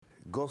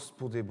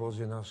Господи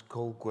Боже наш,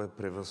 колко е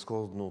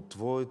превъзходно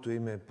Твоето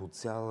име по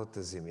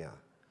цялата земя.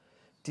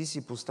 Ти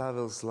си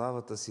поставил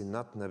славата си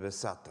над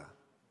небесата.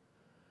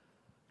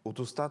 От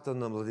устата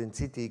на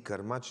младенците и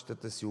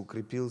кърмачетата си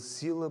укрепил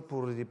сила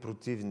поради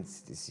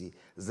противниците си,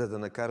 за да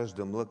накараш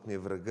да млъкне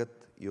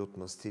врагът и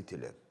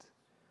отмъстителят.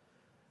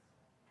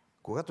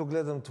 Когато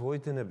гледам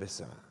Твоите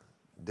небеса,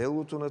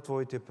 делото на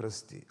Твоите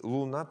пръсти,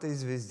 луната и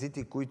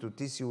звездите, които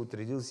Ти си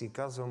отредил, си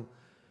казвам,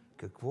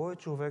 какво е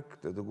човек,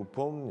 да го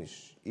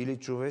помниш, или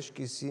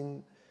човешки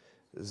син,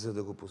 за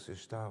да го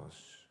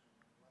посещаваш?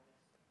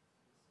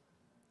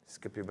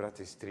 Скъпи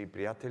брати, сестри и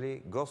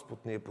приятели,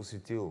 Господ ни е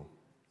посетил.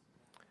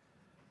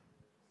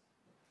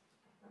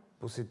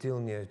 Посетил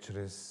ни е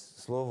чрез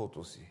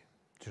Словото си,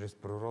 чрез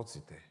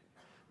пророците.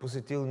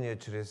 Посетил ни е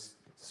чрез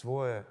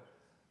Своя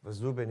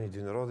възлюбен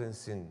единороден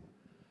син,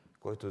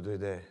 който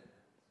дойде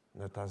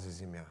на тази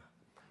земя.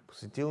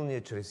 Посетил ни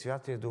е чрез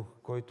Святия Дух,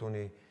 който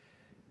ни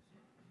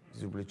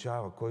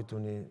изобличава, който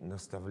ни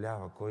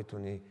наставлява, който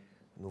ни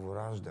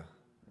новоражда.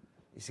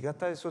 И сега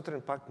тази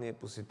сутрин пак ни е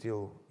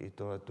посетил и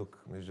Той е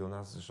тук между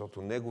нас,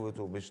 защото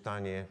Неговото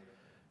обещание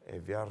е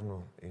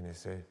вярно и не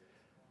се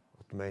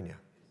отменя.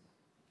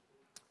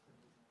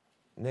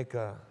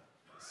 Нека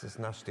с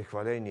нашите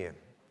хваления,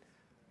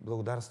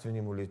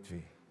 благодарствени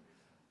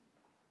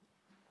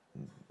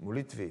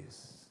молитви,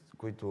 с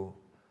които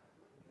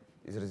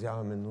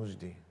изразяваме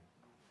нужди,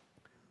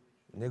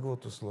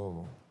 Неговото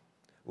Слово,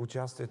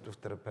 участието в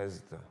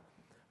трапезата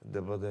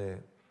да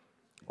бъде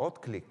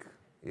отклик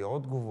и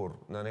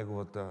отговор на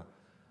Неговата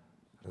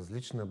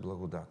различна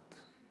благодат.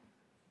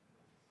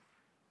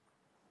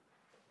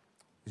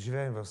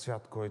 Живеем в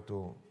свят,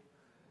 който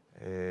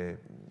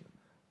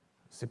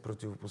се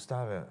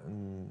противопоставя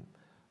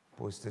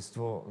по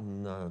естество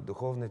на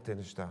духовните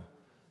неща,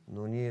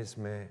 но ние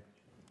сме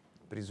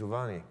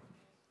призовани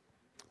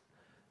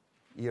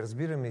и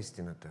разбираме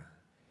истината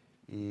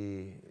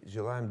и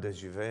желаем да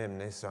живеем,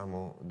 не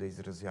само да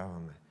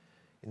изразяваме.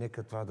 И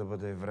нека това да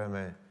бъде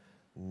време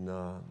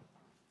на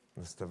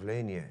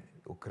наставление,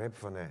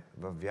 укрепване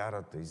в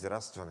вярата,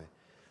 израстване.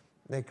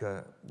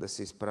 Нека да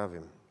се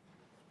изправим.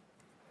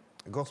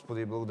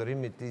 Господи,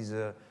 благодарим и Ти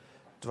за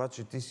това,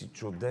 че Ти си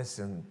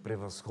чудесен,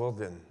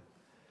 превъзходен,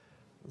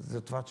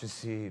 за това, че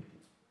си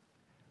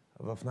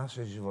в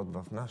нашия живот,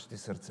 в нашите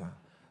сърца,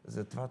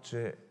 за това,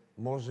 че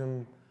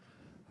можем,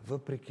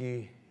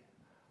 въпреки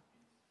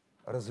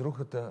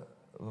разрухата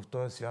в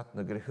този свят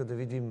на греха, да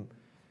видим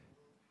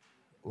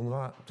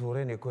онова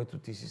творение, което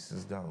Ти си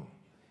създал.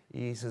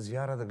 И с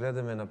вяра да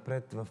гледаме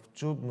напред в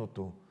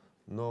чудното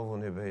ново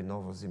небе и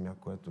нова земя,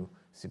 което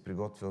си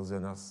приготвил за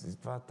нас. И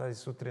затова тази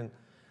сутрин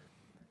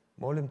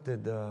молим Те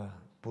да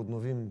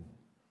подновим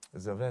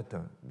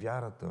завета,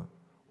 вярата,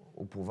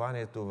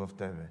 упованието в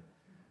Тебе.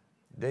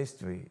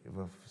 Действай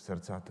в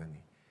сърцата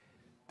ни.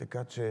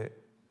 Така че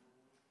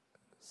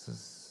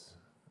с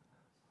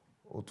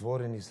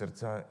отворени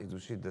сърца и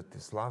души да Те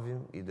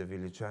славим и да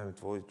величаем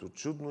Твоето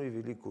чудно и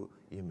велико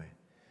име.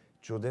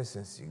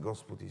 Чудесен си,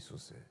 Господи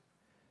Исусе.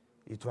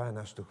 И това е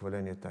нашето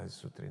хваление тази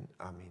сутрин.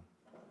 Амин.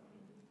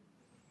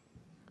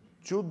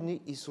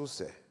 Чудни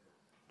Исусе,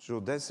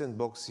 чудесен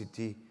Бог си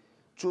Ти,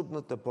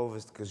 чудната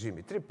повест кажи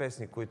ми. 3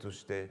 песни, които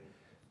ще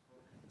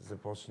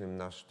започнем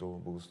нашето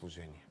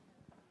богослужение.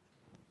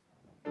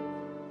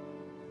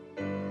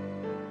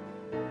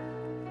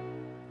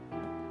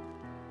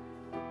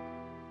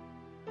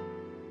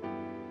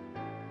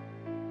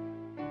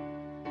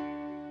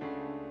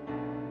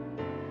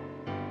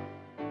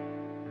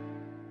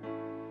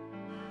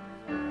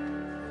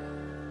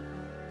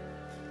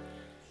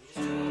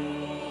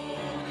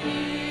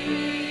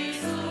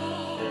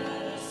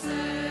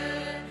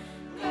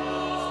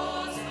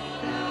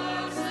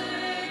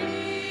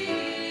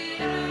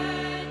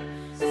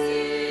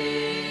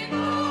 See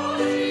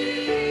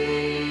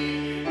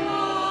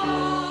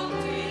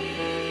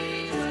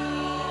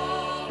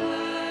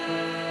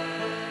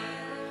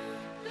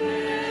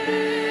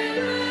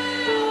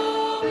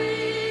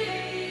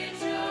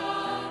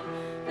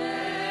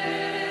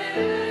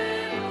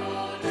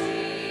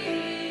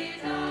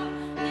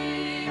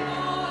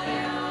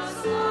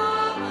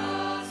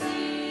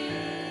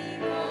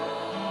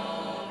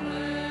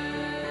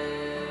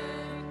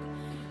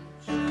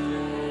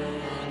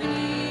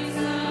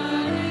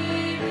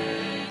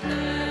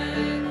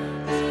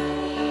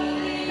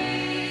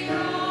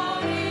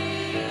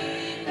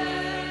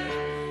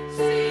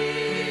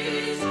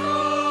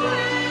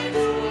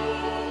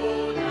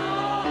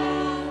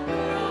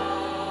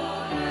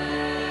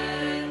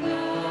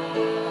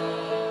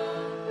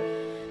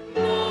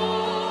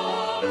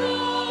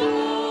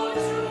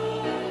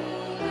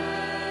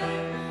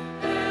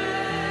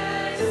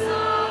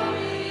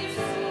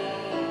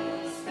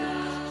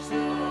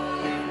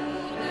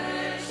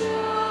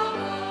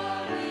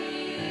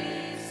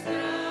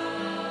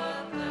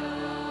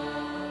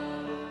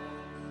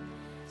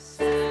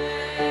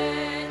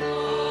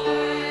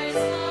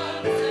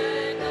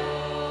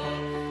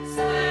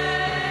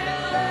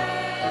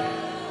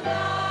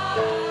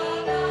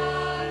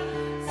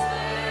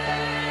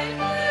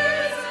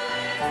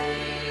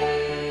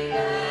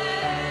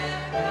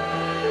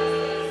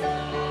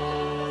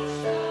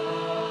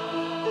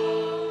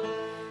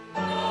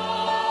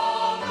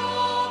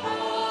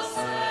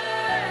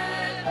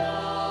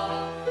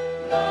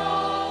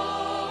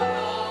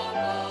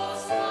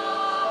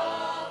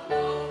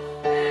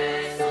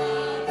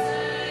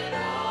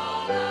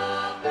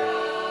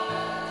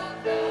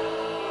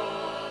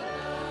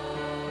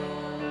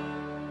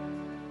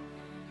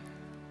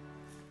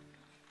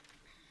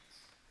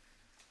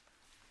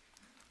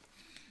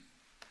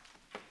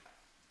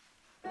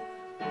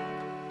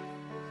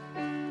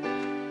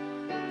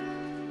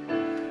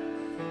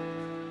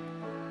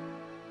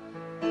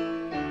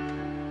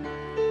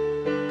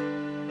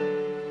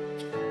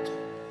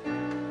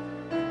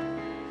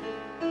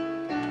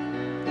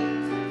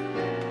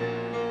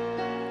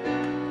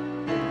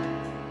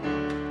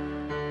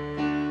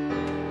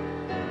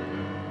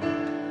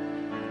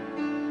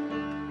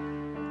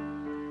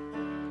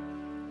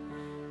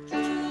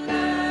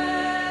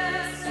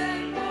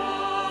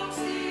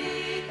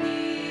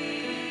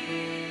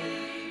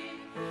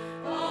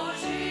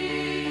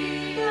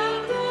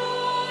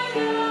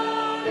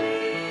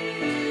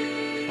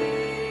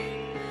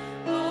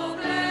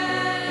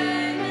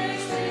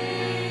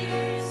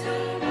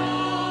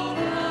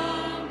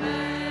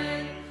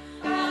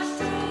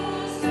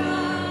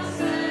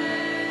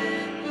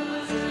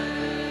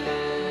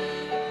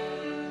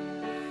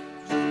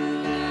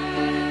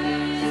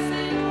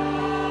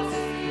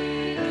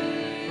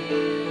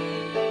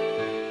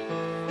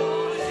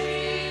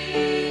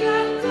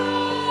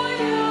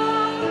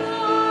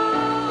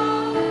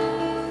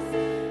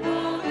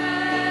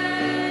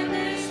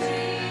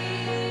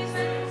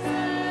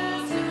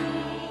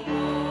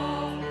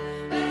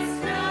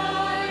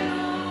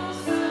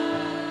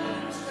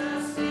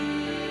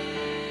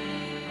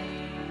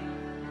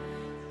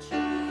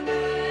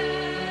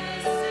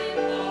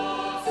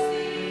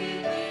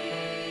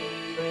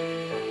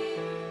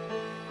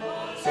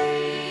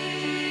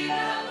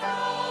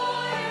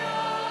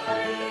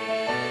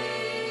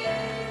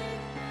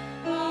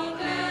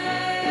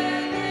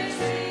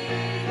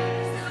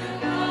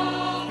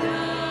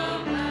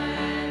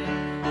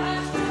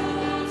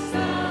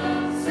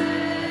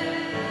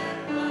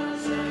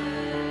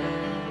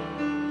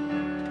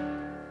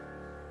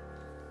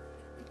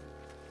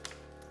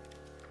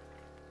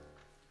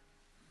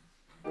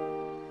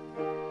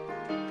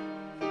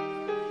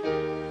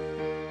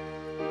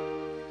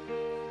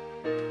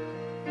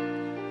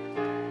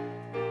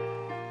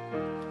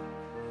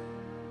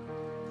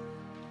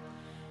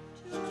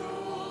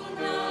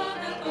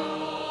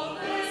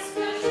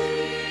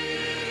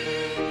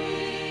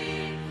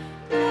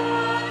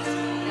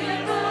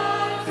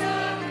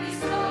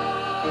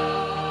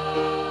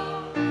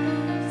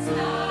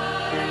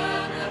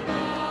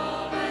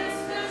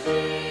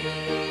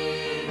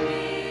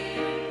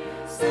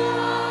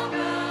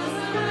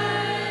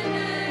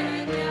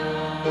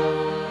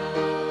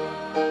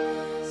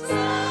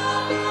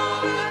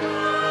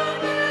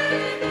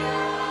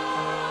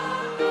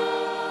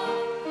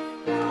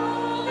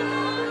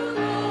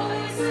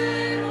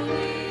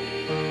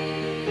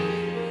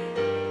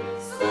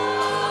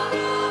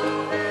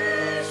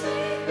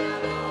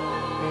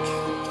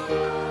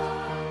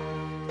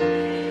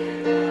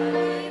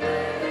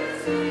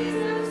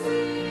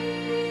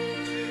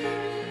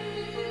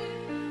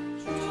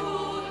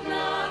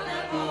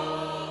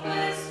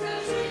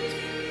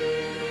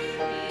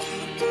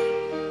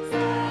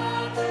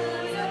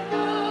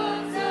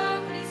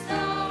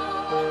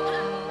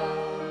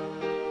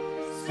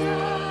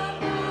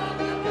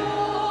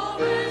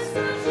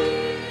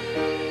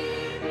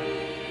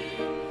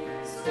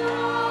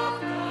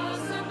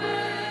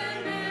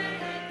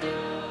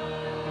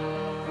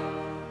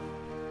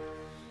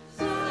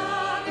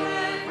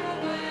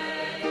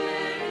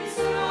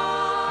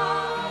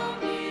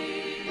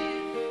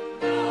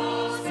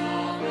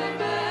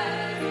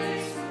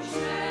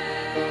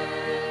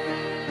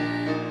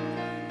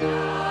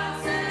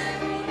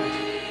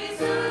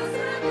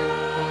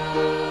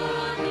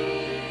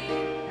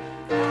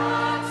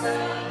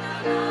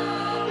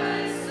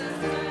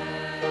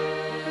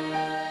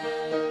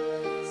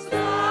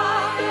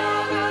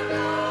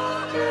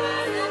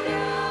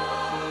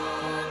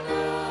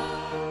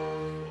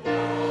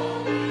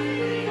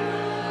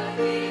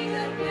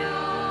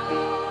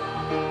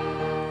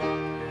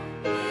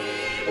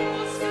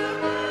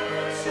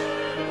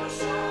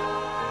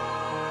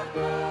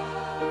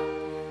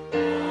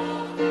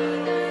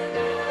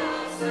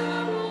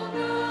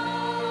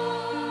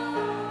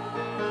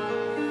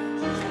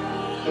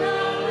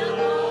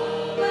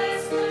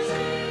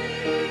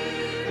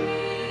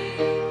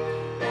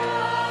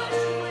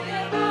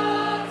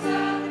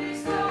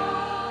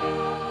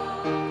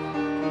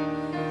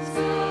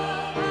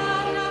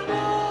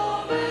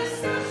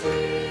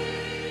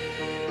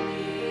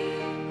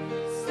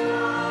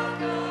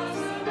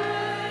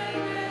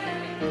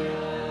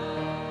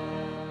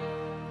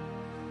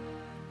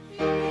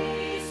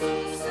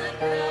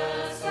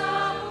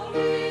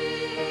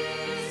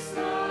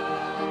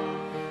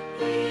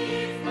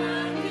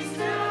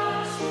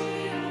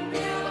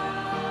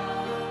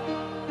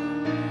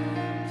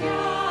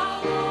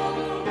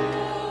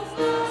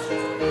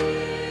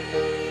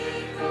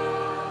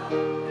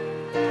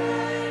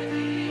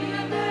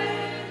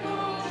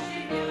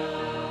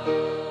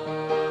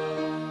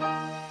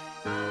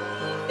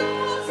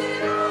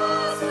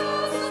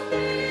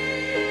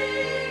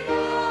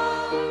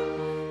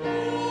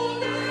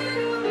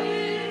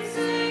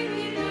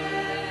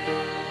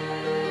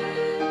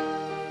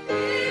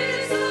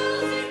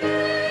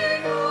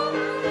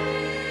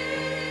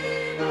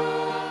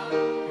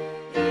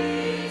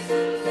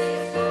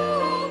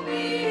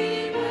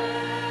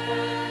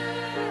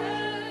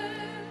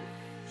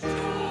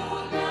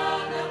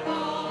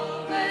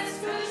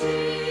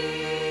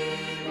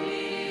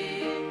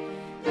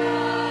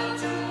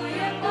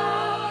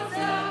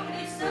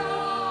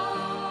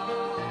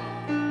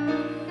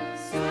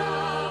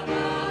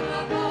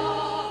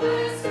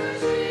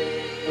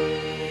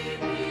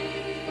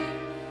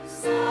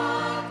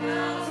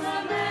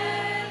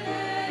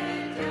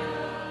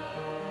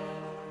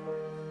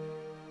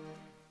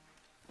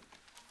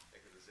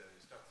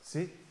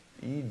си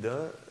и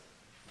да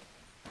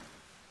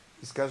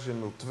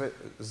изкажем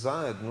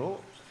заедно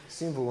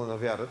символа на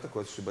вярата,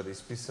 който ще бъде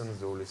изписан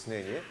за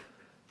улеснение.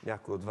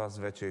 Някои от вас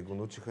вече го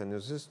научиха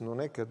наизуст, но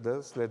нека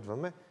да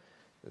следваме,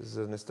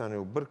 за да не стане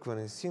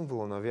объркване.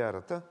 Символа на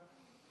вярата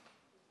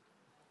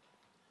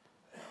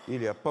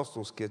или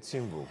апостолският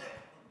символ.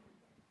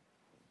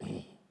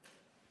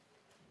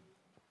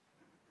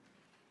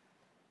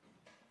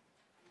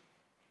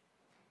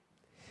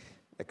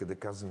 Нека да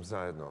казвам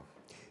заедно.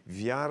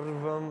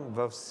 Вярвам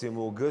в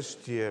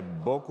всемогъщия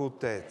Бог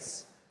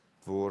Отец,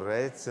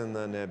 Твореца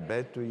на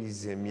небето и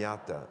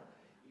земята,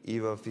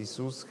 и в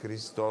Исус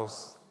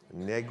Христос,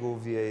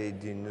 Неговия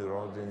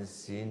единороден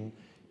Син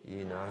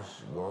и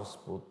наш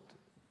Господ,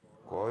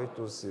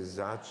 който се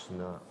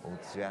зачна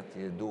от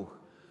Святия Дух,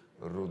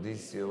 роди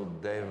се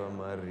от Дева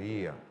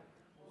Мария,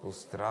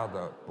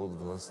 пострада под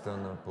властта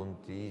на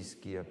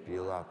Понтийския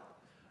Пилат,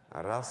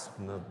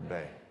 разпнат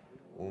бе,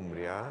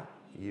 умря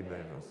и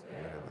бе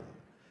възкресен.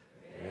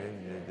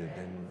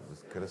 Ден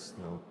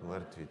възкръсна от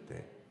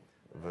мъртвите,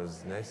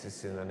 възнесе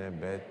се на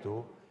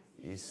небето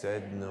и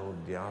седна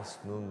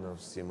отдясно на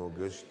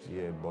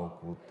всемогъщия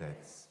Бог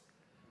Отец,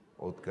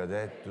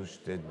 откъдето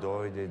ще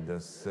дойде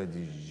да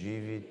съди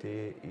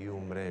живите и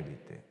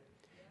умрелите.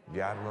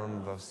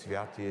 Вярвам в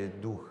Святия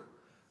Дух,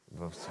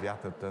 в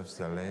Святата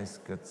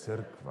Вселенска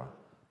църква,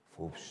 в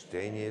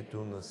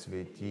общението на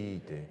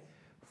светиите,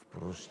 в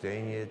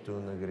прощението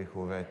на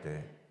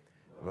греховете,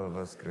 във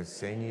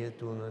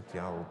възкресението на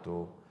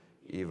тялото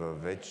и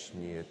във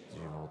вечният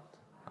живот.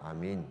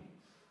 Амин.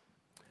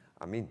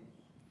 Амин.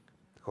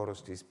 Хора,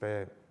 ще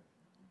изпее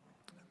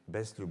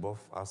 "Без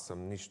любов аз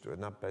съм нищо".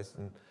 Една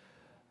песен,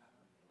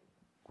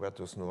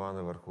 която е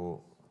основана върху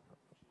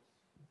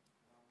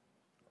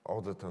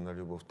одата на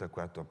любовта,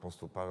 която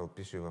апостол Павел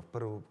пише в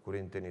 1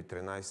 Коринтяни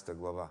 13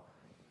 глава.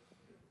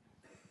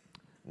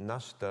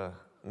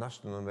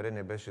 Нашето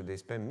намерение беше да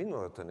изпеем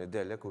миналата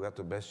неделя,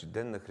 когато беше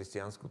ден на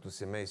християнското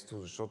семейство,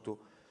 защото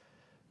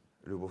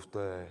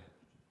любовта е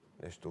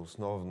нещо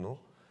основно.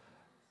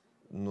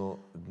 Но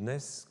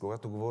днес,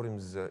 когато говорим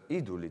за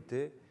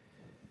идолите,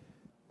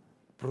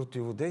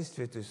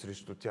 противодействието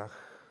срещу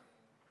тях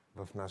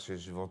в нашия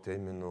живот е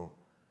именно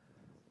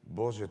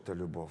Божията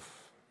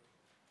любов.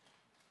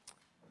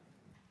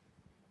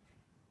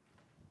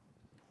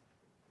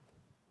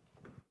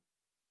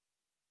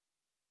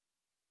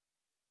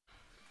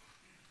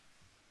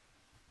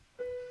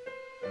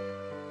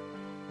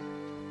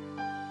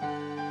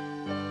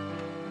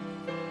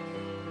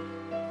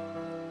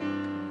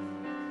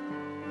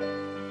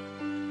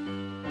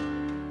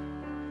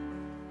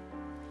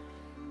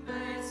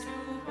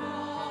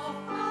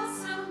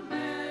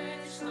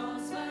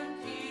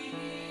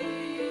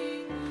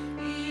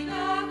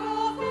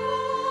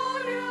 Go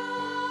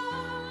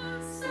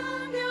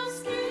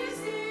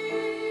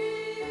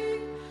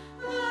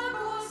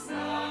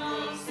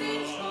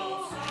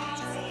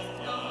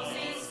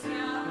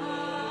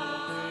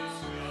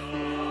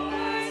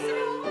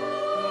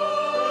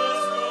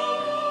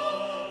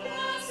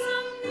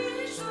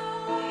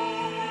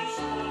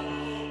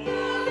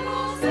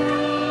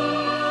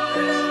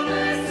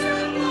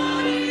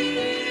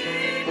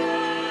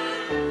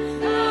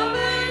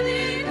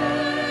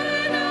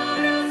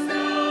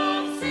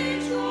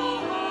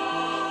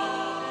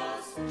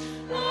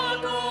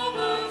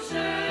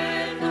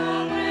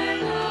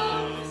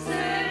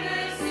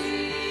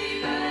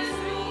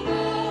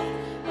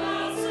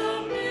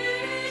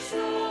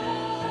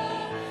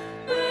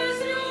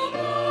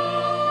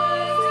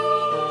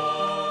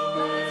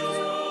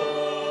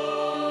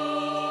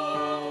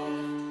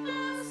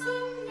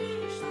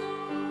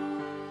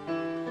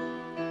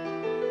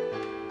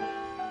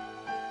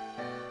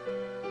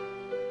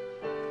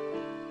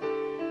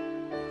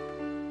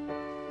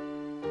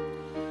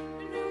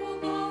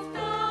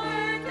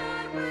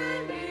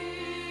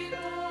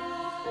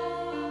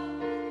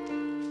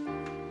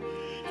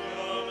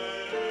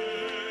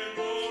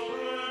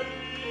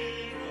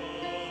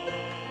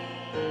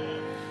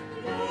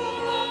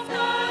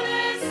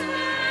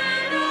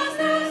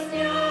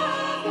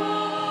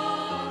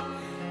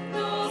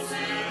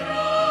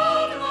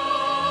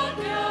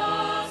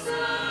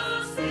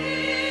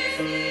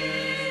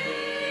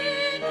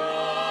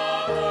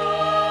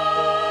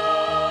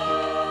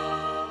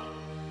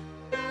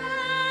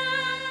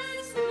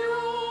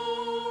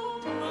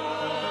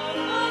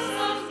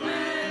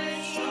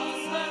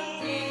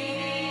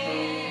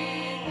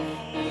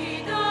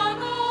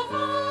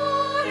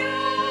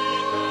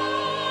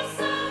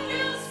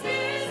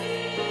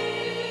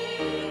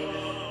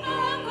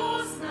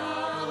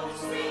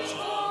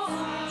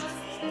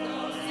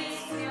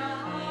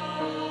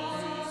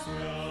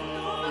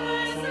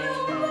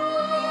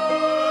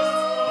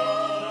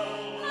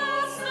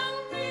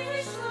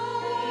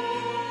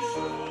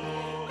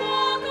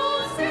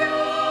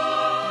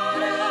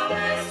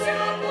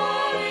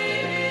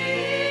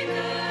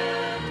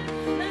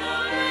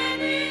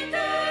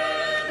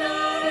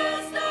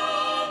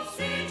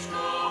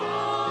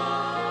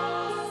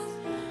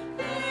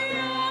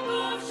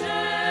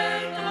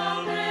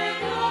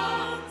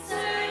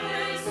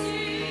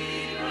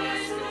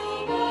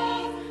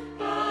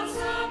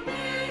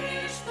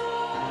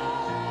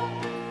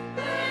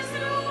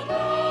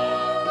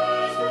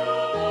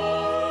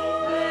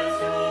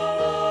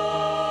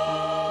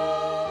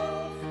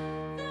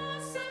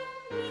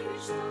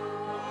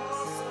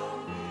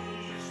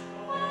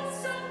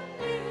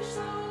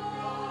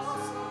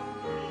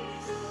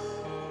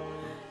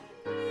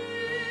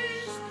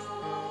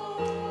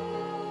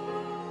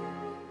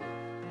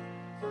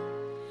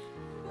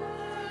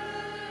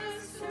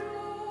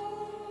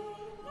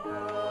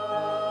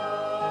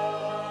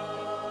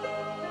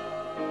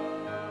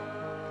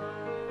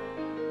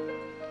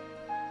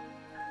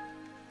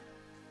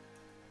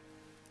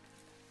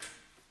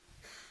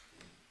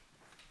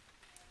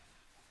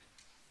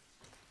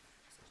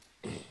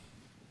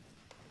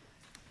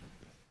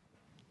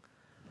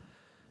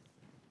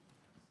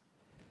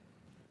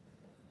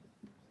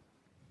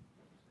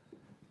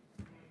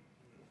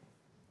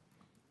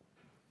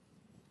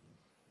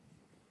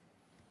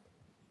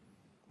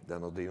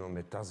Дано да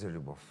имаме тази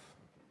любов,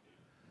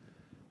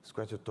 с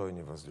която Той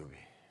ни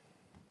възлюби.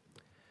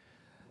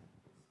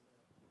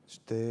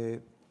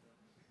 Ще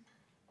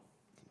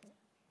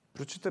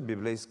прочита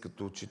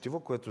библейското четиво,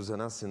 което за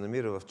нас се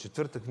намира в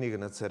 4-та книга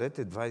на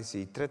Царете,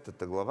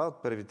 23-та глава,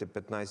 от първите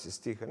 15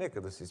 стиха.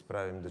 Нека да се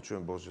изправим да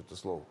чуем Божието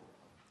Слово.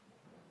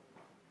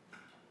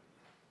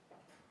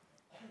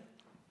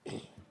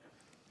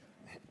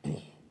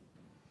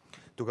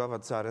 Тогава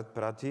царят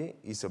прати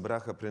и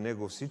събраха при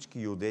него всички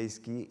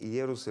юдейски и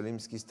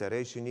иерусалимски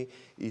старейшини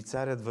и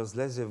царят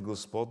възлезе в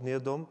Господния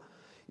дом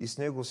и с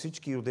него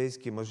всички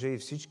юдейски мъже и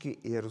всички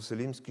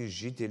иерусалимски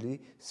жители,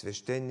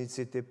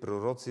 свещениците,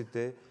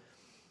 пророците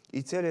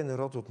и целият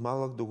народ от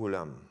малък до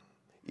голям.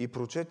 И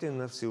прочете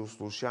на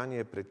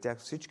всеуслушание пред тях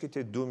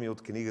всичките думи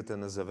от книгата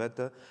на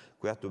завета,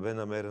 която бе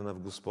намерена в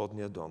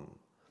Господния дом.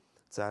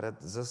 Царят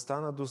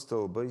застана до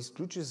стълба,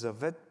 изключи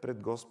завет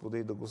пред Господа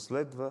и да го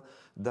следва,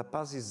 да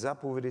пази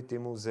заповедите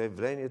му,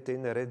 заявленията и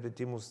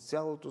наредбите му с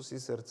цялото си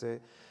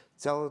сърце,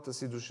 цялата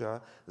си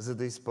душа, за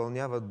да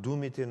изпълнява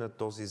думите на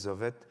този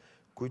завет,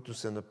 които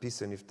са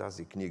написани в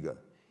тази книга.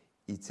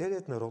 И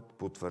целият народ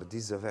потвърди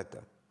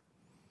завета.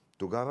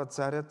 Тогава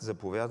царят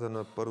заповяда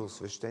на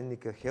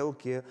първосвещеника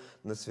Хелкия,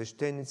 на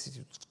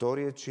свещениците от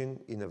втория чин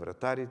и на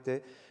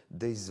вратарите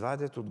да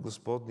извадят от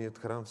Господният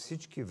храм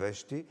всички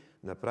вещи,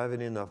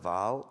 направени на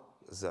Ваал,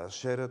 за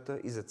Ашерата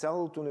и за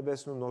цялото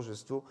небесно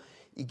множество,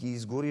 и ги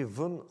изгори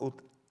вън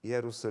от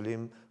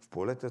Иерусалим в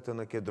полетата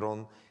на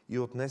Кедрон и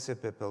отнесе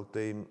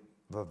пепелта им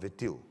в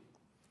Ветил.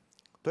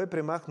 Той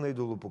премахна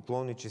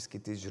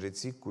идолопоклонническите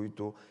жреци,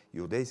 които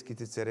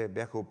юдейските царе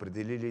бяха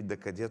определили да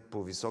кадят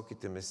по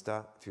високите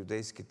места в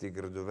юдейските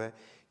градове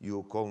и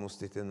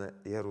околностите на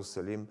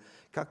Иерусалим,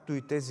 както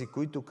и тези,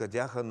 които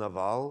кадяха на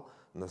Ваал,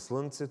 на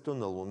слънцето,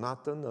 на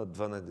луната, на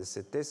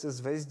 12-те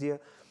съзвездия,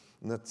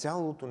 на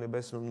цялото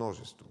небесно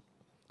множество.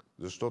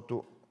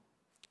 Защото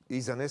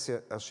и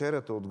занесе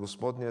Ашерата от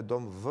Господния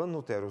дом вън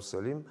от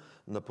Иерусалим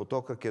на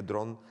потока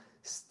Кедрон,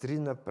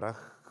 стрина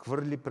прах,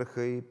 хвърли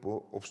праха и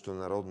по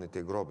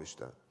общонародните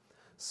гробища.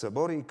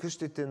 Събори и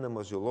къщите на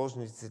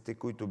мъжеложниците,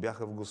 които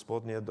бяха в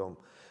Господния дом,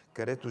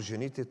 където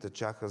жените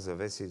тъчаха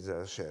завеси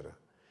за Ашера.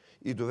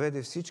 И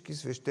доведе всички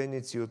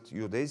свещеници от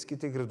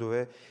юдейските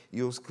градове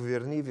и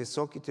оскверни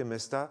високите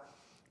места,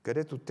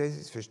 където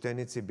тези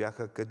свещеници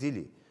бяха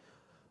кадили.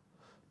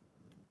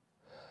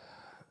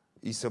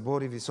 И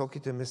събори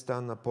високите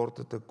места на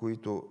портата,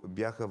 които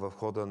бяха в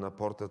входа на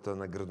портата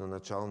на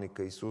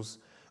градоначалника Исус,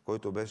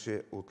 който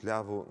беше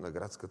отляво на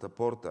градската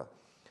порта.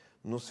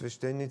 Но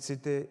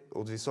свещениците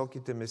от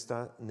високите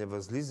места не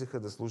възлизаха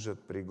да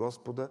служат при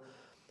Господа,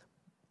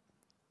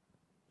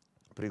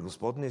 при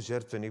Господния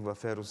жертвеник в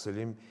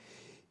Иерусалим,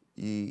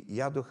 и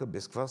ядоха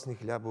безквасни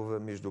хлябове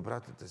между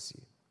братята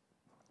си.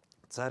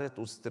 Царят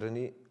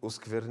отстрани,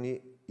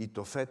 оскверни и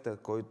Тофета,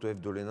 който е в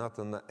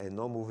долината на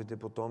Еномовите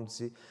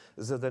потомци,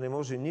 за да не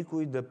може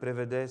никой да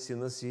преведе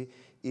сина си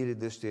или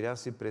дъщеря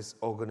си през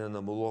огъня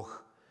на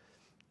Молох.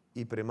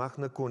 И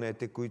премахна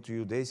конете, които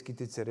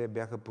юдейските царе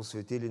бяха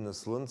посветили на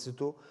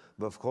слънцето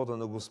в входа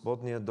на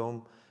Господния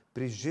дом,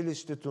 при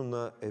жилището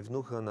на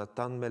евнуха на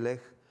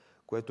Танмелех,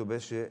 което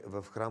беше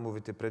в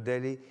храмовите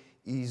предели,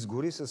 и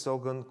изгори с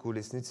огън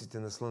колесниците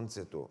на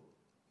слънцето.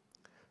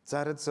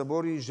 Царят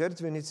събори и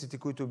жертвениците,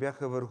 които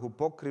бяха върху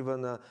покрива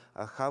на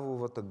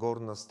Ахавовата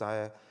горна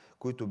стая,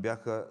 които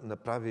бяха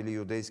направили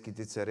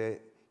юдейските царе,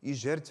 и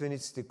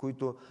жертвениците,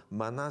 които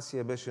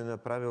Манасия беше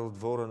направил в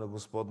двора на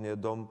Господния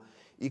дом,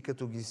 и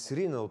като ги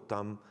срина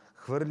оттам,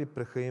 хвърли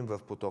праха им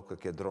в потока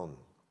Кедрон.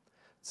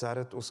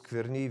 Царят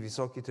оскверни и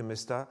високите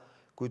места,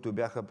 които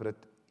бяха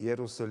пред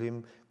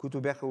Иерусалим,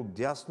 които бяха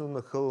отдясно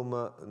на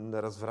хълма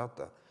на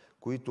разврата,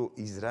 които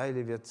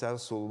Израилевият цар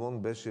Соломон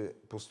беше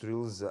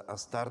построил за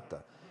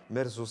Астарта,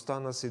 мерзостта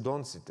на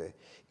сидонците,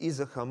 и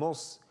за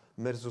Хамос,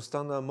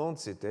 мерзостта на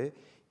амонците,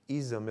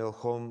 и за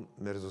Мелхом,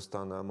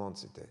 мерзостта на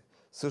амонците.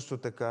 Също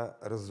така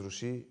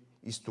разруши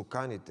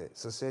изтоканите,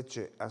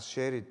 съсече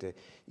ашерите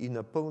и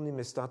напълни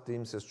местата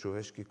им с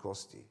човешки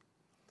кости.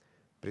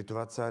 При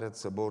това царят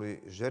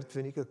събори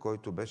жертвеника,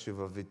 който беше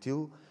във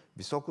Ветил,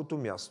 високото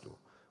място,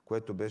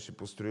 което беше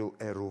построил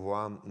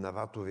Еровоам,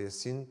 Наватовия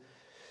син,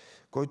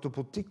 който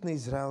подтикна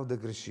Израел да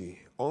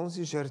греши.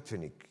 Онзи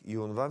жертвеник и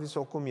онова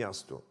високо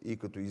място, и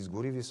като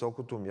изгори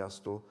високото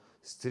място,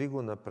 стри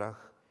го на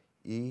прах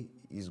и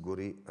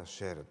изгори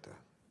Ашерата.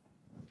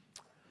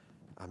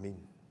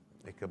 Амин.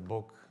 Нека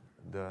Бог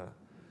да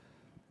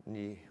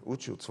ни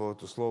учи от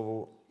своето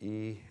слово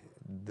и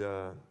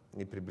да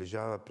ни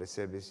приближава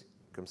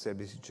към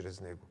себе си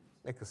чрез него.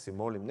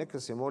 Нека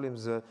се молим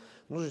за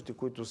нуждите,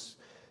 които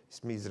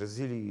сме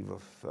изразили и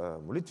в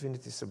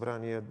молитвените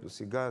събрания до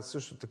сега.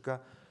 Също така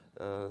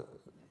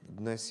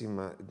днес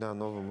има една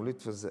нова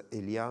молитва за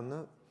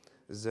Елиана,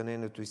 за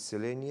нейното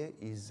изцеление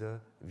и за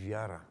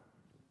вяра.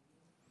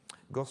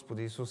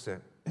 Господи Исусе,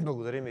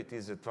 благодарим и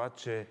Ти за това,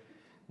 че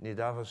ни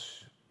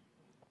даваш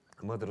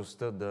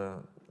мъдростта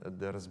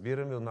да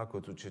разбираме това,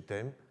 което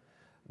четем,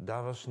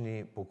 даваш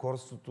ни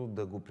покорството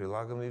да го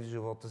прилагаме в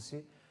живота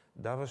си,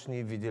 даваш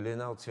ни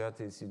виделина от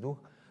Святия си Дух,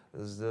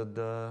 за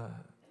да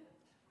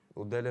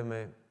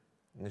отделяме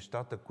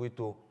нещата,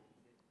 които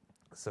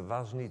са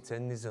важни и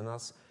ценни за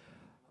нас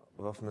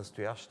в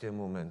настоящия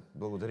момент.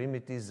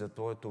 Благодарим Ти за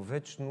Твоето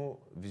вечно,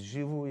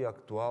 живо и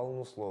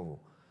актуално Слово,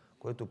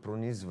 което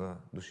пронизва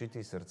душите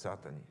и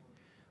сърцата ни.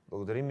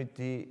 Благодарим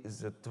Ти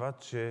за това,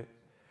 че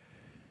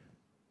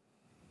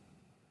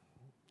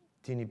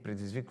Ти ни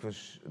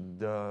предизвикваш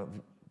да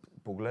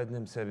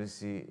погледнем себе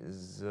си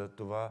за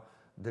това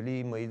дали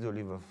има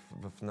идоли в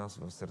нас,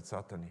 в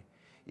сърцата ни.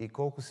 И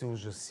колко се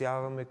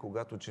ужасяваме,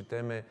 когато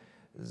четеме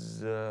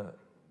за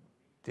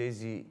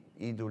тези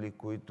идоли,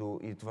 които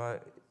и това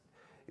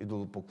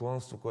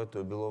идолопоклонство, което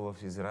е било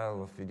в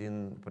Израел в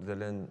един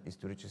определен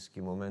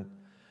исторически момент.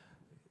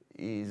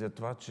 И за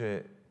това,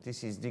 че Ти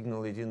си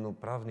издигнал един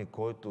управник,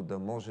 който да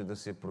може да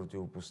се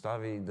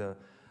противопостави и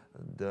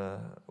да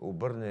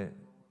обърне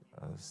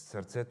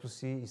сърцето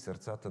си и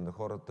сърцата на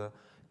хората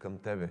към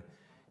Тебе.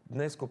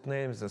 Днес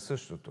копнеем за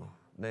същото.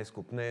 Днес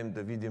копнеем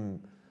да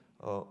видим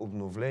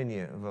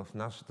обновление в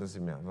нашата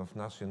земя, в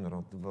нашия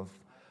народ, в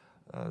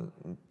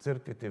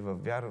църквите, в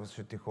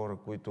вярващите хора,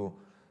 които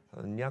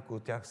някои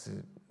от тях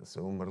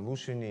са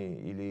умърлушени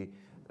или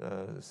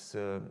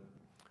са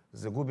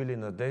загубили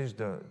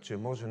надежда, че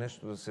може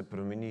нещо да се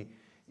промени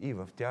и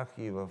в тях,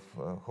 и в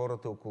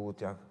хората около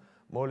тях.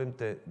 Молим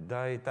Те,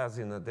 дай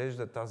тази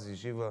надежда, тази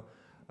жива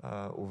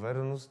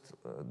увереност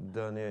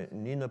да не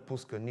ни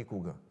напуска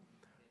никога.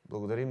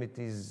 Благодарим и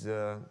Ти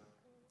за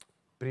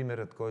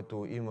примерът,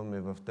 който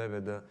имаме в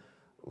Тебе, да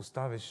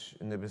оставиш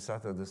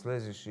небесата, да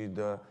слезеш и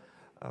да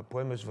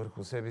поемеш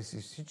върху себе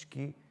си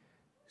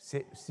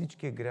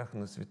всичкия грях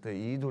на света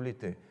и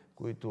идолите,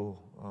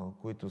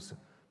 които са.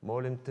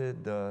 Молим Те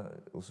да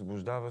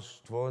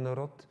освобождаваш Твоя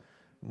народ,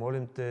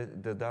 молим Те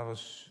да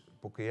даваш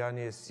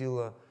покаяние,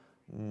 сила,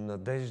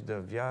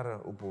 надежда,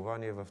 вяра,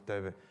 упование в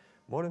Тебе.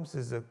 Молим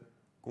се за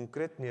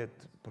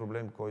конкретният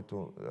проблем,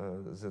 който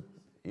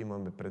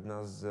имаме пред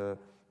нас, за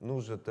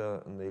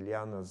нуждата на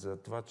Илияна, за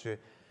това, че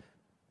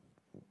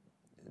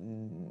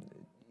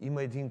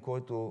има един,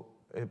 който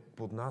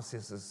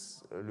поднася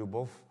с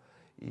любов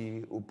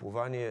и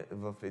упование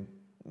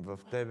в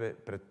Тебе,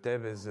 пред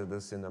Тебе, за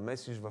да се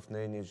намесиш в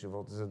нейния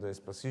живот, за да я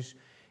спасиш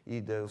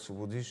и да я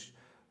освободиш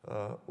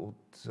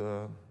от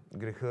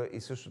греха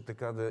и също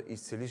така да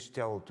изцелиш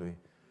тялото й.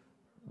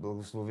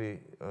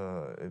 Благослови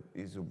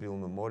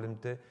изобилно. Молим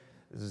Те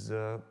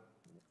за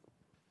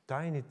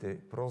тайните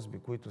просби,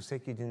 които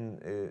всеки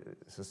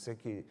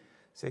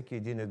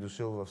един е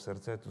дошъл в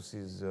сърцето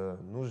си за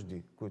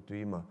нужди, които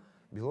има.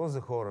 Било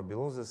за хора,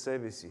 било за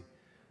себе си.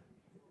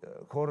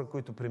 Хора,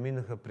 които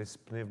преминаха през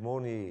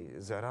пневмонии,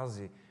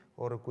 зарази,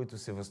 хора, които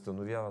се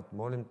възстановяват.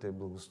 Молим Те,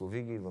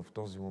 благослови ги в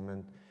този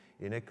момент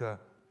и нека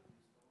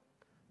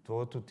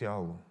Твоето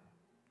тяло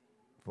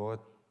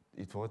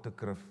и Твоята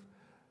кръв,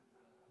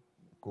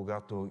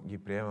 когато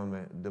ги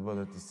приемаме, да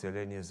бъдат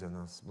изцеления за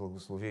нас.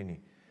 Благослови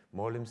ни.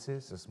 Молим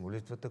се с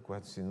молитвата,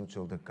 която си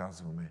научил да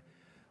казваме.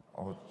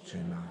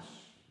 Отче наш,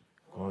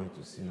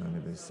 който си на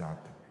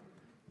небесата,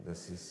 да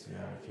се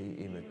святи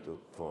името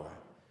Твое,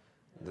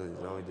 да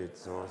дойде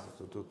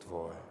царството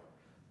Твое,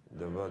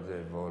 да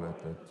бъде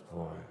волята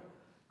Твоя,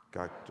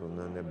 както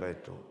на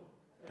небето,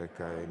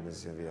 така и на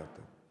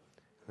земята.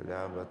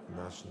 Хлябът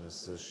наш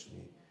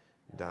насъщни,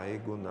 дай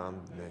го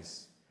нам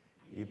днес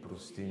и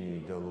прости ни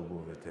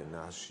дълговете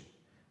наши,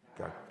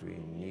 както и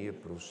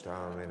ние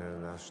прощаваме на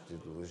нашите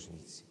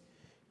длъжници.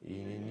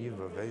 И не ни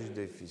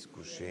въвеждай в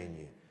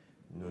изкушение,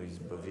 но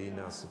избави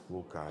нас от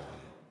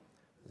лукавия,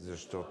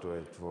 защото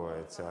е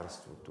Твое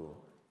царството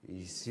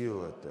и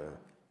силата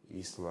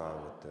и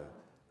славата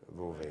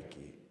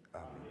вовеки.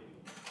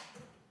 Амин.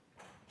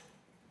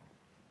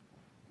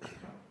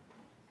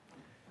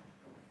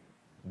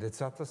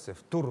 Децата се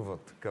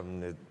втурват към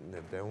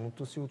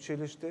неделното си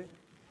училище.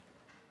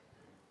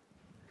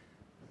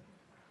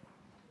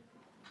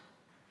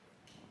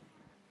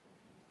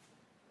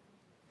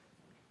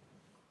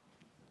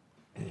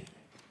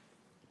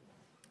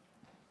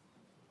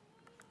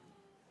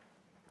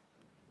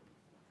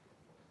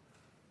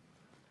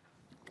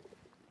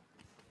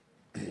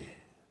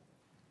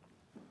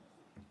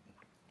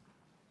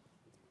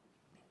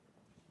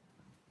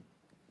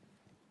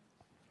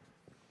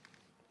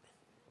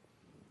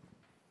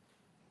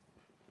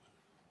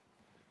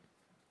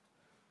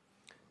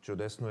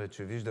 Чудесно е,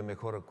 че виждаме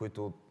хора,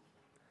 които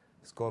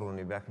скоро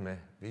ни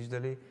бяхме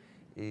виждали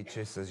и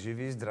че са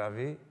живи и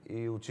здрави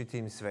и очите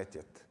им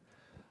светят.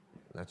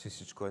 Значи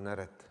всичко е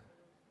наред.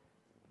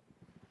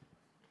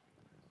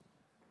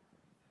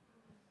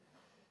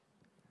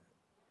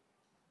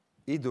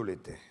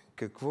 Идолите.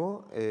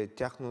 Какво е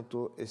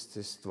тяхното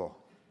естество?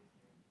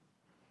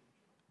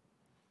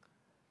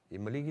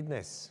 Има ли ги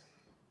днес?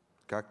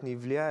 Как ни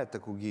влияят,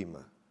 ако ги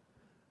има?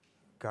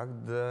 Как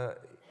да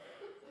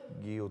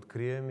ги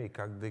открием и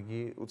как да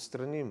ги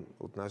отстраним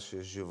от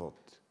нашия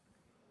живот?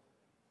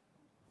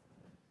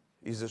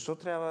 И защо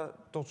трябва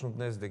точно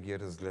днес да ги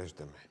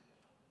разглеждаме?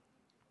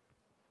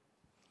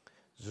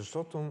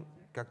 Защото,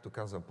 както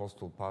каза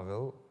апостол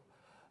Павел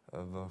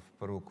в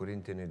 1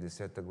 Коринтияни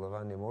 10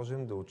 глава, не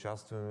можем да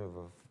участваме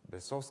в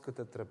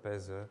бесовската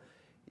трапеза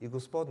и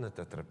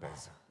Господната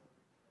трапеза.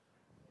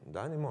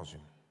 Да, не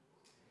можем.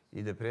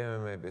 И да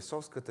приемеме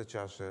бесовската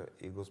чаша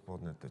и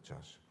Господната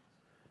чаша.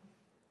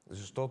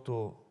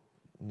 Защото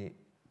ни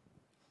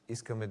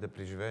искаме да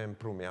преживеем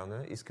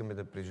промяна, искаме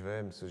да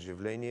преживеем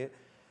съживление,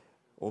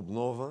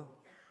 обнова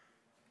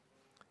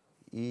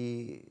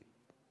и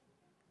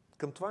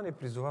към това ни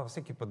призовава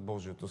всеки път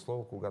Божието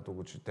Слово, когато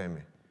го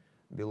четеме.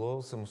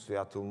 Било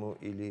самостоятелно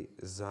или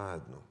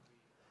заедно.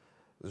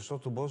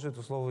 Защото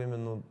Божието Слово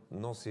именно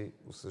носи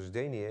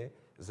осъждение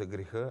за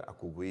греха,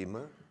 ако го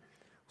има,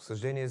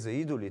 осъждение за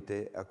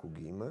идолите, ако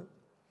ги има.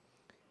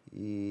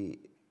 И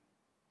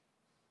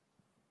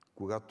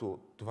когато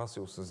това се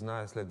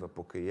осъзнае, следва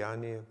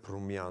покаяние,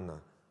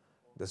 промяна,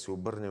 да се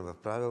обърнем в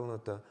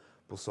правилната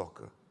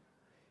посока.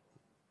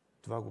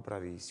 Това го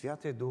прави и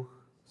Святия Дух,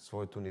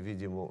 своето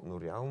невидимо,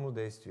 но реално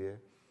действие.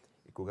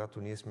 И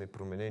когато ние сме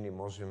променени,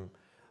 можем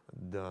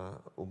да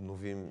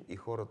обновим и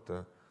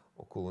хората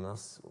около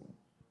нас,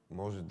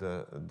 може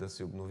да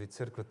се обнови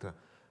църквата,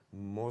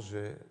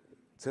 може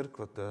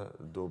църквата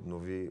да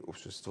обнови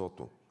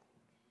обществото.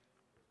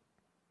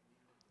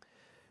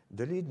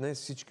 Дали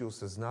днес всички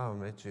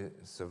осъзнаваме, че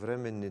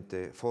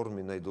съвременните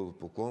форми на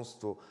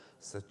идолопоклонство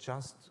са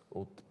част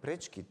от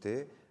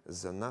пречките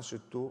за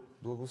нашето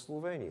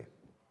благословение?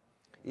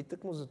 И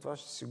тъкмо за това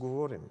ще си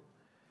говорим.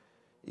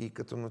 И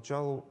като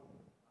начало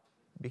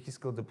бих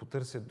искал да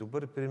потърся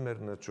добър пример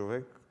на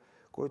човек,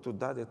 който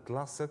даде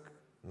тласък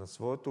на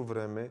своето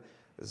време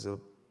за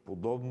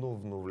подобно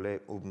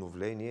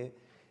обновление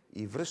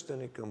и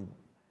връщане към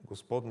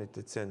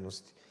Господните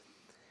ценности.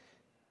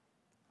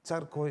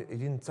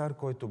 Един цар,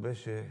 който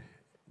беше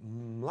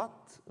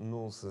млад,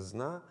 но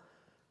осъзна,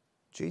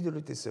 че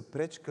идолите са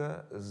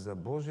пречка за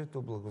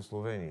Божието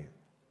благословение.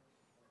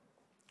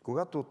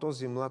 Когато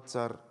този млад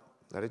цар,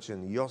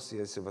 наречен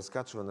Йосия, се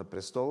възкачва на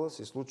престола,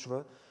 се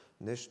случва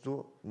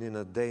нещо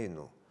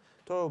ненадейно.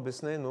 То е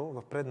обяснено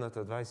в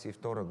предната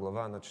 22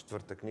 глава на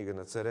 4 книга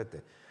на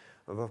царете.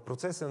 В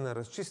процеса на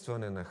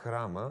разчистване на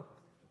храма,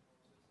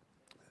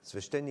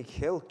 свещеник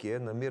Хелкия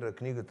намира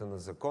книгата на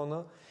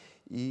закона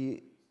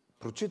и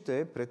прочита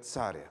я пред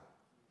царя.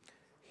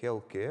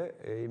 Хелкия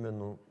е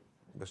именно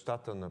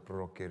бащата на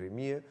пророк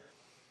Еремия,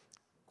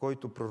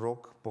 който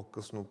пророк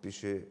по-късно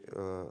пише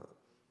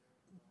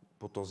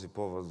по този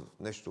повод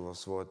нещо в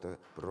своята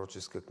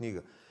пророческа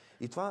книга.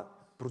 И това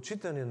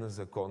прочитане на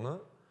закона,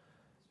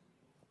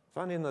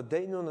 това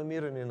ненадейно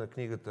намиране на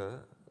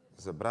книгата,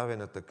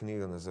 забравената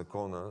книга на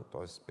закона,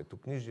 т.е.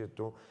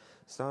 петокнижието,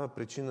 става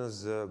причина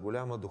за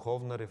голяма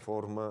духовна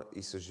реформа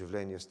и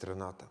съживление в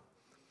страната.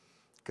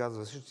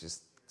 Казва се, че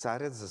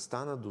царят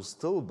застана до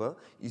стълба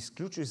и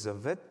сключи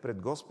завет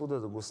пред Господа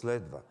да го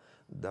следва,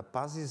 да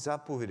пази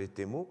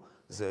заповедите му,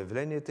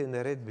 заявленията и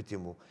наредбите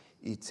му.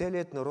 И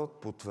целият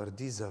народ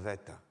потвърди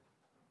завета.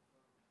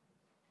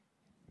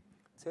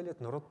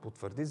 Целият народ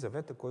потвърди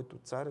завета, който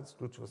царят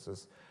сключва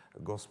с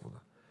Господа.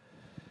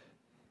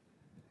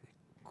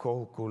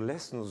 Колко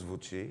лесно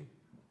звучи,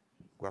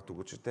 когато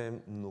го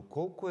четем, но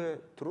колко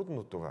е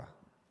трудно това.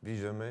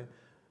 Виждаме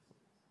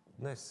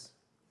днес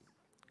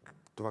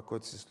това,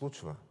 което се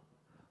случва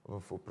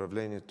в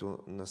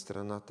управлението на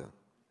страната.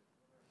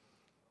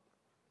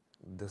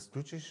 Да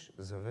сключиш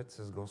завет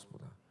с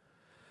Господа.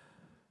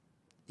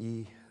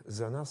 И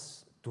за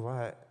нас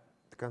това е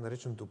така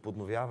нареченото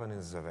подновяване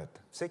на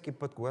завета. Всеки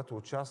път, когато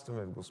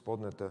участваме в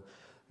Господната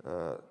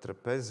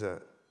трапеза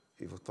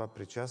и в това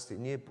причастие,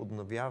 ние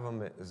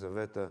подновяваме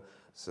завета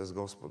с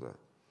Господа.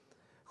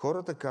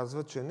 Хората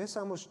казват, че не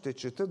само ще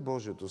четат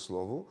Божието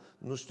Слово,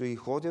 но ще и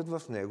ходят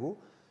в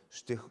него,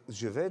 ще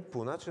живеят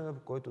по начина,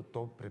 по който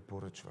то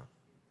препоръчва.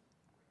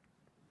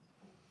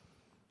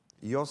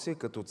 Йосия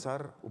като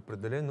цар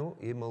определено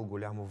е имал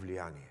голямо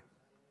влияние.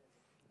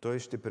 Той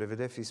ще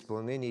преведе в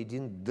изпълнение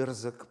един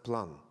дързък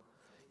план.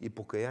 И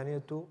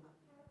покаянието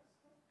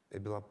е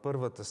била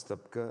първата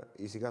стъпка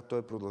и сега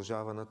той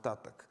продължава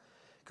нататък.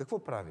 Какво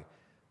прави?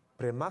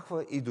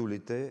 Премахва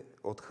идолите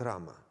от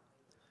храма.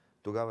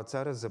 Тогава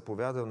царят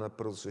заповядал на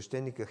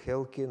първосвещеника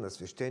Хелкия, на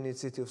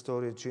свещениците в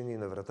втория чин и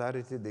на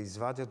вратарите да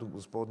извадят от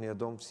Господния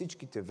дом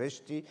всичките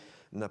вещи,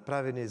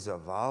 направени за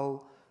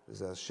Ваал,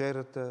 за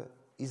Ашерата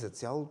и за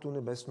цялото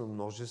небесно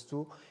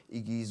множество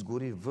и ги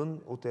изгори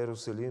вън от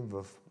Ерусалим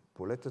в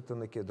полетата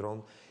на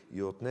Кедрон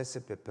и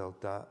отнесе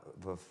пепелта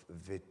в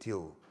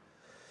Ветил.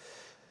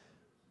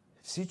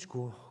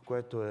 Всичко,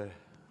 което е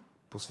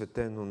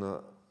посветено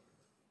на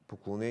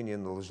поклонение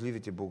на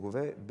лъжливите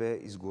богове, бе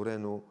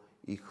изгорено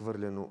и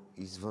хвърлено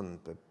извън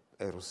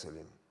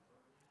Ерусалим.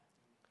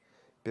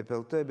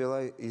 Пепелта е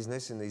била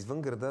изнесена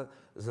извън града,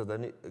 за да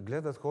не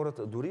гледат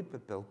хората дори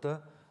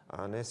пепелта,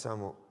 а не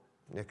само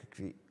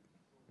някакви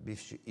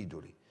бивши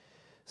идоли.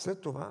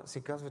 След това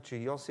се казва, че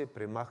Йосия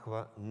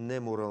премахва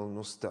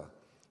неморалността.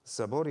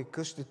 Събори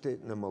къщите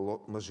на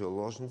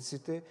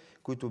мъжеложниците,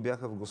 които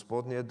бяха в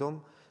Господния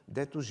дом,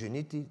 дето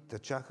жените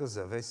тъчаха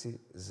завеси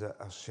за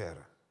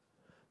Ашера.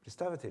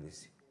 Представете ли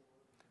си?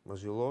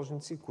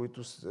 Мъжеложници,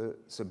 които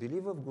са били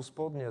в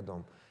Господния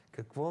дом.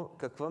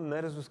 Каква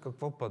мерзост,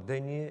 какво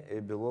падение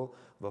е било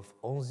в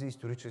онзи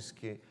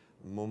исторически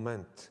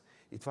момент.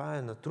 И това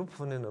е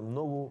натрупване на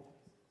много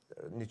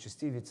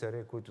нечестиви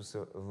царе, които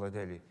са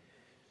владели.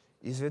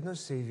 Изведнъж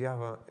се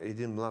явява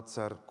един млад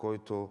цар,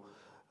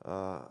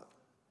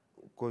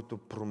 който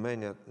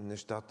променя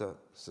нещата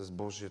с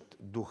Божият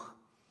дух.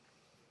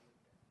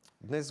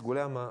 Днес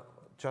голяма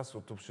част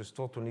от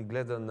обществото ни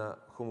гледа на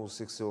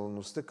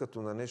хомосексуалността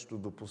като на нещо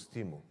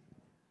допустимо.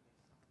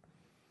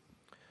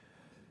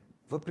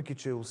 Въпреки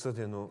че е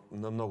осъдено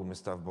на много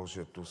места в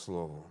Божието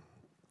Слово.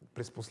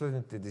 През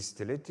последните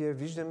десетилетия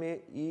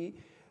виждаме и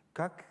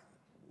как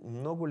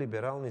много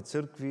либерални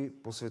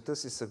църкви по света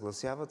се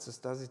съгласяват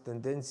с тази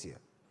тенденция.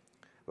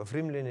 В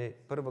Римляни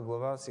 1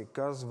 глава се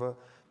казва,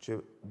 че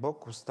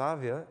Бог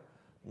оставя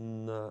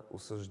на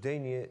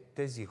осъждение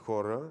тези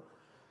хора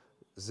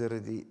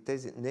заради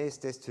тези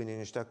неестествени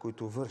неща,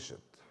 които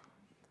вършат.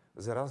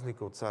 За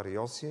разлика от цар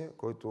Йосия,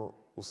 който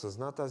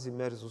осъзна тази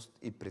мерзост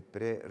и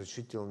предприе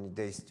решителни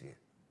действия.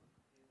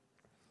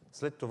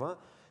 След това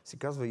се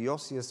казва,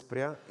 Йосия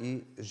спря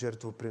и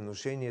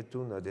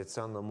жертвоприношението на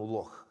деца на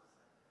Молох.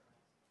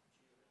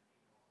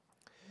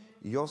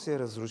 Йосия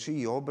разруши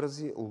и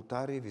образи,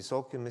 олтари,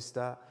 високи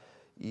места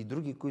и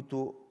други,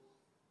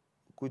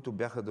 които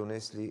бяха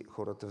донесли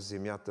хората в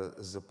земята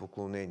за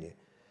поклонение.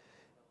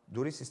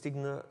 Дори се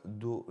стигна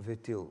до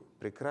Ветил,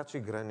 прекрачи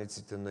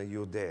границите на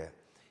Юдея.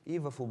 И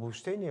в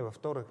обобщение, във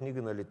втора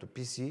книга на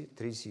Летописи,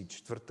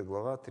 34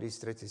 глава,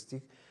 33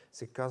 стих,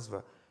 се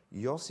казва,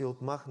 Йосия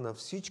отмахна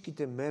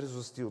всичките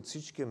мерзости от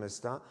всички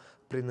места,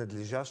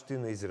 принадлежащи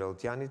на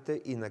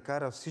израелтяните, и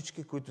накара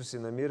всички, които се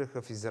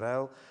намираха в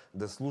Израел,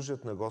 да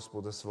служат на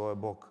Господа своя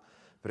Бог.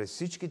 През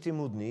всичките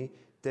му дни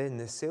те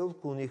не се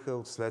отклониха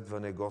от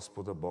следване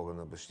Господа Бога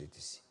на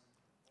бащите си.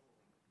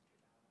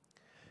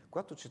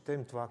 Когато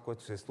четем това,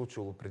 което се е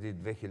случило преди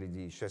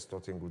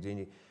 2600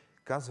 години,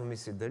 казваме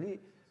се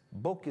дали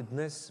Бог и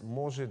днес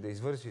може да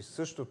извърши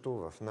същото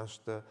в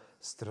нашата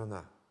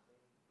страна.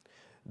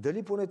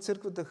 Дали поне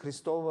Църквата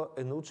Христова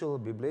е научила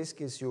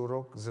библейския си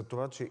урок за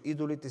това, че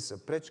идолите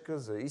са пречка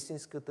за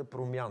истинската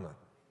промяна?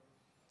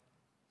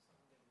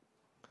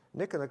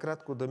 Нека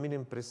накратко да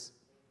минем през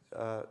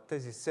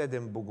тези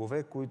 7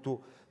 богове,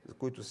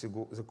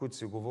 за които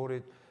се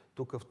говори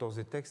тук в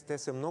този текст. Те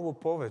са много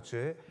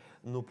повече,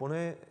 но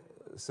поне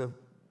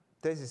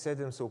тези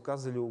 7 са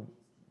оказали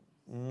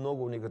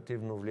много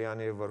негативно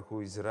влияние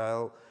върху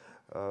Израел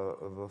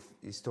в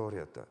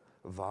историята.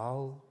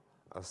 Ваал,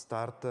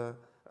 Астарта,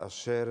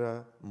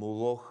 Ашера,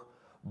 Молох,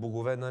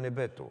 богове на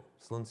небето,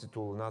 слънцето,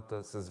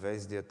 луната,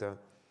 съзвездията,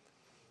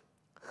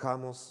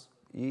 Хамос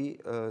и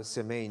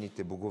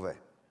семейните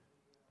богове.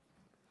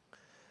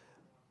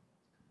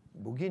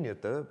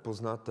 Богинята,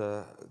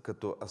 позната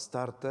като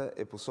Астарта,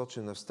 е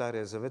посочена в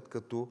Стария завет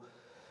като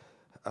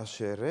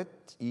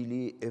Ашерет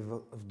или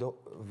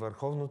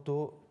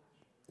върховното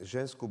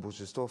женско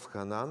божество в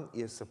Ханан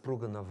и е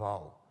съпруга на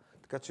Ваал.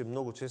 Така че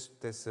много често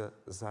те са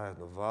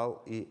заедно,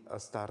 Ваал и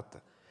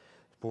Астарта.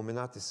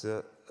 Споменати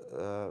са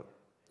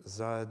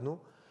заедно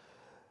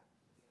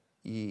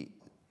и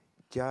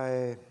тя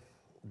е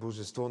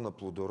божество на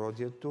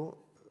плодородието.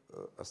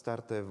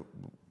 Астарта е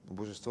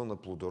божество на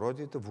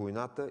плодородието,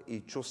 войната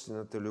и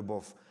чувствената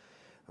любов.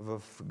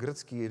 В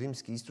гръцки и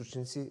римски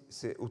източници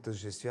се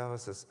отъждествява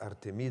с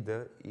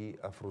Артемида и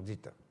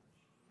Афродита.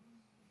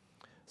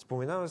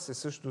 Споменава се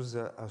също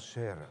за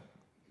Ашера.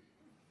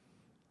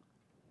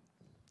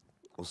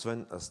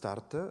 Освен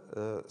Астарта,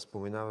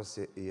 споменава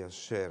се и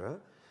Ашера.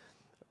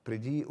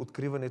 Преди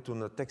откриването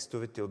на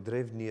текстовете от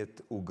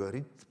древният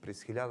Угарит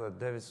през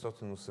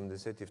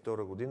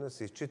 1982 година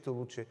се е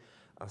считало, че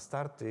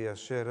Астарта и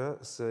Ашера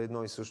са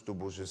едно и също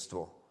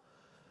божество.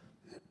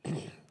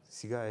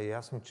 Сега е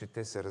ясно, че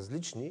те са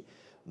различни,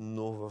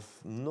 но в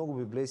много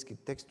библейски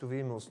текстове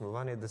има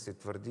основание да се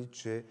твърди,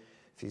 че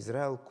в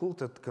Израел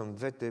култът към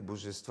двете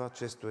божества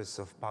често е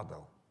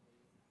съвпадал.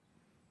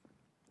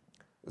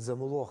 За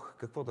Молох,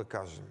 какво да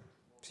кажем?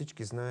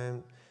 Всички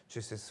знаем,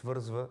 че се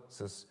свързва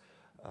с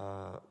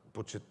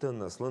почета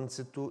на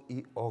слънцето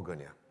и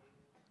огъня.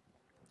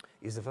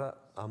 И затова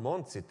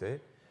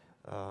амонците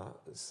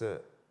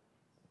са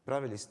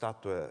правили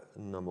статуя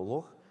на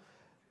Молох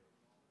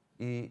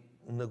и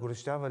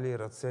нагорещавали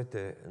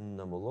ръцете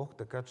на Молох,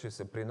 така че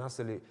са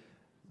принасяли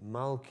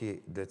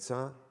малки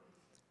деца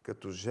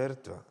като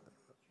жертва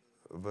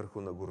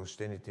върху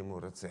нагорещените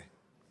му ръце,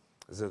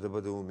 за да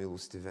бъде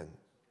умилостивен.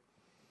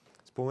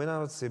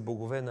 Споменават се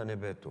богове на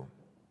небето.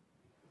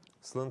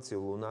 Слънце,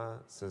 луна,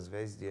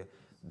 съзвездия.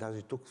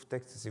 Даже тук в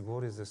текста се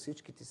говори за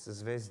всичките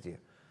съзвездия.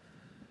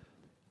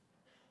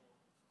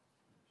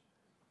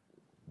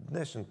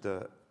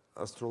 Днешната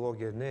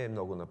астрология не е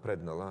много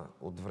напреднала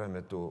от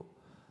времето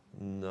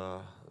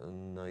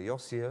на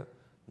Йосия,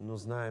 но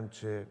знаем,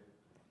 че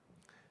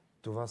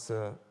това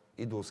са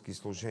идолски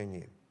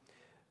служения.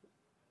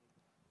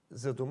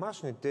 За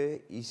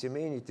домашните и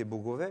семейните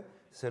богове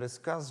се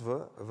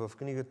разказва в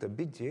книгата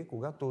Битие,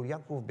 когато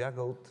Яков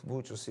бяга от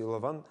вуйчо си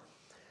Лаван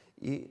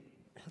и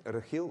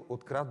Рахил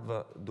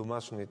открадва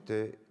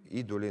домашните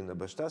идоли на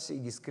баща си и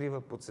ги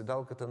скрива под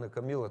седалката на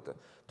камилата.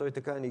 Той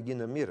така не ги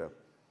намира.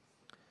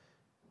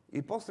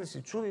 И после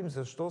се чудим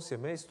защо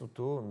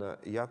семейството на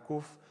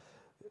Яков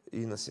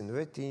и на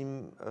синовете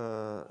им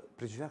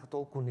преживяха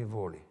толкова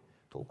неволи,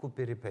 толкова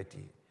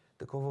перипетии,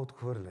 такова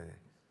отхвърляне.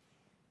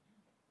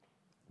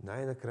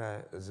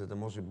 Най-накрая, за да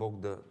може Бог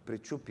да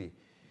пречупи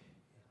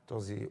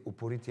този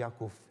упорит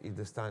Яков и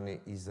да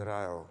стане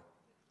Израел.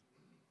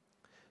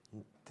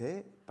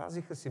 Те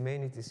пазиха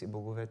семейните си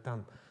богове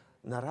там,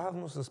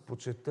 наравно с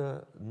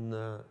почета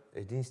на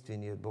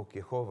единственият Бог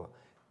Йехова.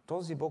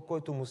 Този Бог,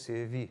 който му се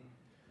яви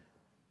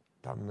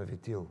там на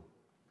Витил.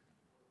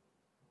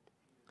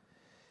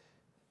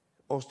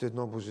 Още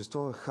едно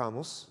божество е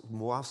Хамос,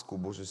 моавско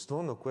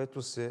божество, на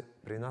което се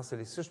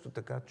принасяли също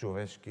така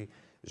човешки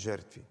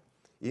жертви.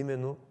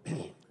 Именно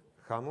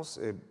Хамос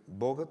е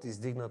богът,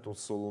 издигнат от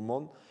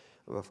Соломон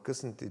в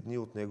късните дни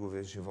от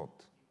неговия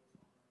живот.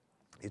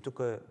 И тук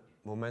е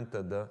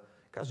момента да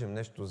кажем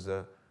нещо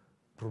за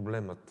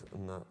проблемът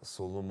на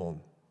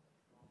Соломон.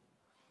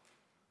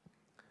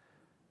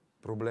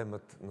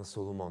 Проблемът на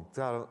Соломон.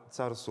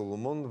 Цар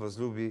Соломон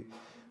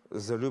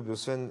залюби,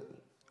 освен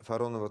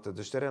фароновата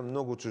дъщеря,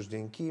 много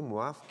чужденки,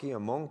 моавки,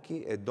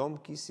 амонки,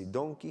 едомки,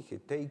 сидонки,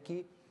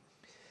 хетейки.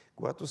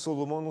 Когато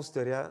Соломон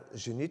остаря,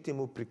 жените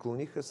му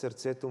преклониха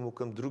сърцето му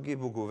към други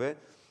богове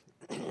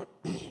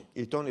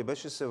и то не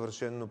беше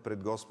съвършено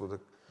пред Господа,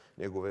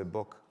 неговия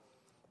Бог.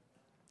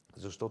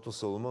 Защото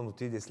Соломон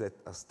отиде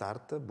след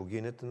Астарта,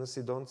 богинята на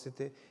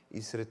сидонците,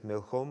 и сред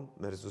Мелхом,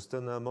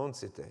 мерзостта на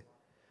амонците.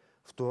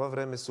 В това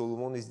време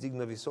Соломон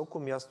издигна високо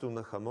място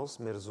на Хамос,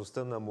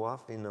 мерзостта на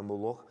Моав и на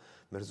Молох,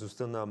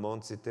 мерзостта на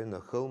амонците, на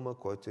хълма,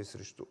 който е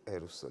срещу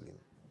Ерусалим.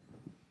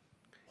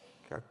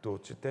 Както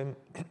четем,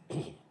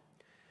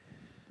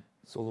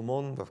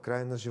 Соломон в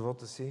края на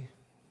живота си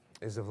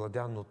е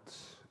завладян от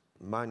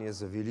мания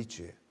за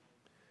величие.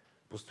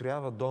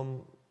 Построява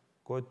дом,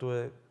 който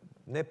е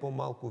не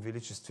по-малко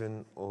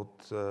величествен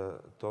от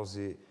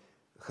този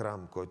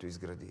храм, който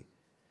изгради.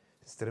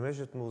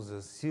 Стремежът му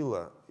за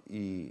сила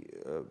и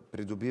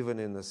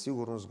придобиване на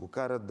сигурност го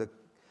кара да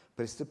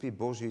престъпи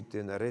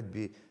Божиите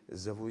наредби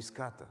за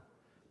войската.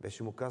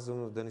 Беше му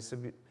казано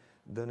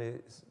да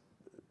не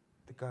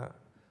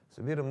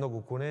събира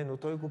много коне, но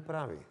той го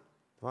прави.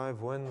 Това е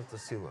военната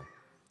сила.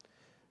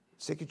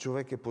 Всеки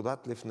човек е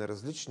податлив на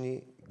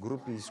различни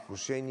групи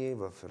изкушения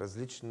в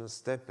различна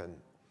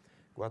степен.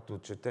 Когато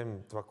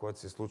четем това, което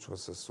се случва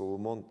с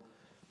Соломон,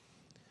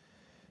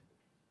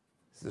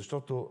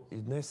 защото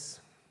и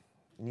днес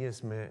ние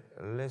сме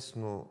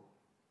лесно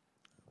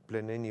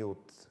пленени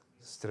от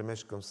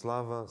стремеж към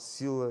слава,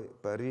 сила,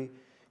 пари,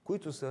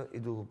 които са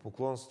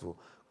идолопоклонство,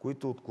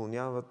 които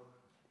отклоняват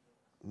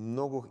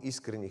много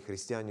искрени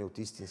християни от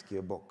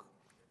истинския Бог.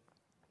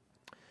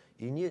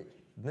 И ние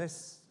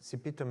днес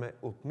се питаме,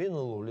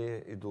 отминало ли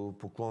е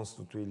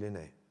идолопоклонството или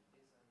не.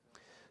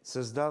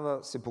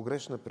 Създава се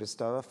погрешна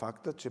представа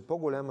факта, че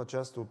по-голяма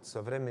част от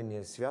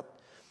съвременния свят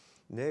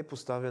не е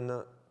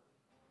поставена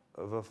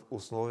в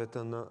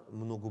условията на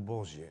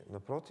многобожие.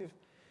 Напротив,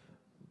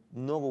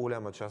 много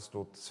голяма част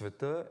от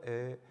света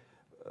е,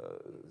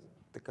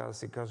 така да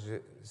се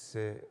каже,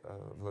 се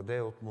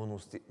владее от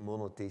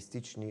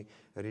монотеистични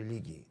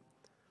религии.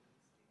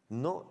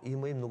 Но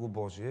има и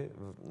многобожие,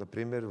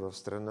 например в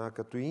страна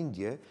като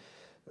Индия.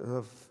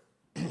 В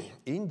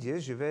Индия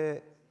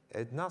живее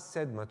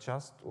 1/7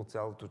 част от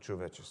цялото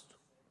човечество.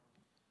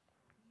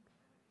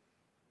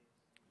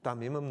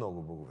 Там има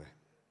много богове.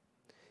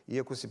 И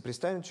ако си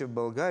представим, че в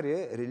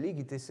България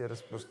религиите се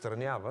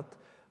разпространяват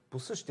по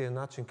същия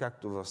начин,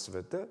 както в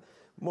света,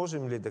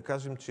 можем ли да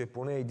кажем, че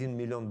поне 1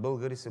 милион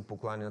българи се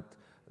покланят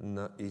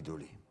на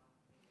идоли?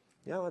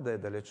 Няма да е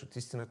далеч от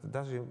истината,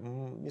 даже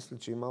мисля,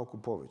 че и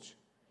малко повече.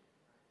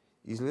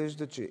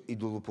 Изглежда, че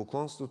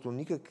идолопоклонството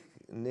никак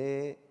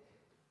не е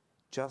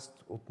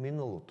част от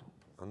миналото,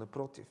 а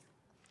напротив.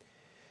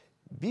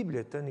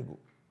 Библията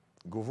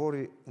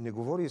не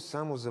говори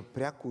само за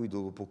пряко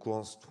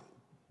идолопоклонство,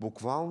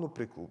 буквално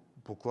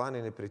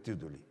покланяне пред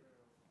идоли.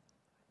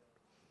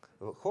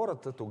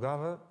 Хората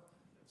тогава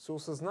са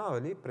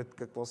осъзнавали пред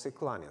какво се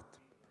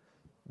кланят.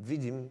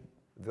 Видим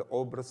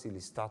образ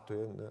или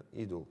статуя на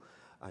идол.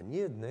 А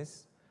ние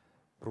днес,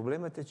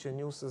 проблемът е, че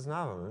не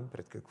осъзнаваме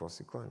пред какво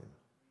се кланяме.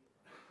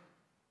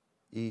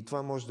 И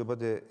това може да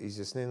бъде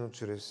изяснено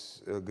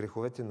чрез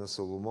греховете на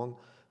Соломон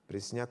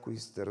през някои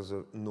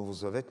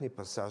новозаветни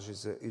пасажи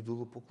за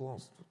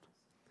идолопоклонството.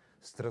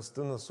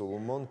 Страстта на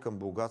Соломон към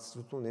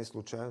богатството не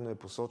случайно е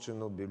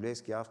посочена от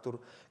библейски автор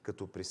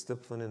като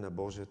пристъпване на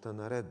Божията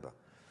наредба.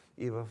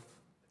 И в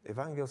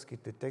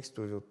евангелските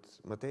текстове от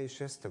Матей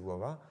 6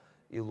 глава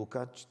и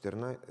Лука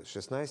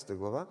 16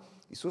 глава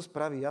Исус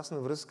прави ясна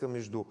връзка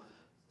между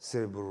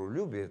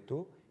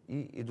сребролюбието и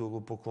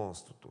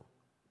идолопоклонството.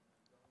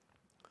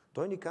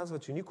 Той ни казва,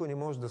 че никой не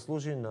може да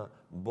служи на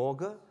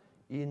Бога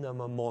и на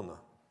мамона.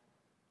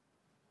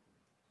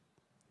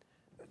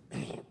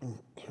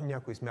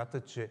 Някой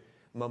смята, че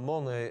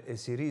мамона е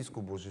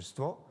сирийско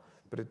божество,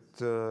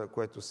 пред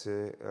което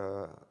се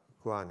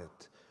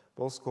кланят.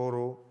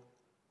 По-скоро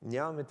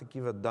нямаме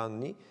такива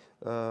данни.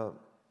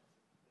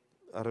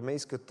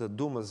 Арамейската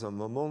дума за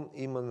мамон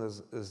има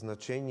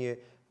значение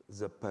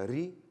за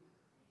пари,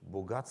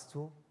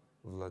 богатство,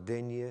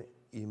 владение,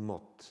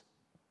 имот.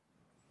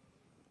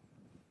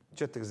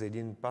 Четах за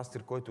един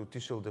пастир, който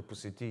отишъл да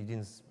посети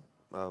един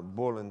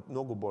болен,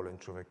 много болен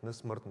човек на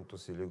смъртното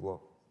си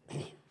легло.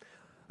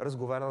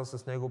 Разговарял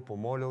с него,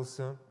 помолил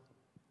се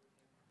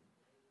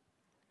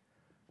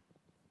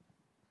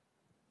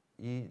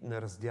и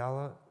на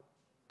раздяла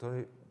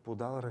той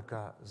подал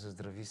ръка за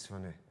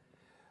здрависване.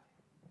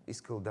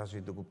 Искал даже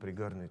и да го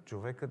пригърне.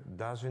 Човекът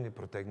даже не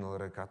протегнал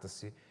ръката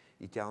си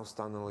и тя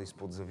останала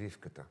изпод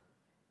завивката.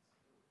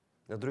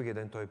 На другия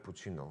ден той е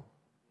починал.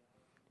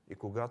 И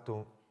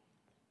когато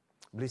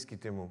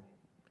близките му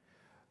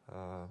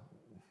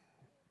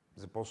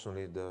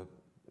започнали да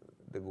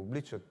го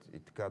обличат и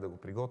така да го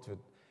приготвят,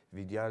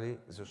 видяли,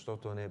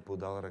 защото не е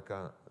подал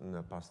ръка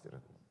на пастира.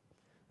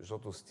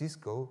 Защото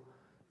стискал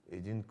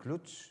един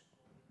ключ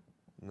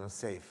на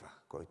сейфа,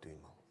 който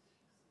имал.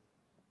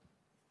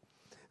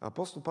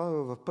 Апостол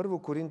Павел в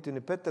 1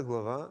 Коринтияни 5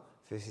 глава,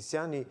 в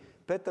Ефесяни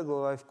 5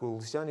 глава и в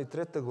Колосяни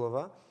 3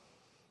 глава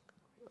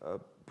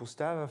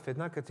поставя в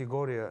една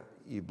категория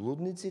и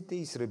блудниците,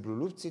 и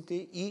сребролюбците,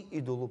 и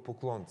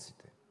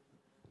идолопоклонците.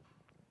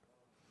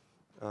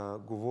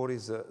 Говори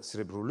за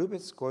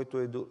сребролюбец, който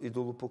е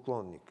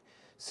идолопоклонник.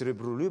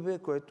 Сребролюбие,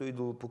 което е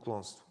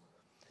идолопоклонство.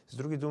 С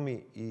други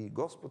думи, и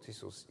Господ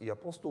Исус, и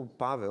апостол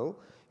Павел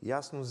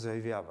ясно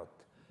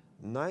заявяват: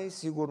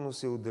 най-сигурно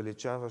се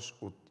отдалечаваш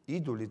от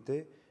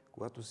идолите,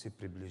 когато се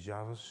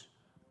приближаваш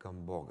към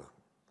Бога.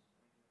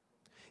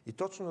 И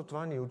точно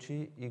това ни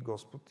учи и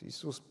Господ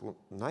Исус. По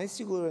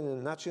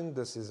най-сигурен начин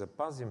да се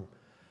запазим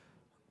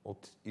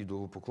от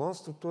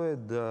идолопоклонството е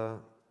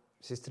да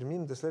се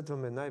стремим да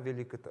следваме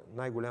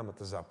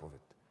най-голямата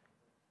заповед.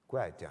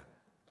 Коя е тя?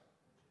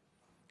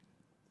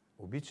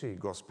 Обичай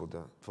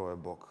Господа, твоя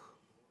Бог.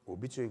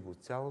 Обичай го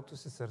цялото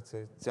си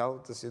сърце,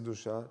 цялата си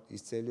душа и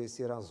с целия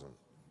си разум.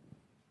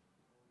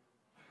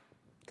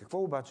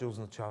 Какво обаче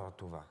означава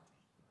това?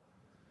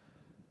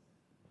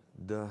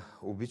 Да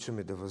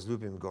обичаме, да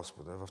възлюбим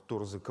Господа. В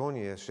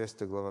Второзаконие,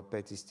 6 глава,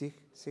 5 стих,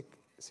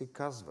 се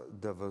казва: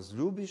 да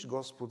възлюбиш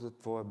Господа,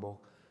 твоя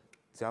Бог,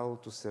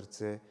 цялото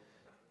сърце,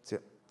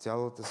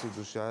 цялата си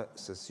душа,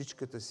 с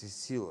всичката си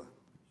сила.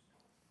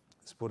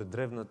 Според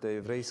древната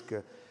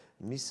еврейска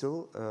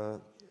мисъл,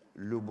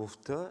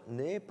 любовта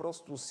не е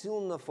просто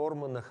силна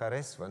форма на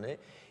харесване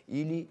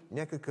или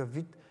някакъв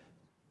вид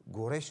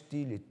горещи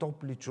или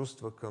топли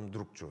чувства към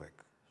друг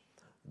човек.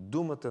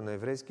 Думата на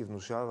еврейски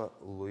внушава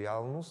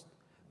лоялност,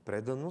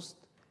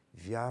 преданост,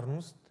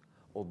 вярност,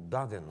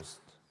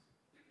 отдаденост.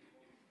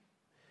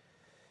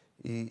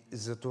 И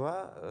за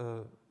това,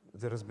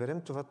 да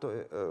разберем това,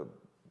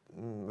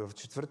 в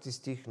 4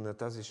 стих на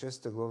тази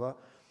 6 глава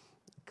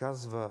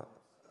казва,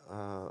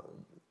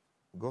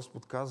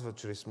 Господ казва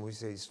чрез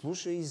Моисей: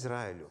 слушай,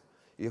 Израилю,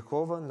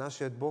 Йехова,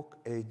 нашият Бог,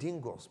 е един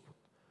Господ.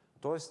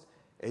 Тоест,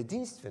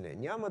 единствен е,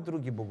 няма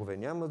други богове,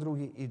 няма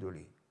други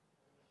идоли.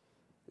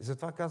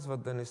 Затова казва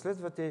да не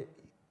следвате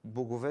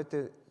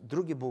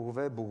други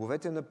богове,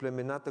 боговете на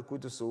племената,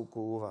 които са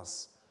около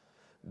вас.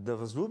 Да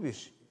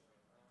възлюбиш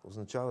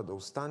означава да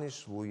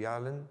останеш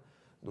лоялен,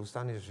 да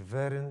останеш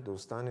верен, да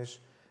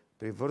останеш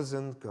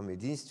привързан към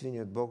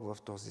единственият Бог в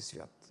този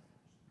свят.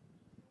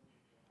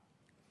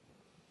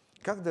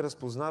 Как да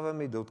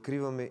разпознаваме и да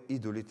откриваме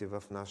идолите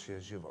в нашия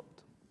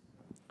живот?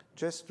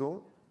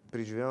 Често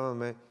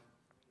преживяваме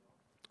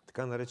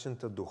така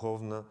наречената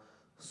духовна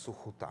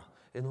сухота.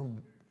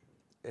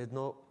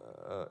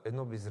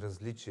 Едно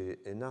безразличие,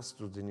 една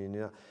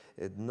студенина,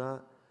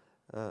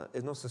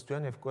 едно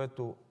състояние, в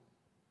което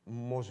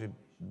може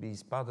би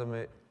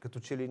изпадаме, като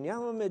че ли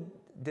нямаме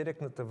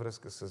директната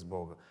връзка с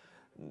Бога.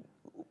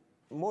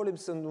 Молим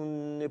се, но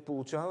не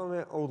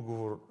получаваме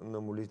отговор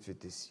на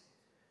молитвите си.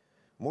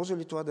 Може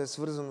ли това да е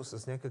свързано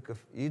с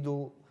някакъв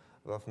идол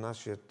в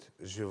нашия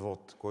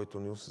живот, който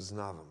не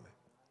осъзнаваме?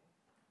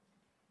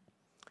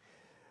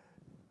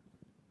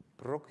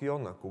 Пророк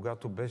Йона,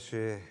 когато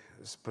беше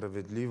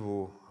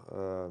справедливо,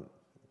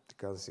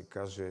 така да се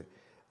каже,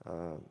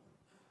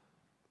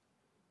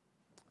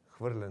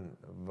 хвърлен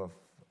в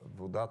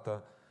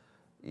водата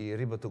и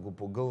рибата го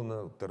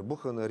погълна,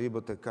 търбуха на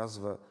рибата,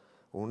 казва: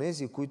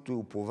 онези, които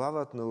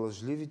уповават на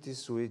лъжливите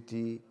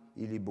суети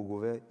или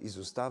богове,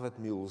 изоставят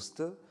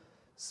милостта,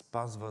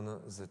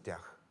 спазвана за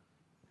тях.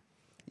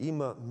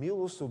 Има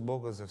милост от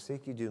Бога за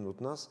всеки един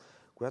от нас,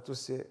 която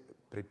се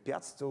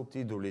препятства от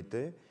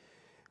идолите,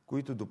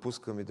 които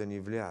допускаме да ни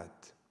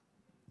влияят.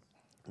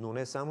 Но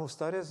не само в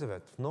Стария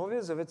завет. В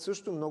Новия завет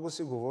също много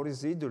се говори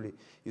за идоли.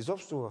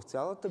 Изобщо в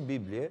цялата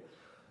Библия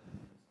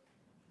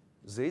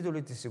за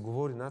идолите се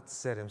говори над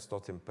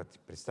 700 пъти.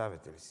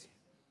 Представете ли си?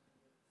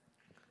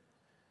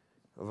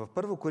 В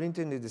 1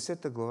 Коринтияни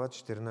 10 глава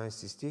 14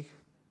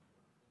 стих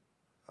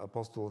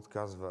апостолът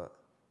казва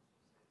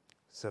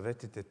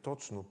съветите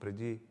точно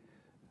преди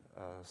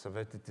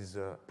съветите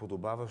за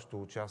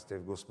подобаващо участие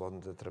в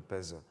Господната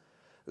трапеза.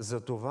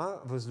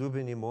 Затова,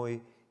 възлюбени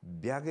мои,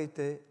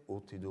 Бягайте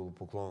от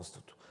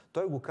идолопоклонството.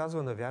 Той го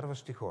казва на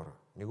вярващи хора,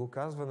 не го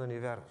казва на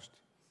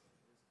невярващи.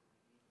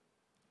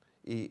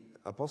 И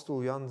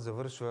апостол Йоан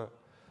завършва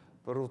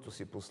първото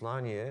си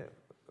послание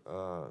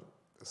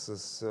с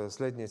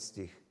следния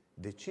стих.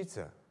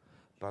 Дечица,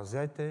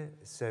 пазете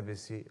себе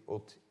си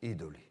от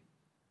идоли.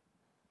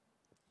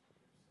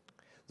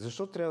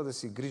 Защо трябва да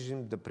се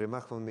грижим да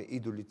премахваме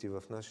идолите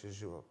в нашия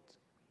живот?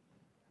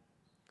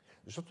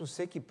 Защото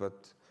всеки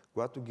път,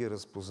 когато ги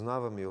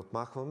разпознаваме и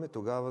отмахваме,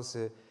 тогава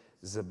се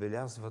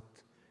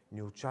забелязват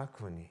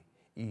неочаквани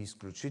и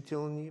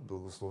изключителни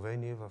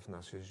благословения в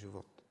нашия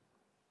живот.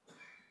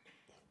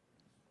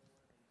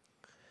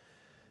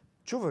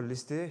 Чували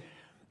сте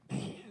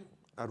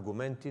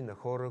аргументи на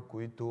хора,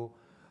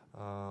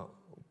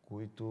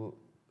 които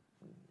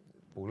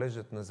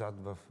поглеждат назад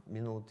в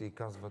миналото и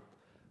казват: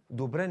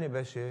 добре не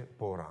беше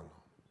по-рано.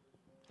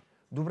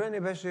 Добре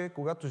не беше,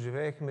 когато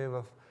живеехме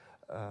в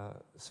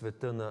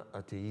света на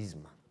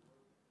атеизма.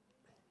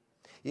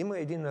 Има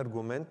един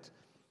аргумент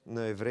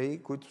на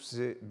евреи, които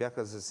се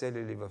бяха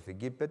заселили в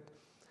Египет,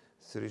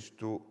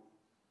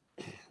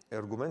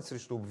 аргумент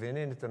срещу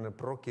обвиненията на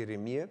пророк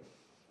Еремия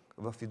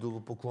в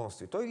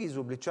идолопоклонство. Той ги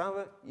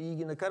изобличава и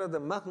ги накара да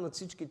махнат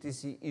всичките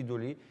си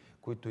идоли,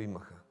 които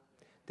имаха.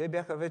 Те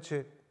бяха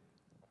вече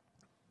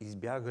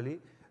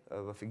избягали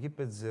в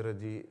Египет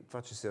заради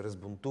това, че се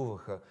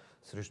разбунтуваха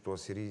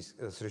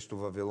срещу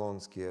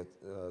Вавилонския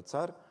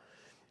цар.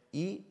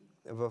 И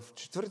в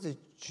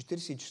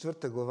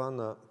 44 глава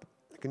на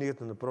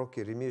книгата на пророк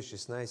Еремия,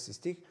 16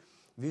 стих,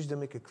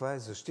 виждаме каква е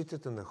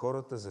защитата на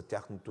хората за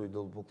тяхното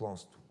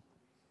идолопоклонство.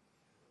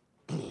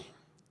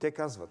 Те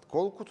казват: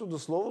 колкото до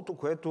словото,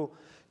 което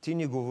ти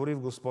ни говори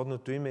в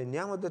Господното име,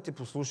 няма да те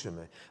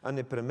послушаме, а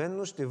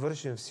непременно ще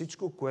вършим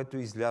всичко, което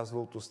е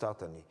излязло от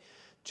устата ни.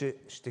 Че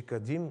ще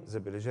кадим,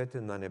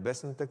 забележете, на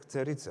небесната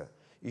царица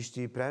и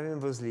ще й правим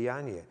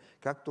възлияние,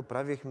 както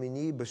правихме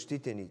ние и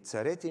бащите ни,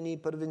 царете ни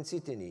и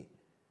първенците ни.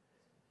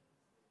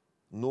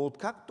 Но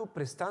откакто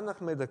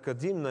престанахме да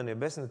кадим на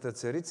небесната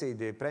царица и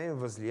да й правим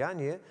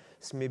възлияние,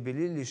 сме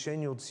били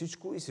лишени от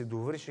всичко и се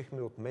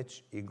довършихме от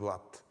меч и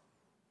глад.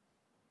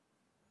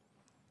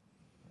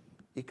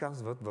 И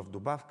казват в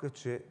добавка,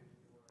 че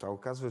това го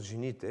казват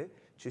жените,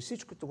 че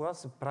всичко това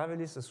са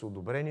правили с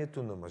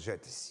одобрението на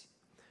мъжете си.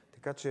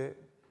 Така че,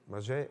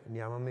 мъже,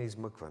 нямаме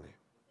измъкване.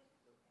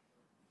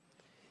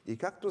 И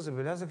както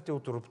забелязахте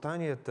от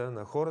роптанията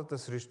на хората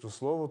срещу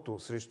словото,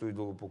 срещу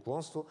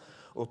идолопоклонство,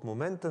 от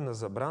момента на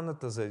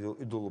забраната за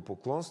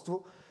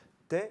идолопоклонство,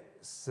 те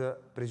са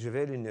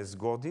преживели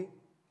незгоди,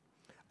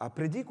 а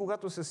преди,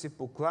 когато са се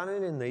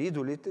покланяли на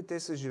идолите, те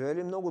са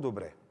живели много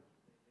добре.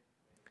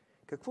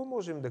 Какво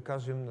можем да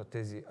кажем на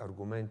тези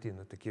аргументи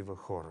на такива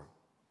хора?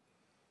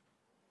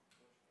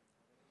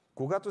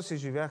 Когато се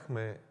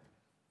живяхме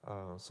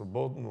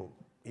свободно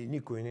и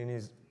никой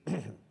не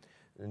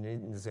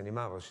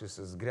занимаваше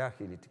с грях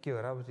или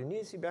такива работи,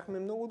 ние си бяхме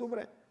много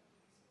добре.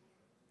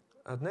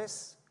 А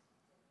днес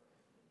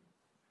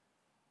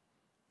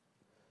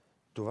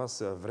това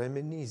са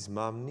временни,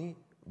 измамни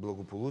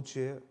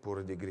благополучия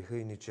поради греха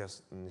и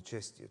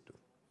нечестието.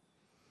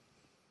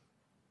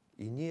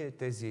 И ние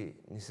тези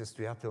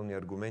несъстоятелни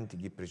аргументи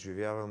ги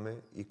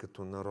преживяваме и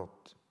като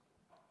народ.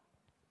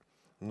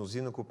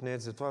 Мнозина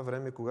копнеят за това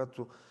време,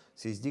 когато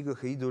се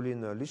издигаха идоли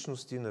на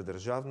личности на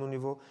държавно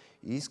ниво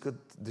и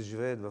искат да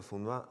живеят в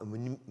онова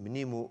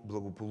мнимо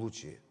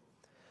благополучие.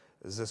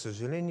 За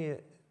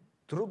съжаление,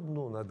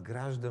 трудно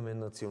надграждаме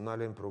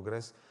национален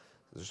прогрес,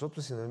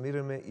 защото се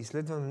намираме и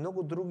следваме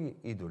много други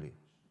идоли.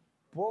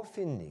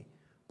 По-финни,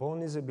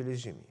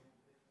 по-незабележими.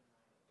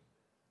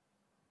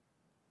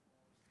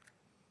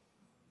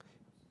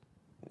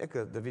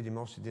 Нека да видим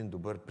още един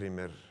добър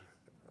пример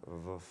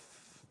в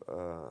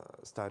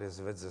Стария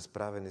завет за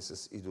справяне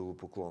с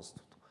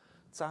идолопоклонството.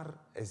 Цар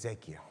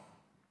Езекия.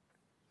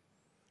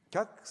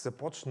 Как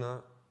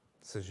започна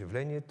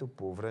съживлението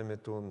по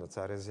времето на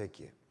цар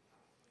Езекия?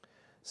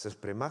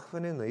 С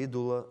премахване на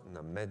идола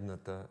на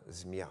медната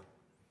змия.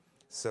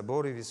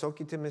 Събори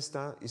високите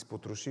места,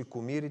 изпотроши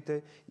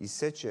кумирите,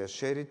 изсече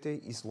ашерите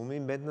и сломи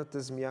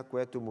медната змия,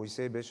 която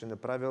Моисей беше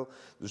направил,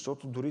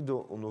 защото дори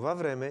до онова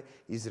време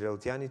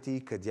израелтяните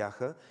й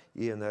кадяха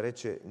и я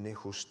нарече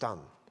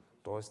Нехуштан,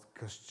 т.е.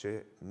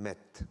 късче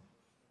мед.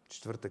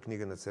 4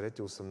 книга на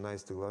царете,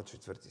 18 глава,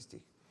 4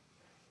 стих.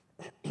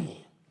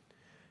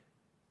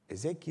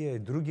 Езекия е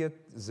другият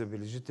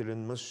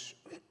забележителен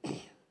мъж,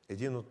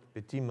 един от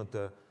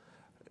 5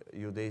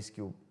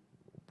 юдейски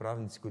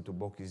управници, които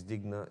Бог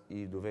издигна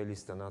и довели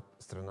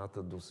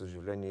страната до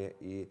съжаление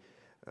и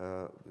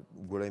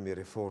големи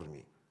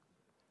реформи.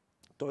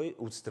 Той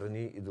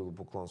отстрани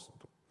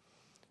идолопоклонството.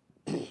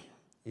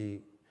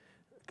 И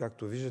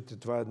както виждате,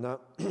 това е една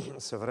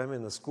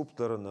съвременна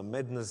скулптура на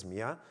медна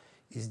змия,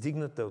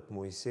 издигната от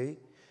Моисей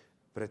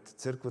пред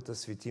църквата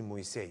Свети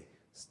Моисей.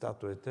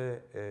 Статуята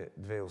е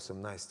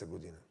 2018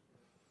 година.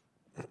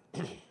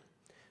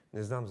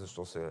 Не знам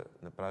защо са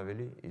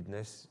направили и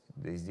днес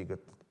да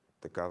издигат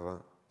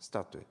такава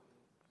статуя.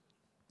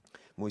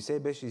 Мойсей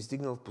беше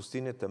издигнал в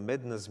пустинята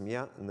медна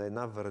змия на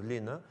една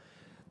върлина,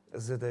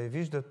 за да я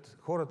виждат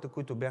хората,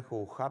 които бяха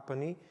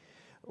ухапани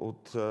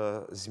от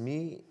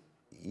змии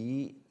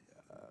и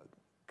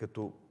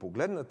като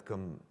погледнат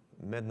към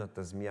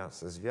медната змия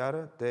с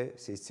вяра, те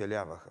се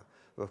изцеляваха.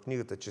 В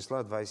книгата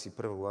Числа,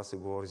 21 глава, се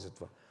говори за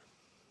това.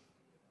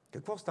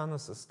 Какво стана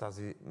с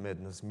тази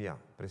медна змия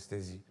през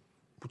тези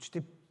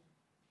почти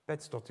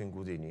 500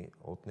 години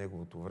от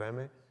неговото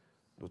време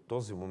до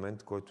този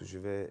момент, който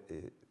живее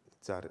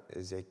цар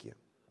Езекия?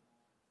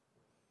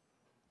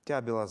 Тя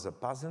е била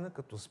запазена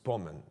като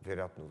спомен,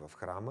 вероятно в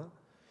храма,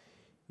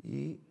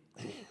 и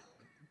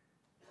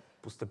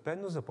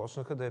постепенно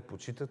започнаха да я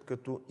почитат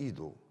като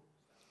идол.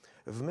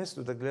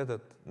 Вместо да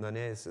гледат на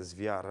нея с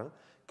вяра,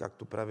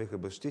 както правиха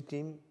бащите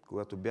им,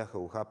 когато бяха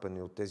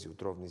ухапани от тези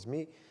отровни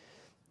змии,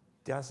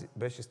 тя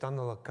беше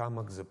станала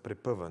камък за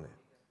препъване.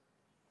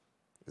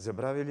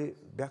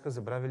 Бяха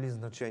забравили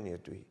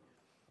значението й.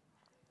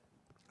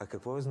 А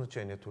какво е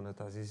значението на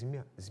тази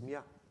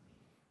змия?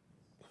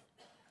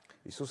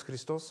 Исус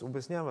Христос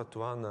обяснява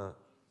това на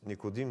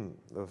Никодим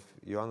в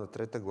Йоанна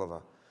 3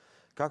 глава.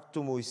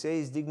 Както Мойсей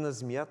издигна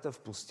змията в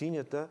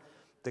пустинята,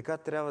 така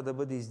трябва да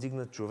бъде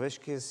издигнат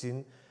човешкия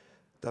син,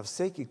 да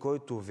всеки,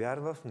 който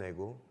вярва в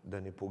него,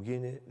 да не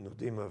погине, но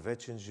да има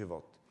вечен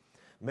живот.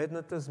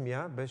 Медната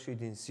змия беше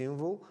един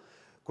символ,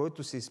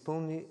 който се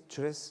изпълни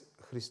чрез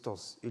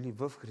Христос или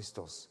в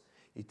Христос.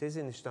 И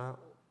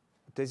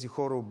тези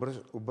хора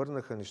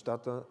обърнаха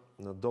нещата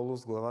надолу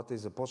с главата и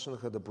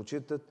започнаха да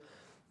почитат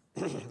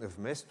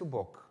вместо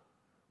Бог,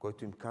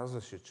 който им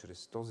казваше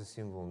чрез този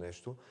символ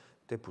нещо,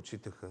 те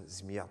почитаха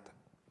змията.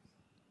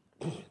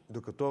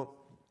 Докато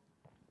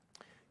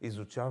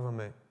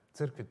изучаваме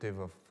църквите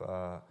в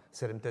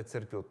седемте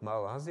църкви от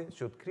Мала Азия,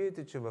 ще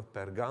откриете, че в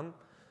Пергам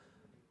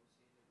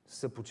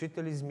са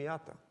почитали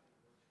змията.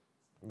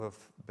 В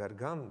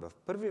Пергам, в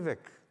първи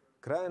век,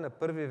 края на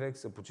първи век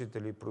са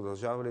почитали и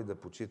продължавали да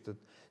почитат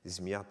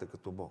змията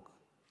като Бог.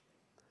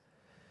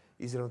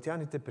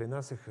 Израелтяните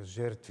принасяха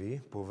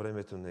жертви по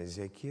времето на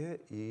Езекия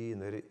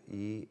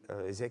и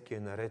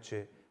Езекия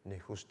нарече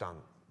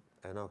Нехущан,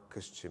 едно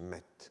късче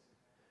мед.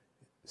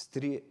 С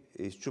 3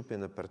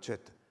 изчупена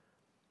парчета.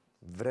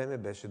 Време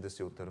беше да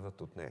се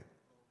отърват от нея.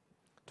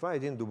 Това е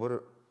един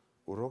добър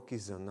урок и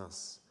за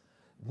нас.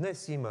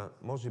 Днес има,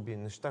 може би,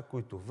 неща,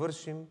 които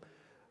вършим,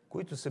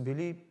 които са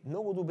били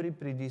много добри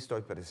преди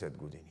 150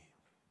 години.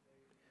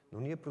 Но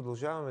ние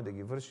продължаваме да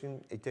ги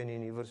вършим и те не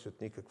ни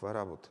вършат никаква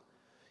работа.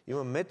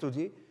 Има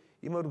методи,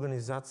 има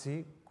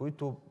организации,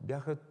 които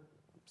бяха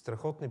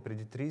страхотни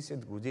преди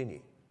 30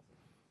 години.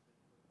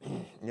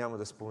 Няма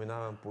да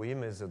споменавам по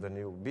име, за да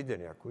не обидя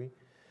някой,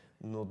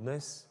 но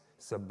днес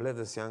са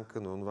бледа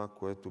сянка на това,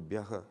 което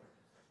бяха.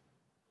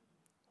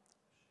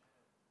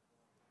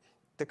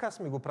 Така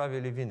сме го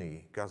правили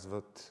винаги,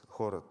 казват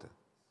хората.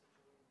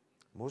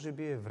 Може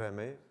би е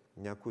време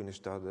някои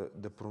неща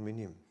да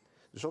променим.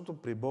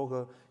 Защото при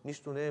Бога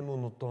нищо не е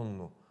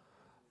монотонно.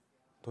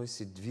 Той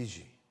се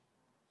движи.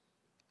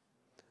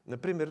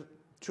 Например,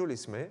 чули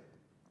сме,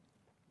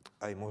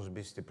 а и може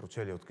би сте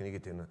прочели от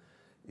книгите на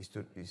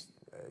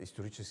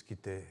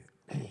историческите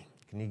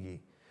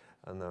книги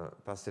на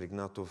пастор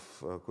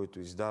Игнатов, който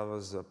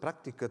издава, за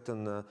практиката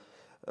на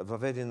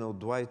въведена от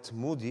Дуайт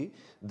Муди,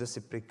 да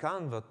се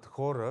приканват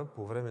хора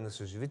по време на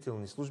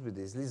съживителни служби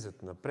да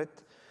излизат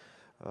напред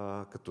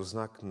като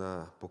знак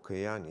на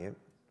покаяние.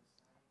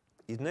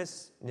 И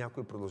днес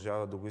някои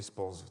продължават да го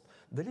използват.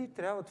 Дали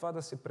трябва това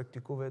да се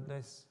практикува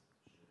днес?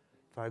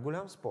 Това е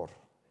голям спор.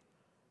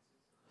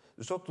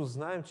 Защото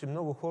знаем, че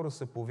много хора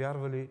са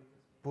повярвали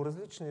по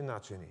различни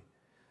начини.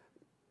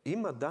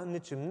 Има данни,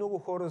 че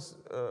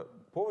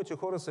повече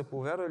хора са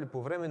повярвали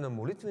по време на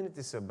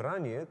молитвените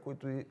събрания,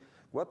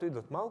 когато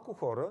идват малко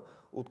хора,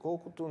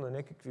 отколкото на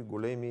някакви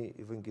големи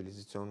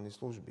евангелизационни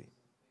служби.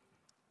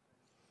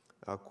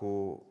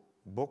 Ако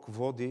Бог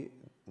води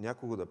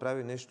някого да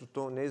прави нещо,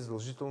 то не е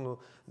задължително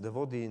да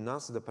води и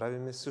нас да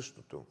правиме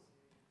същото.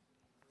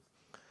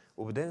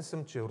 Убеден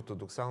съм, че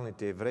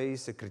ортодоксалните евреи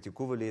са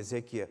критикували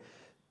Езекия.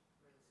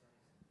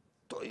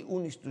 Той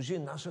унищожи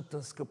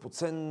нашата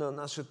скъпоценна,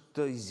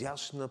 нашата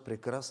изящна,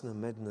 прекрасна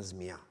медна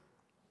змия.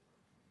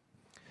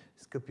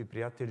 Скъпи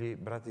приятели,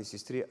 брати и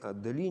сестри, а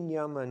дали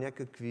няма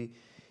някакви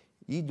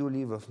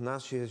идоли в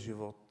нашия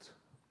живот,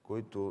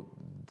 които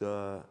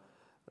да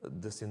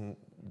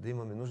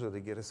имаме нужда да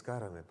ги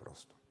разкараме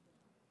просто?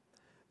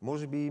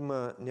 Може би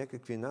има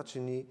някакви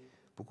начини,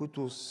 по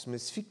които сме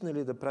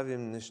свикнали да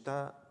правим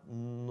неща,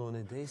 но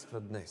не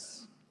действат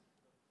днес.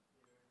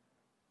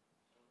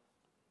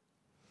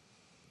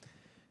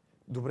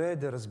 Добре е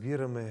да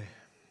разбираме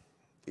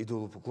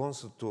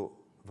идолопоклонството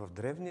в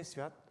древния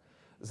свят,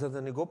 за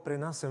да не го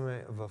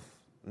пренасяме в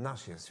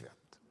нашия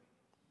свят.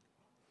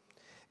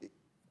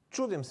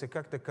 Чудим се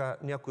как така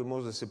някой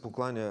може да се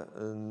покланя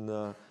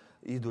на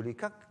идоли.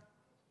 Как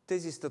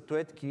тези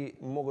статуетки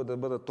могат да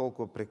бъдат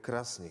толкова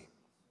прекрасни?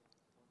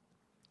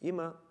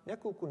 Има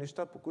няколко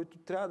неща, по които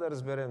трябва да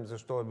разберем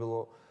защо е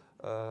било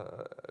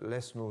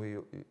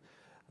лесно.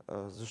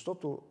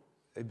 Защото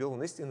е било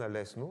наистина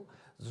лесно,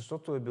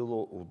 защото е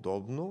било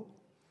удобно,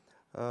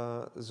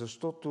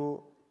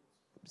 защото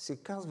се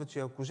казва, че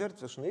ако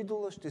жертваш на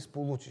идола, ще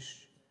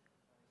сполучиш.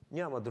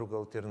 Няма друга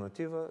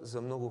алтернатива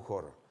за много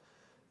хора.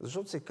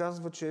 Защото се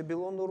казва, че е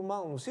било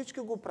нормално. Всички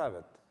го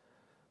правят.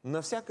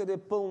 Навсякъде е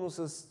пълно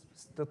с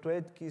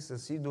статуетки,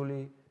 с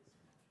идоли.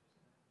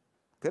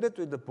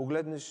 Където и да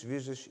погледнеш,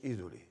 виждаш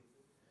идоли.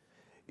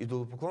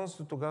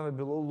 Идолопоклонството тогава е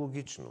било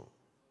логично.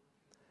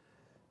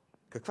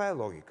 Каква е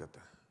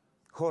логиката?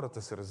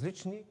 Хората са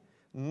различни,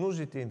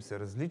 нуждите им са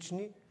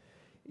различни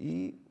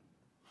и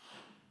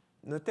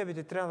на тебе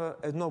ти трябва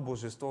едно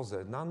божество за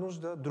една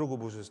нужда, друго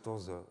божество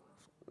за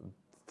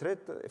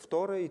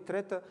втора и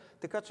трета,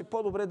 така че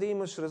по-добре да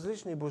имаш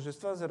различни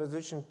божества за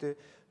различните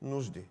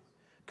нужди.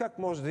 Как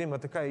може да има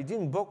така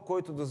един Бог,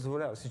 който да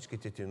задоволява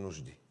всичките ти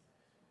нужди?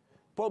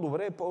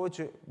 По-добре е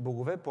повече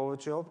богове,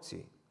 повече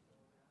опции.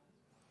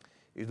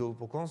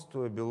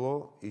 Идолопоклонството е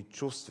било и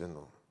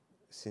чувствено,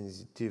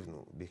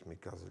 сензитивно, бихме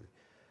казали.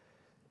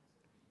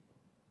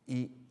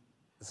 И,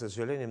 за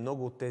съжаление,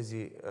 много от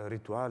тези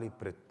ритуали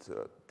пред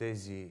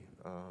тези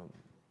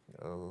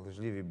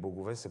лъжливи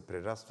богове са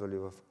прераствали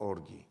в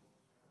оргии.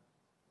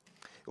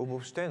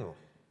 Обобщено,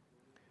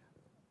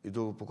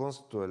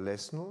 идолопоклонството е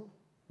лесно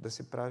да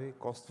се прави,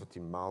 коства ти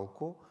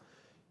малко,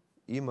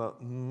 има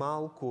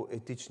малко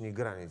етични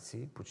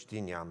граници,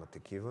 почти няма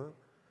такива.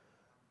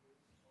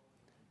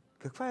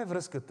 Каква е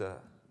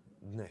връзката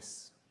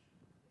днес?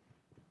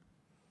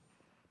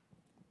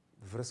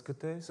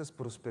 Връзката е с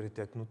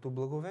просперитетното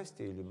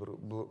благовестие или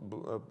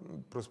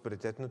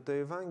просперитетната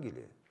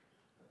Евангелие.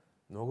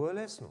 Много е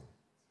лесно.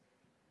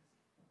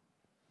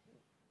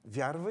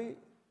 Вярвай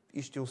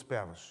и ще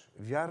успяваш.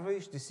 Вярвай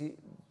и ще си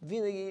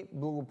винаги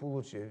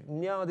благополучие.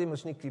 Няма да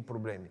имаш никакви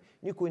проблеми.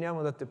 Никой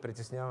няма да те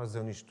притеснява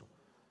за нищо.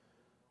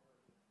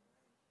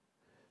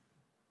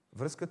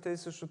 Връзката е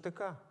също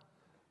така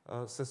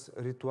с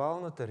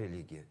ритуалната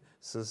религия,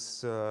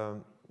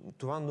 с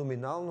това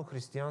номинално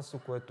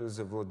християнство, което е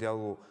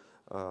завладяло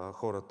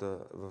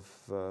хората в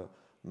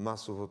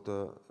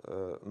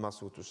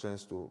масовото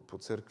членство по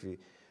църкви,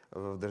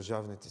 в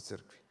държавните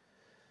църкви.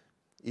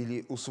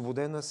 Или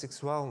освободена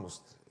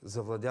сексуалност,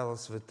 завладяла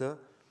света,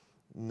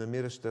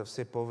 намираща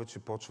все повече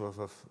почва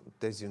в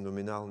тези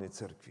номинални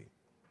църкви.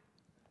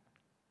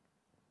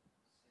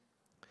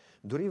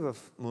 Дори в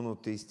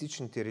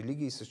монотеистичните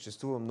религии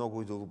съществува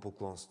много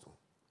идолопоклонство.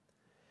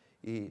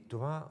 И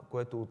това,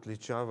 което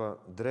отличава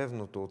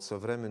древното от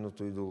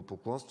съвременното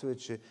идолопоклонство е,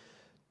 че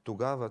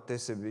тогава те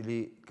са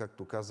били,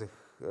 както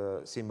казах,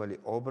 са имали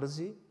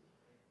образи,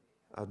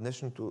 а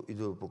днешното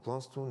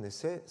идолопоклонство не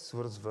се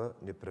свързва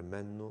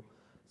непременно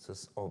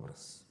с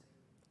образ.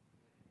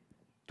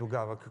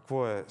 Тогава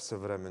какво е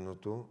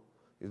съвременното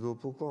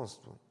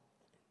идолопоклонство?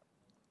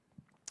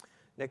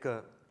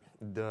 Нека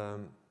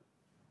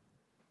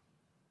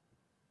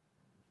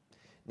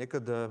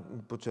да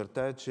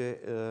подчертая,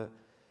 че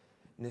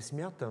не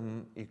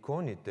смятам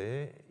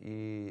иконите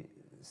и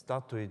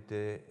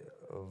статуите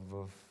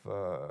в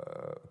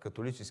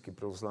католически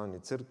православни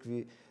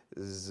църкви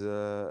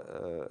за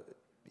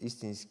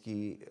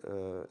истински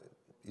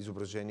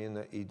изображения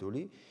на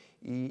идоли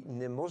и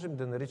не можем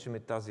да наричаме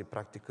тази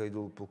практика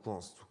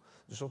идолопоклонство,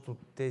 защото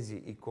тези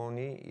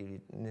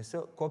икони не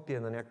са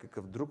копия на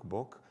някакъв друг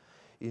Бог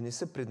и не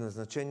са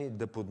предназначени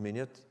да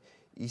подменят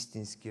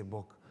истинския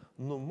Бог.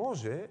 Но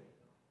може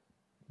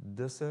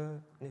да са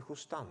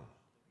нехощан.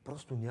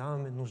 Просто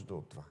нямаме нужда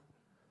от това.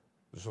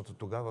 Защото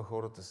тогава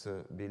хората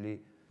са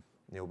били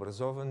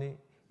необразовани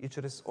и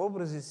чрез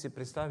образи се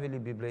представили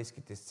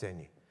библейските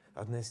сцени.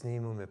 А днес ние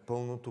имаме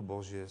пълното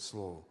Божие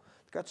Слово.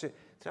 Така че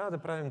трябва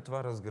да правим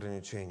това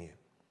разграничение.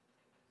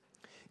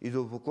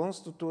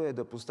 Идолопоклонството е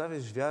да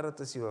поставиш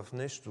вярата си в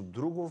нещо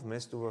друго,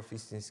 вместо в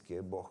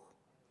истинския Бог.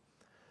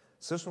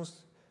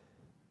 Всъщност,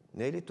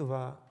 не е ли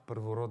това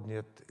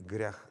първородният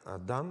грях?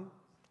 Адам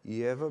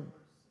и Ева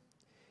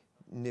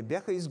не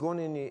бяха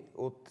изгонени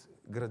от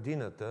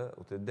градината,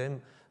 от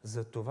Едем,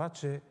 за това,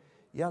 че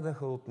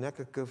ядаха от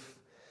някакъв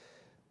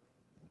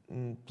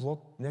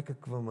плод,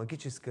 някаква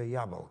магическа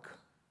ябълка.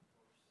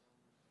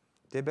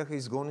 Те бяха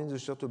изгонени,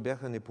 защото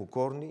бяха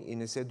непокорни и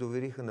не се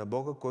довериха на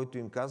Бога, който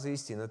им каза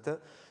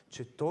истината,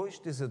 че Той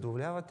ще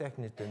задоволява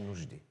техните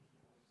нужди.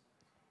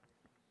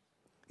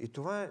 И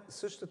това е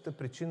същата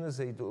причина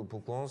за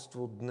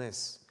идолопоклонство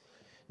днес.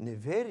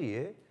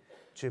 Неверие,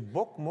 че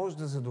Бог може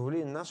да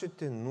задоволи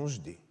нашите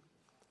нужди.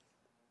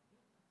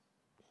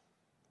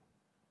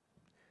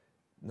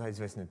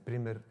 Най-известният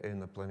пример е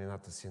на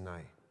планината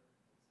Синай.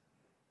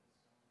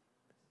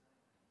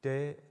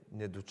 Те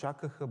не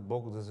дочакаха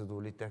Бог да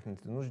задоволи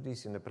техните нужди и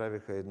си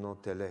направиха едно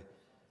теле,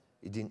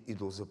 един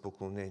идол за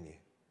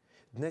поклонение.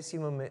 Днес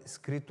имаме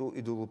скрито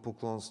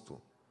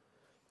идолопоклонство.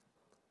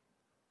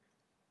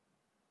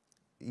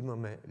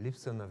 Имаме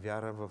липса на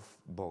вяра в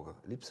Бога,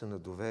 липса на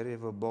доверие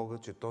в Бога,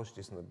 че Той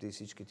ще снабди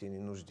всичките ни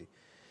нужди.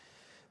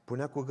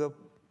 Понякога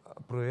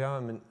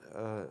проявяваме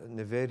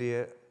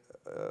неверие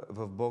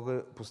в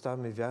Бога,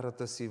 поставяме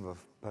вярата си в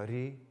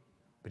пари,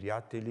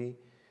 приятели,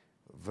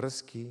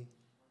 връзки,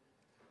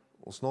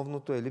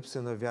 Основното е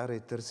липса на вяра и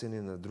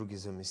търсене на други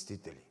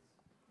заместители.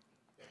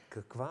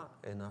 Каква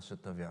е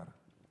нашата вяра?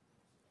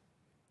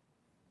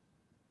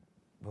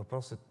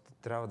 Въпросът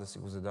трябва да си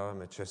го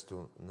задаваме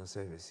често на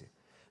себе си.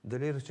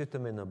 Дали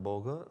разчитаме на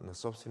Бога, на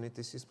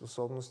собствените си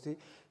способности,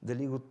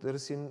 дали го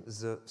търсим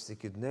за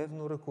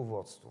всекидневно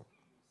ръководство.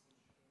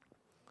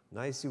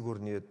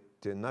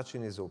 Най-сигурните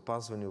начини за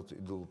опазване от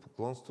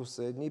идолопоклонство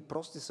са едни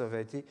прости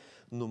съвети,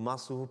 но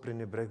масово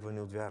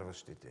пренебрегвани от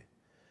вярващите.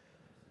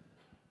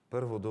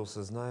 Първо, да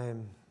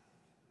осъзнаем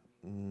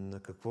на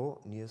какво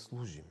ние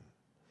служим.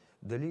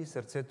 Дали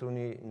сърцето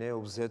ни не е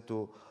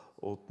обзето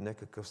от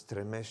някакъв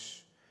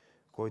стремеж,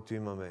 който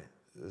имаме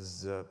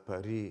за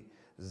пари,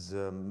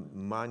 за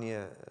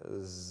мания,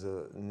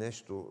 за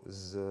нещо,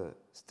 за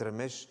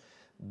стремеж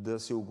да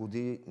се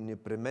угоди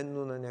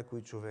непременно на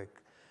някой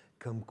човек.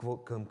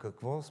 Към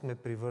какво сме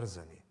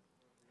привързани?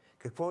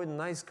 Какво е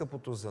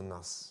най-скъпото за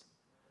нас?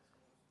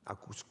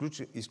 Ако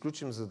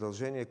изключим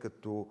задължения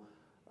като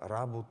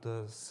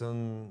работа,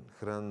 сън,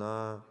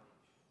 храна,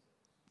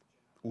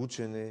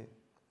 учене,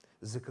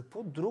 за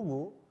какво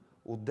друго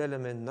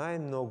отделяме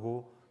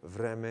най-много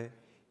време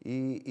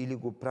или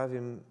го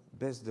правим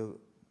без да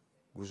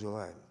го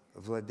желаем?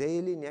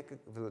 Владее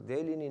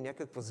ли ни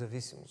някаква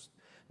зависимост?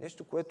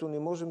 Нещо, което не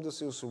можем да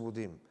се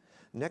освободим.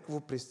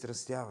 Някакво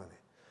пристрастяване.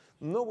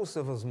 Много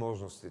са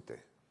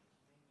възможностите.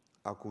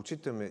 Ако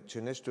отчитаме,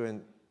 че нещо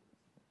е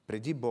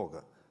преди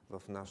Бога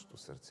в нашето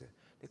сърце,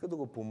 нека да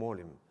го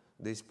помолим,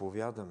 да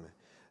изповядаме,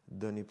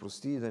 да ни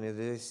прости и да ни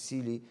даде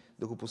сили,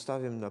 да го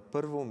поставим на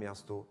първо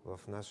място в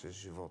нашия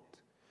живот.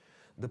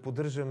 Да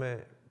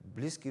поддържаме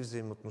близки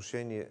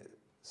взаимоотношения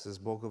с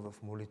Бога в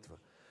молитва.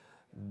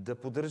 Да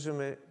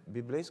поддържаме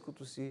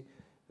библейското си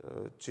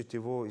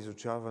четиво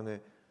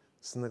изучаване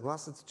с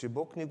нагласата, че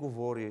Бог ни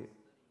говори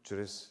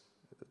чрез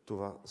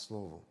това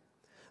Слово.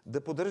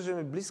 Да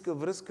поддържаме близка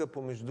връзка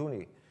помежду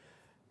ни,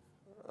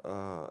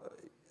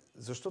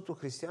 защото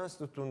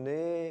християнството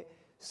не е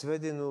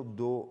сведено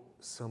до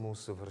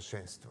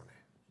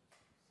самоусъвършенстване.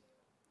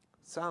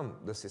 Сам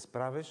да се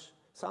справиш,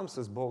 сам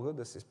с Бога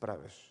да се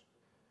справиш.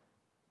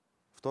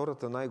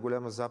 Втората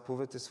най-голяма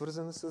заповед е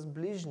свързана с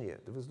ближния,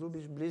 да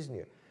възлюбиш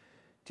ближния.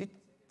 Ти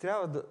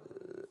трябва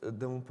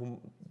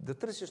да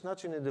търсиш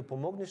начини да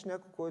помогнеш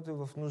някой, който е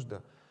в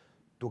нужда.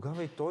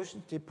 Тогава и той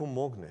ще ти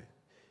помогне.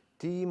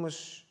 Ти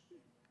имаш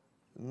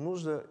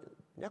нужда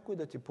някой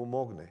да ти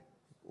помогне.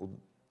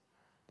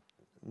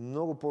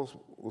 Много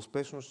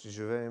по-успешно ще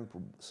живеем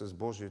с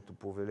Божието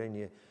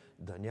повеление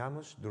да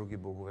нямаш други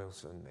богове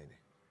освен мене.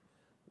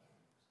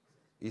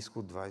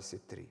 Изход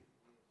 23.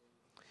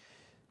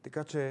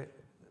 Така че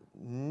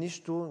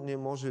нищо не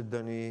може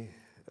да ни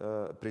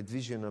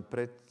придвижи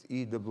напред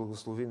и да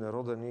благослови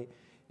народа ни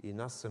и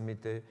нас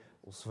самите,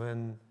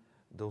 освен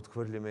да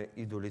отхвърлиме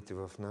идолите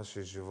в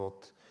нашия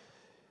живот.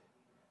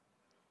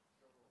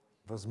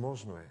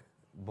 Възможно е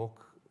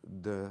Бог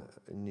да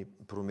ни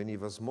промени.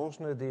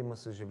 Възможно е да има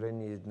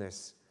съжаление и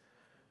днес.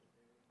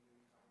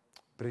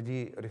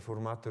 Преди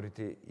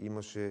реформаторите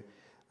имаше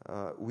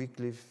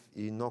Уиклиф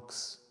и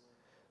Нокс.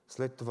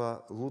 След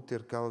това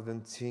Лутер,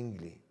 Калвин,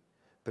 Цвингли.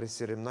 През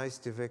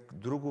 17 век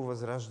друго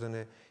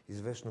възраждане,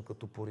 известно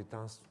като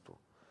пуританството.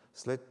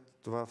 След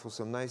това в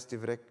 18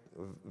 век,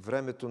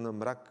 времето на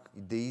мрак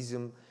и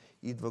деизъм,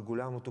 идва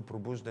голямото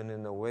пробуждане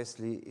на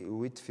Уесли и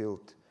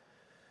Уитфилд.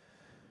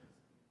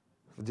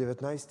 В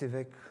 19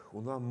 век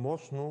това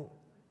мощно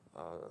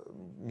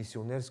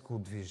мисионерско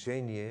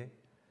движение,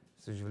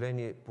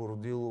 съжаление,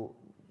 породило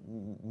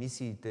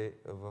мисиите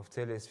в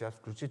целия свят,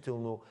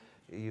 включително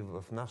и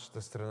в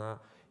нашата страна,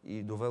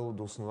 и довело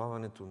до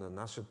основаването на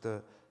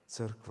нашата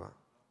църква.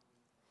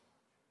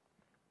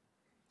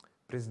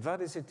 През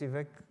 20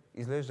 век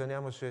изглежда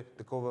нямаше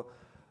такова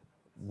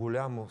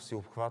голямо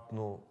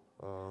всеобхватно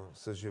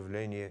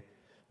съживление,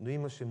 но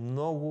имаше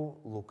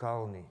много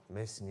локални,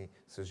 местни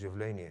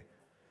съживления,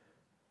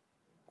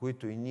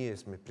 които и ние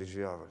сме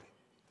преживявали.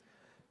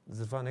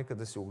 Затова нека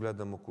да се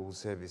огледам около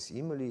себе си.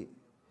 Има ли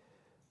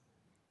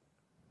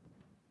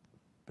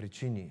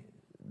причини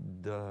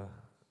да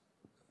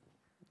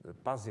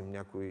пазим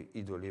някои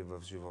идоли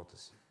в живота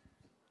си?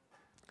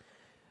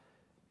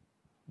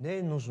 Не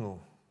е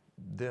нужно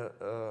да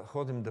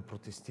ходим да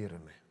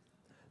протестираме.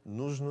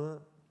 Нужно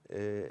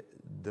е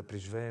да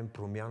преживеем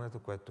промяната,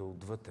 която е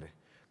отвътре,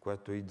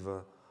 която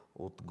идва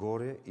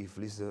отгоре и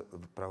влиза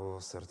право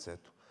в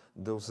сърцето.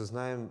 Да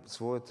осъзнаем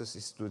своята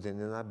си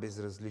студенина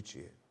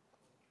безразличие.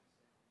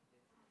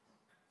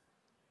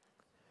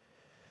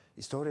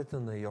 Историята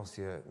на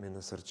Йосия ме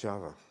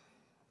насърчава.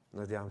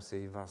 Надявам се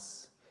и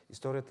вас.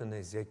 Историята на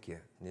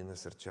Езекия ни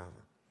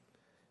насърчава.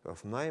 В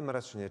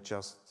най-мрачния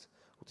част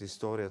от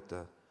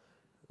историята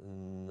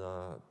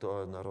на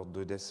този народ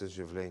дойде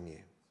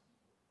съживление.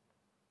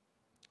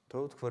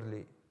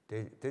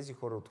 Тези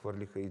хора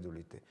отхвърлиха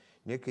идолите.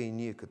 Нека и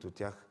ние като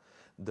тях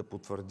да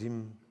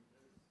потвърдим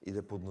и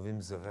да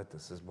подновим завета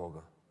с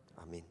Бога.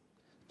 Амин.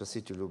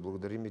 Спасителю,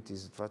 благодарим ти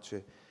за това,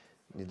 че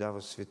ни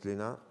даваш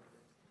светлина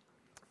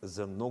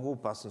за много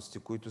опасности,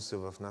 които са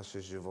в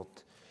нашия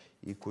живот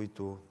и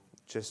които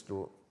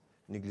често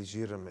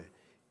неглижираме.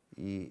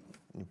 И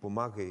ни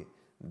помагай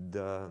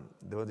да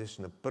бъдеш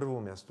на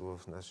първо място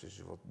в нашия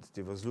живот, да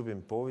Те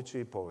възлюбим повече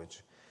и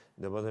повече,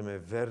 да бъдем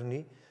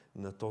верни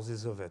на този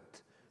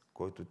завет,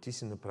 който Ти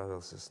си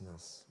направил с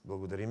нас.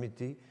 Благодарим и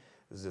Ти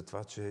за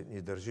това, че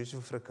ни държиш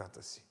в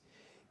ръката си.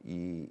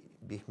 И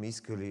бихме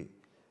искали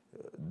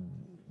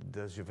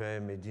да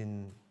живеем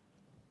един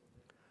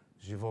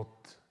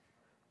живот,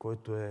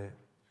 който е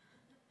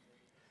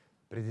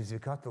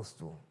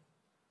предизвикателство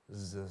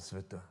за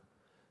света,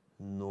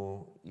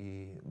 но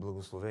и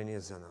благословение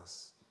за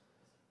нас.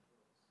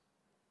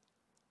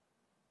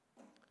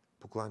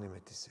 Покланяме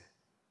Ти се.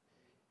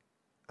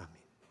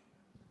 Амин.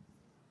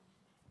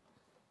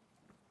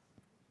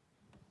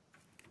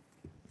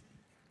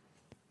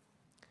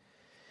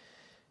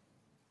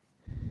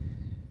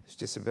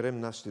 Ще съберем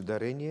нашите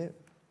дарения.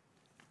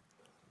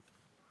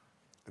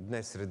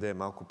 Днес редът е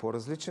малко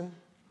по-различен.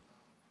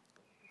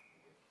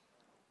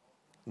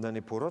 На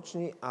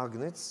непорочни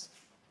агнец,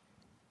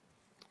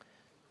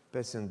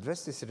 песен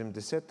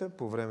 270,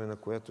 по време на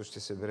която ще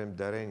съберем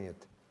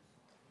даренията.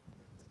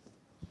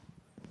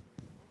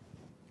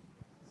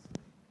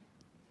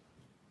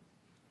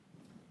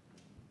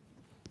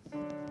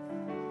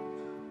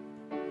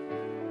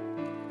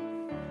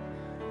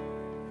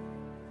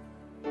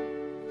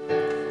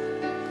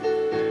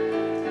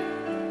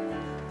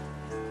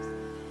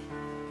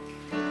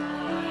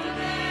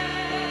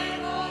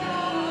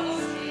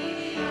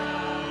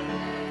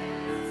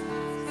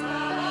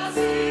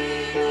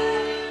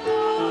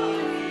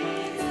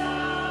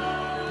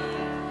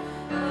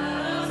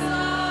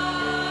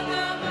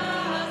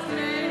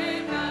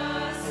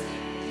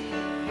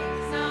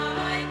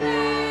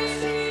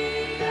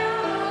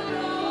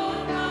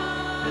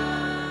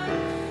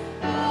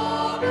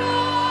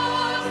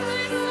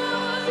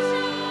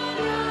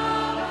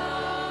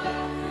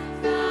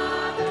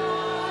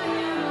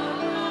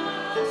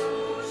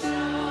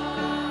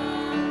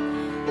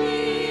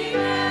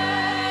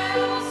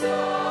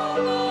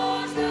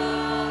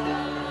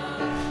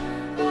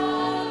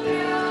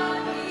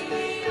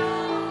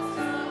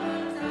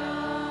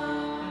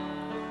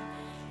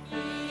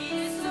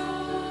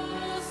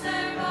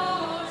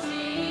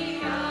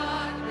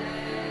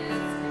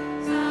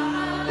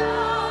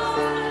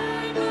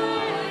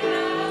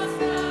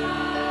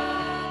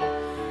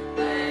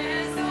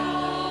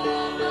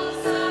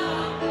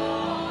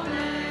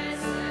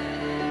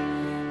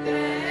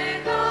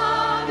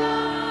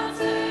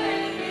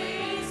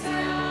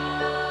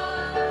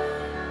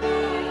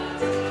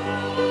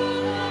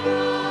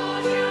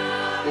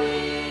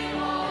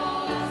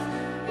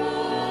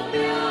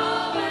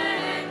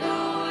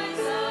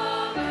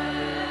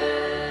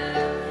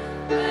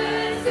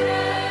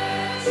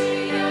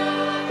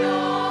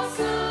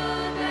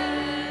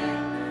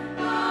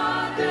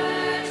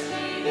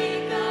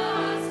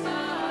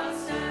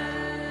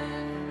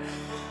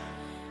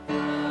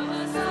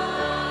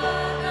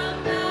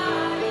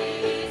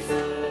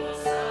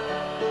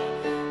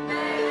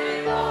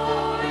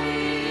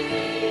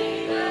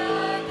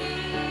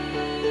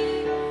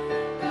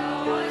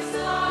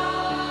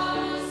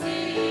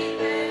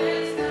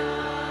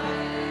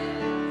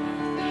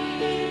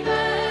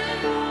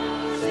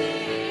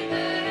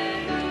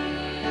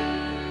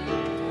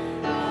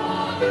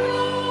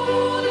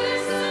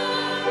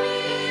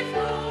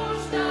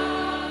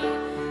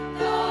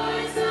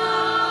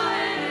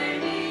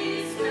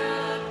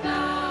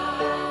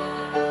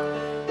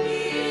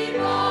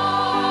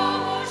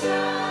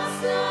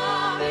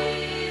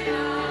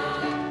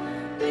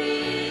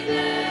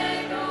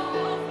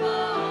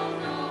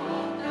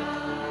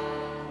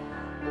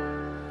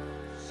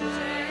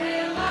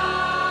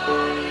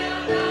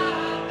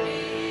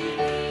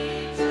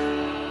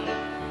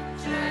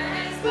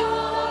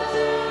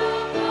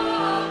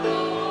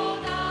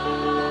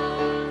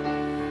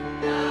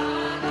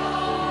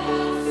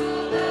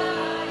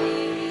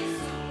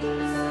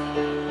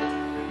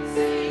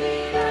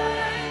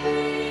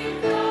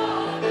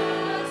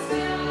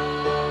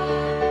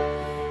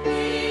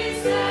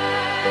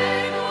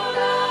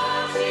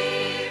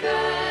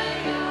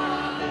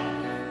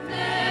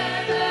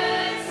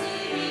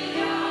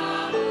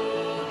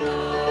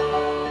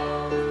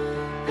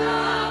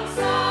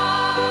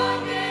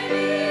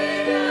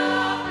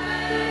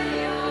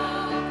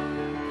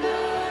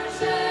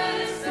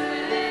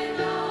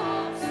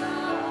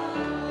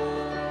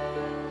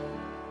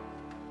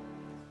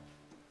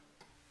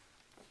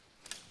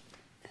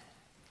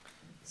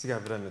 Сега е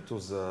времето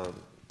за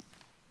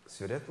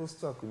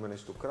свидетелство. Ако има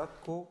нещо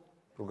кратко,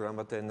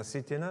 програмата е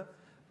наситена.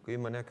 Ако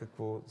има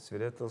някакво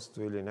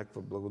свидетелство или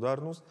някаква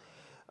благодарност,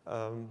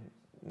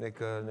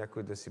 нека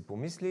някой да си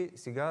помисли.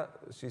 Сега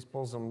ще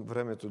използвам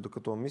времето,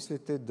 докато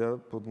мислите, да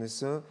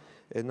поднеса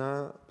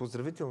една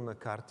поздравителна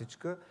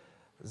картичка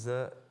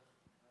за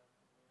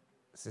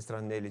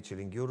сестра Нели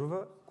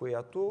Челингюрова,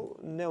 която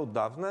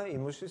неотдавна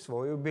имаше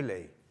свой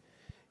юбилей.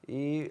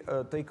 И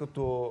тъй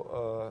като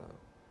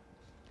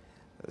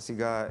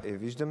сега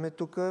виждаме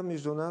тук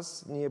между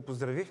нас, ние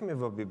поздравихме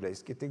в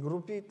библейските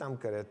групи, там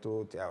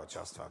където тя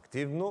участва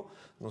активно,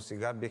 но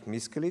сега бихме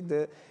искали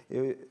да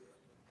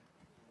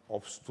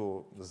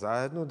общо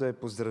заедно да я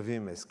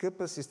поздравиме.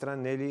 Скъпа сестра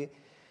Нели,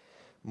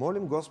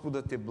 молим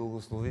Господа те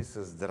благослови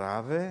със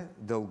здраве,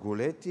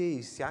 дълголетие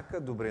и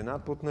всяка добрина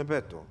под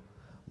небето.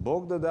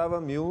 Бог да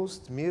дава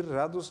милост, мир,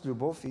 радост,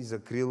 любов и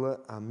закрила.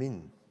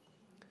 Амин.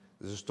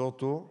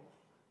 Защото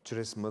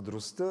чрез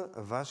мъдростта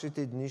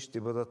вашите дни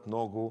ще бъдат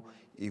много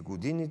и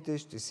годините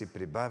ще се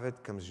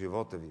прибавят към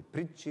живота ви.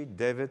 Притчи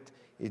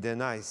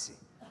 9:11.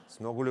 С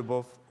много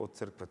любов от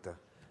църквата.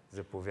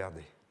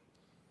 Заповядай.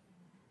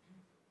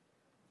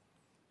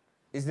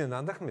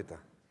 Изненадахме те.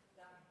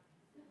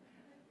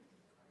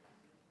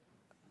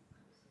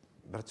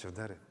 Брат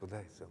Чавдаре,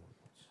 подай само.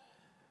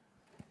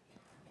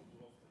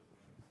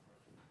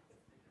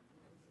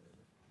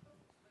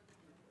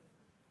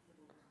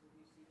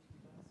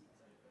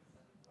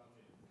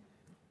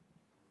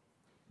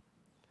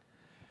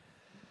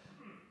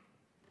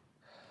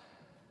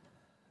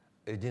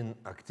 Един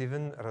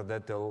активен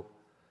радетел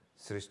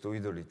срещу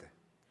идолите.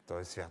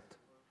 Той е свят.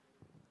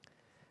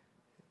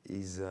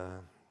 И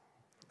за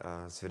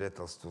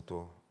свидетелството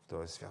в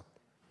този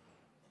свят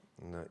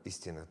на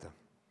истината.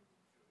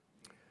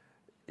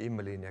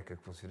 Има ли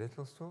някакво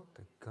свидетелство?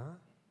 Така.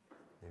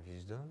 Не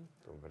виждам.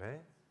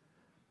 Добре.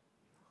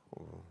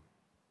 Хубаво.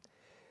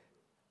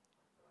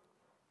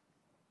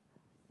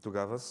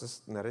 Тогава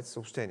наред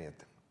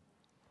съобщенията.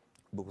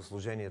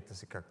 Богослуженията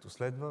си както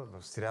следва.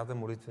 В сряда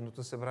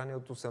молитвеното събрание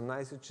от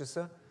 18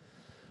 часа.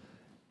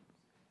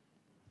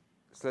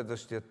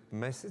 Следващият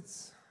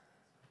месец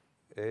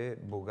е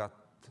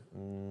богат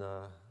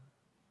на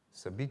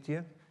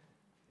събития.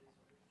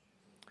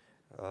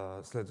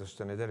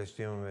 Следващата неделя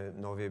ще имаме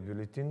новия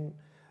бюлетин.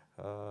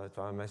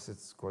 Това е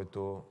месец,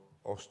 който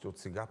още от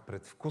сега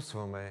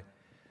предвкусваме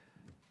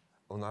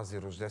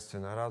онази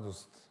рождествена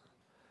радост.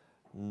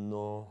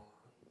 Но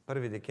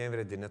 1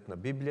 декември е денят на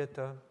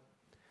Библията.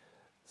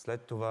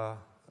 След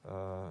това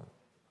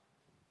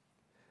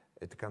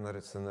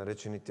са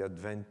наречените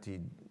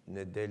адвенти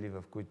недели,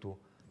 в които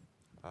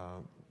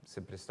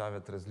се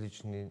представят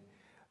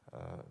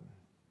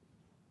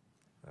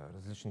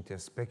различните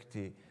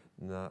аспекти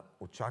на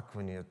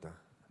очакванията,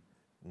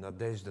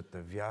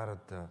 надеждата,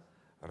 вярата,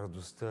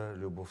 радостта,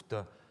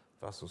 любовта.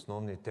 Това са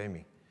основни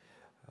теми.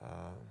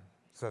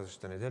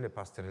 Следващата неделя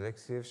пастор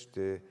Алексиев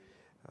ще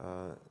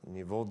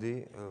ни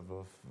води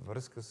в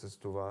връзка с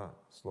това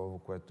слово,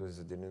 което е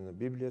за деня на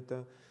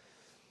Библията.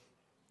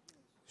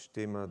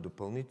 Ще има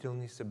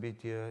допълнителни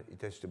събития и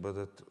те ще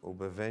бъдат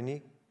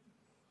обявени.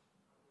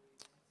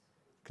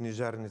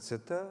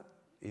 Книжарницата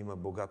има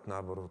богат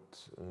набор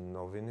от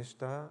нови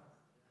неща.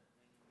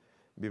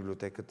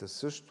 Библиотеката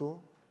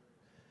също,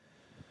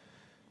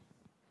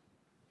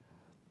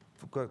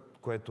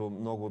 което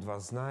много от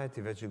вас знаят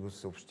и вече го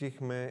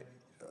съобщихме,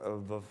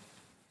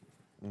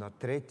 на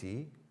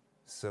 3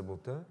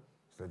 събота,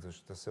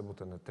 следващата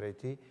събота на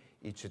 3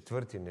 и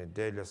 4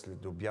 неделя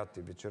след обяд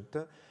и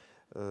вечерта,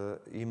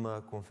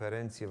 има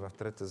конференция в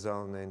 3-та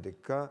зала на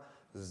НДК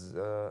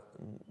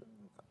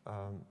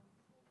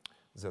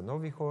за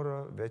нови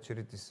хора.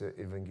 Вечерите са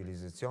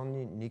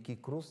евангелизационни.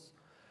 Ники Крус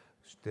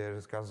ще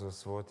разказва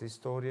своята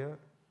история,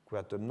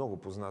 която е много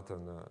позната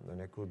на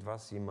някой от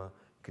вас. Има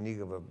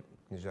книга в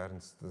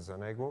книжарницата за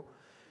него.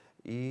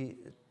 И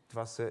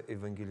това са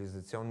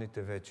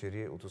евангелизационните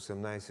вечери от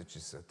 18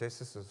 часа. Те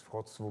са с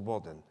вход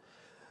свободен.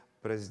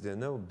 През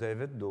дена от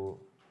 9 до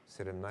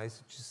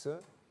 17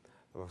 часа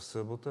в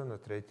събота на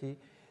 3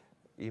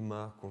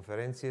 има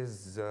конференция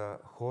за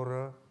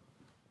хора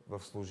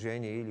в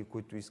служение или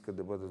които искат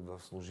да бъдат в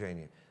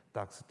служение.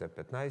 Таксата е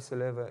 15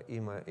 лева,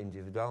 има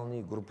индивидуални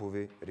и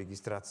групови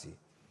регистрации.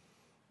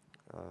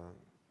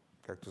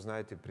 Както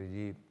знаете,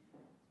 преди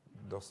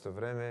доста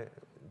време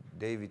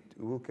Дейвид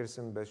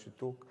Уилкерсън беше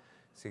тук.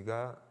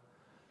 Сега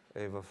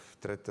е в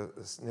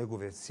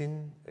неговият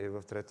син е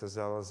в 3-та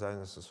зала,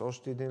 заедно с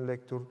още един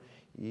лектор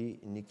и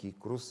Ники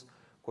Крус,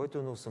 който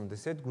е на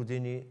 80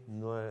 години,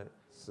 но е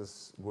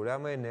с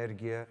голяма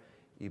енергия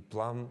и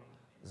план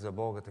за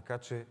Бога. Така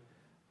че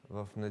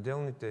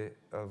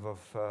в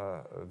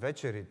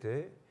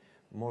вечерите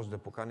може да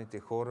поканите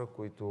хора,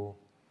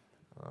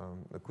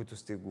 на които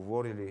сте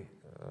говорили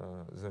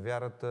за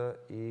вярата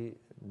и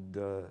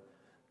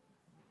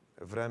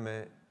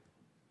време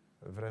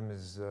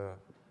за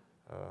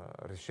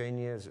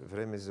решение,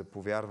 време за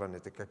повярване,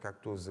 така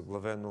както е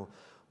заглавено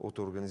от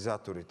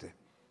организаторите.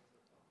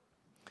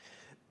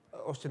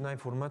 Още една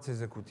информация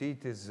за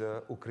кутиите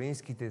за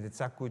украинските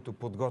деца, които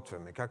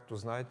подготвяме. Както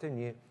знаете,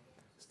 ние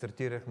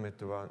стартирахме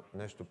това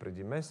нещо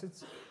преди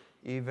месец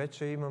и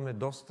вече имаме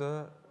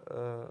доста,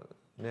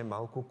 не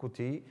малко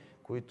кутии,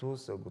 които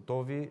са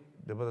готови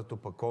да бъдат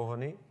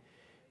опаковани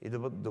и да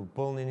бъдат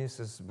допълнени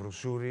с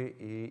брошури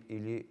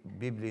или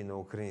библии на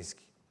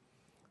украински.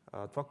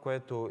 Това,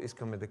 което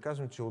искаме да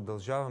кажем, че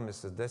удължаваме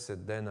с 10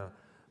 дена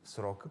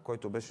срока,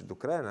 който беше до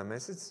края на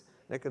месец,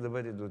 нека да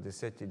бъде до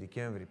 10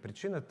 декември.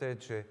 Причината е,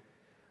 че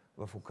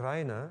в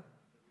Украйна,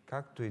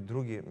 както и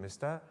други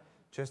места,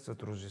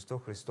 честват Рождество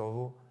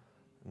Христово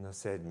на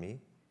 7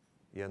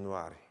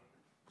 януари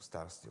по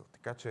стар стил.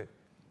 Така че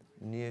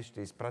ние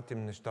ще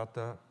изпратим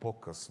нещата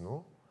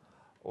по-късно,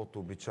 от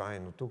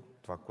обичайното,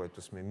 това,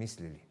 което сме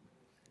мислили.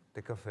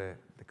 Такъв е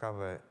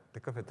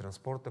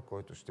транспорта,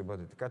 който ще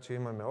бъде. Така че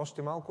имаме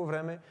още малко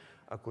време.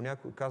 Ако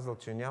някой казал,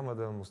 че няма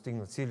да му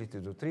стигнат силите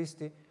до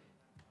 30,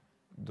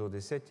 до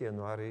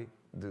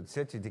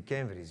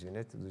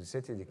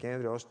 10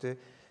 декември още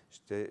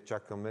ще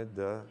чакаме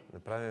да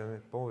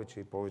направим повече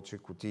и повече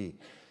кутии.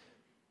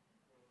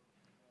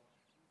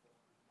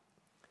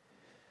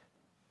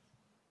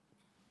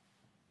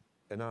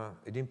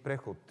 Един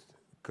преход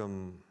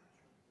към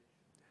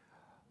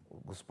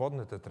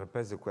Господната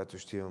трапеза, която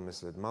ще имаме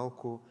след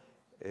малко,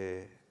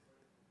 е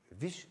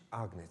 "Виж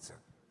агнеца".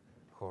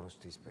 Хора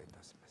ще изпеят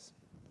тази песен.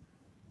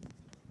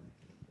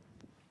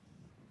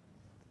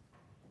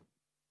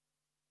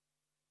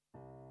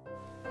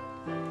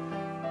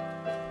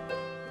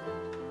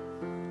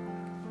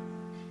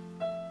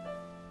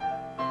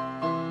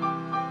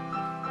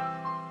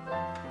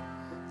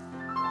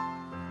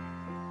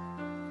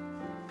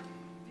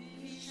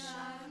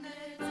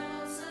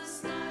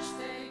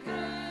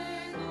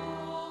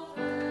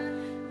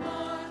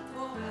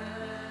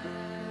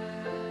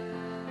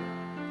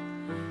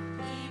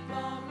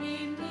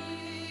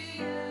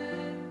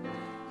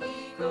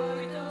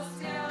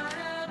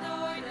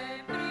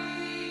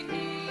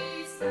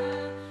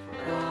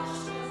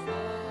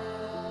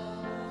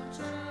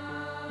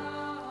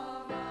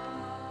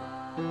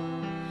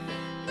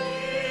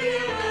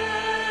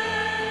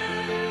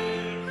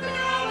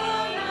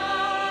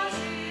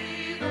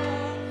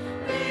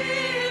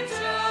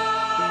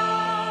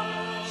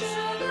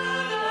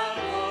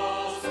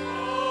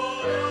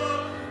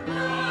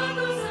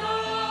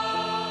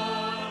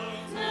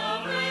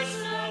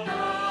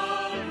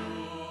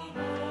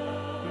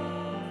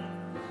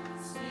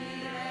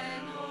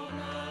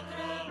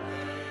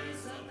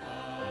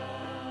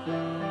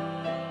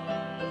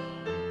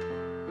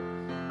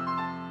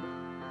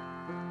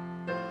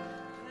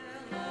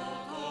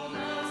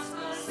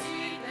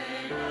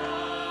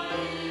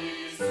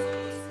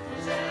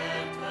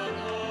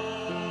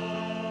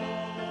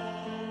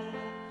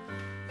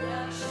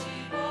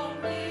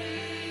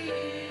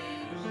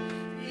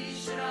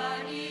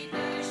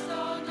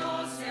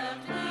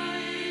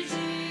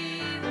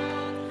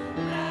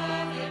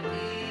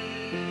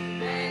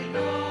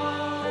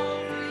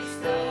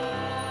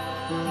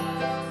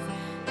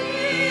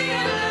 Ти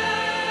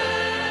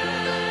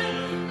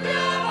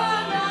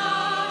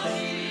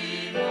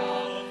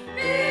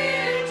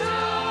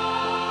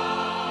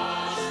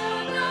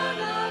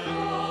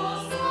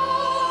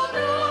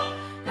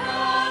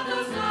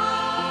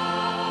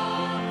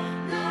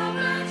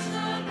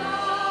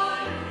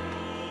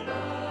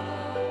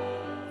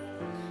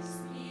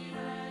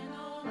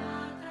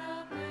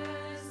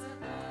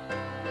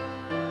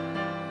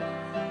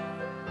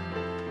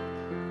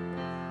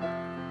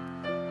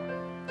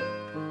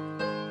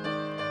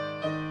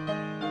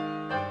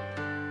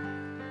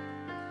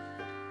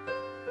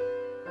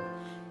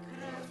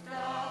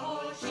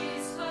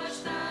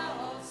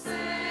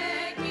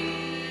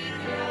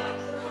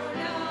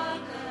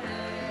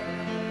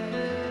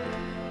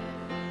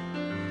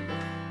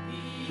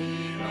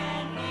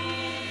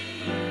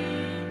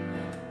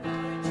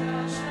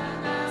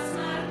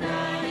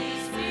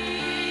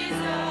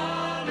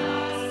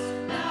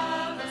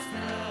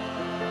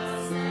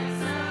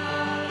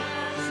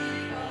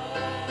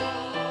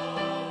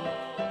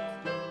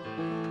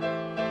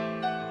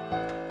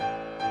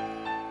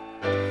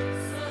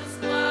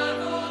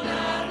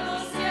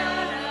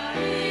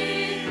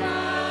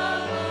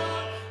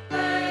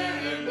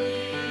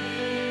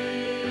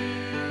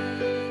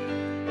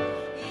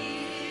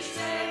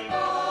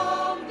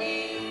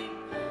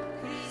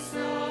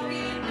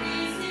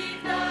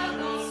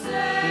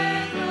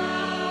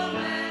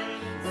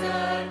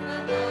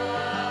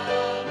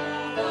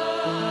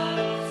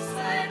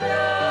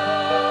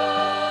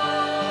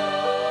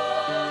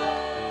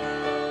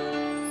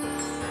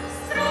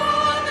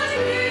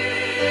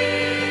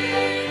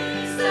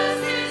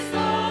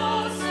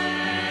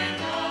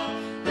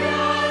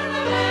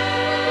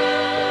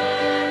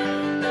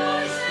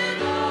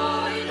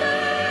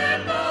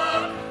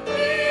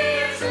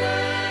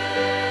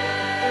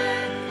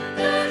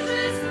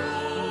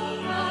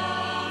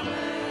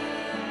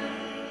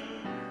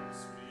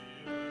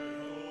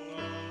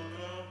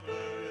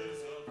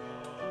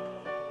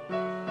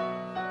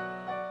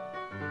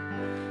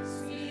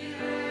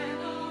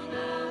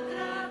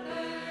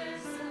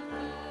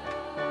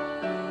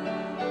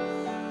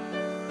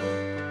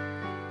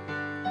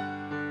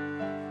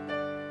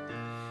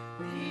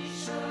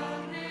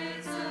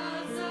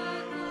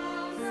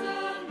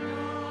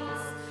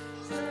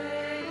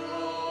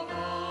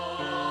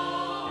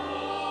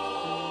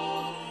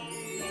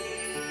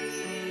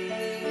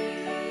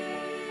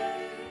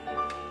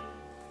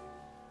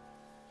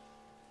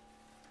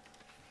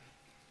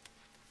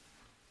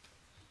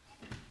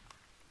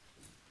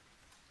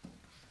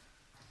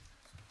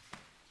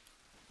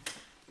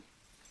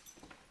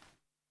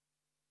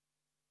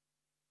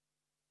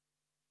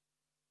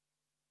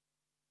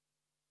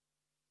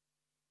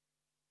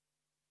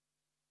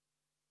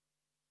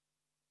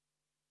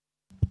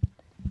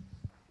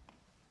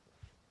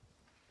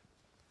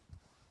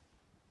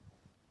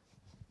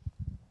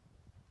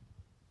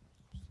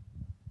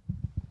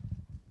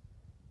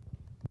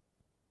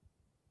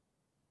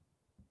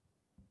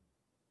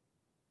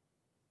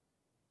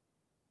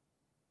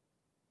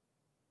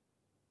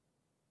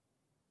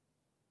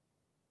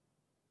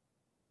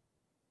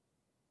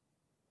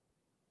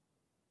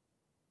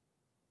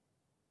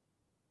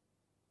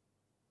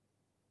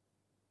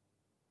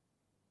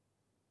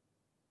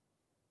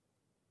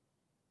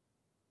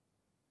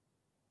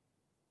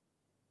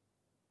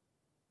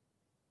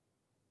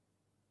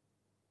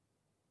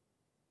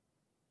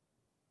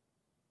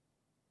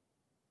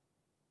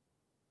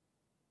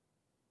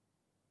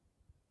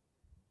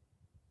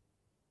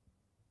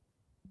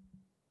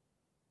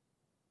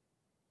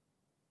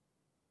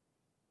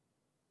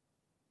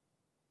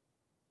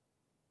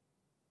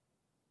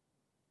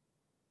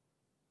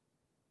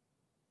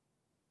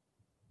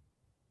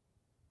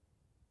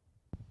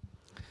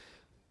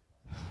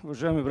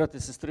Уважаеми брати и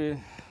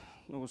сестри,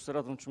 много се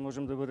радвам, че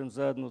можем да бъдем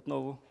заедно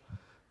отново.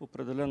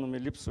 Определено ми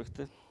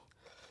липсвахте.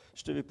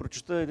 Ще ви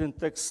прочета един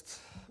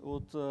текст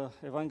от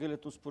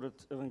Евангелието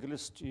според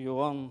евангелист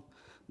Йоан,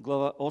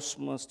 глава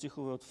 8,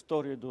 стихове от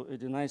 2 до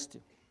 11.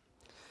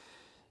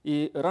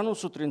 И рано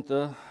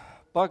сутринта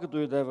пак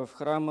дойде в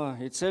храма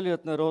и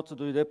целият народ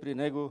дойде при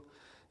него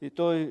и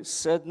той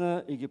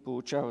седна и ги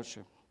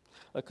поучаваше.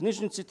 А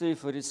книжниците и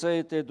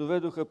фарисеите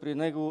доведоха при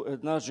него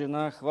една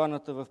жена,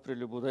 хваната в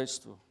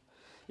прелюбодейство.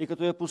 И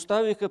като я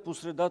поставиха по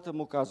средата,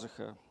 му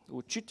казаха: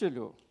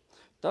 „Учителю,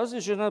 тази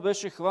жена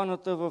беше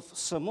хваната в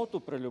самото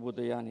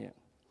прелюбодеяние,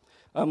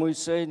 а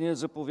Моисей ни е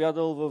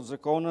заповядал в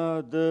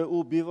закона да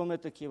убиваме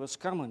такива с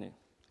камъни.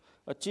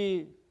 А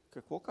ти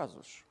какво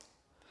казваш?“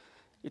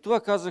 И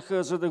това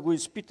казаха, за да го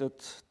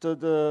изпитат, та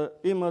да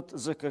имат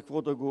за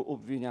какво да го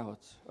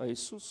обвиняват. А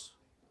Исус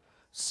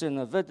се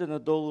наведе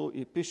надолу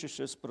и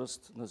пишеше с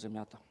пръст на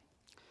земята.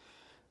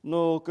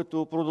 Но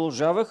като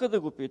продължаваха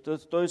да го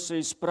питат, той се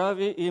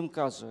изправи и им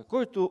каза: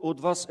 „Който от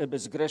вас е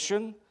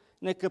безгрешен,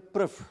 нека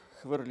пръв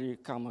хвърли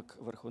камък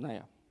върху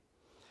нея.“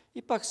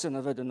 И пак се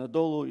наведе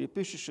надолу и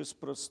пишеше с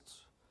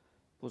пръст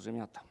по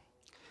земята.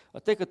 А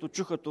те, като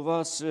чуха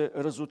това, се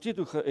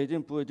разотидоха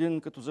един по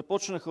един, като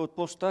започнаха от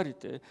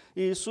по-старите,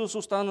 и Исус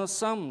остана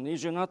сам и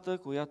жената,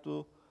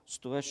 която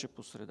стоеше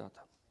по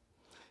средата.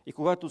 И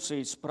когато се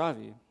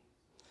изправи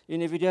и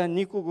не видя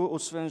никого,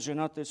 освен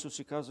жената, Исус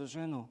си каза: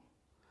 „Жено,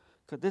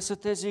 къде са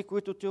тези,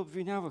 които те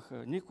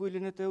обвиняваха? Никой ли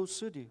не те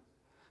осъди?“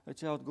 А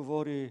тя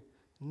отговори: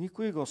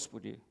 „Никой,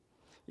 Господи.“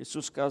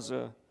 Исус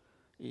каза: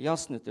 „И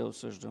аз не те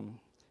осъждам.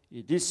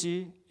 Иди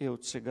си и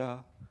от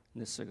сега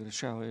не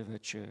съгрешавай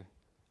вече.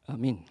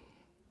 Амин.“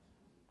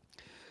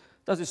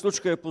 Тази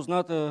случка е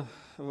позната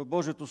в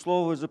Божието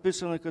Слово, е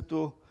записана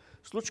като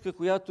случка,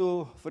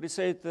 която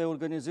фарисеите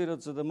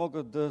организират, за да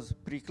могат да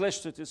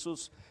приклещат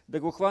Исус, да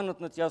го хванат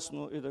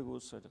натясно и да го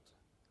осъдят.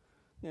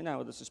 Ние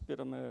няма да се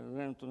спираме на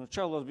нейното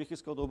начало, аз бих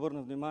искал да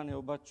обърна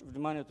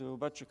вниманието ви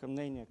обаче към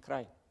нейния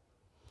край.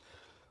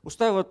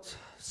 Остават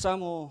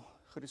само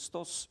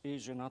Христос и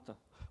жената.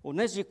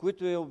 Онези,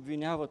 които я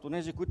обвиняват,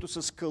 онези, които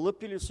са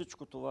скалъпили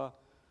всичко това,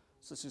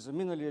 са си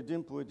заминали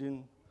един по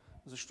един,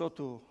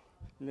 защото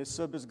не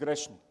са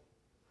безгрешни.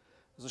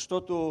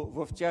 Защото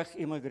в тях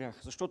има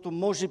грях. Защото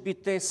може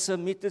би те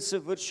самите са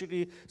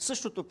вършили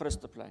същото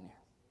престъпление.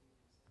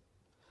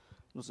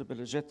 Но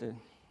забележете,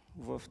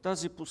 в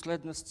тази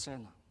последна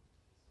сцена,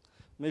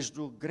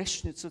 между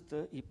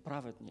грешницата и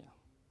праведния,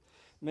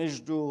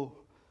 между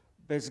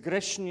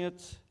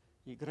безгрешният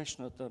и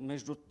грешната,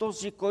 между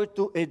този,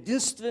 който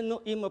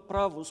единствено има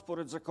право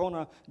според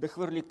закона да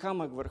хвърли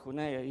камък върху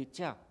нея, и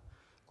тя,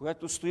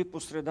 която стои по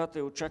средата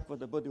и очаква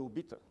да бъде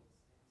убита,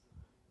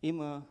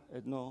 има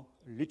едно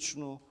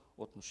лично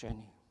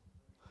отношение.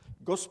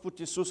 Господ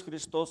Исус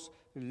Христос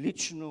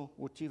лично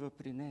отива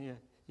при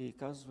нея и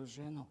казва: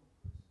 „Жено,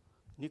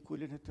 никой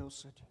ли не те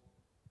осъди?“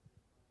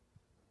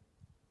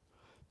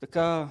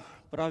 Така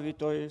прави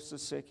Той с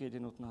всеки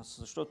един от нас,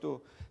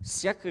 защото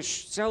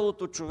сякаш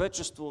цялото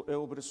човечество е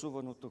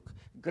обрисувано тук.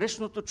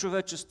 Грешното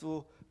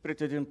човечество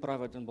пред един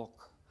праведен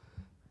Бог.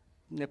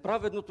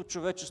 Неправедното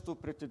човечество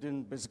пред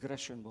един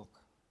безгрешен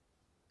Бог.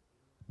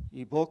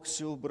 И Бог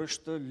се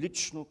обръща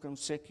лично към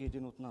всеки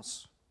един от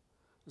нас,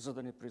 за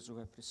да ни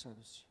призове при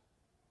себе си.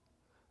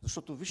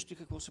 Защото вижте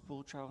какво се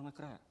получава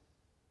накрая.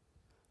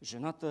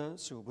 Жената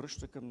се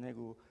обръща към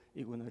него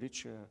и го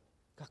нарича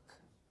как?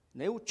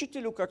 Не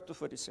учителю, както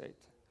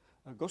фарисеите,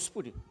 а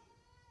Господи.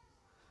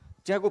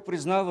 Тя го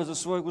признава за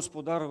свой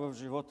господар в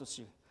живота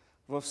си,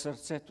 в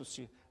сърцето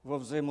си, в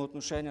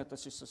взаимоотношенията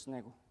си с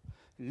него.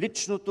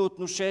 Личното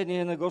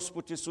отношение на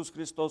Господ Исус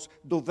Христос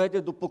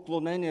доведе до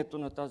поклонението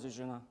на тази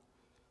жена,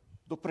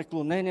 до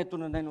преклонението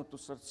на нейното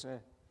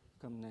сърце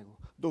към него.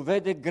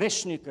 Доведе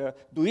грешника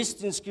до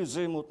истински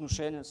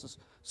взаимоотношения с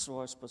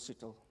своя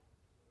Спасител.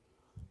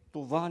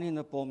 Това ни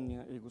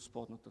напомня и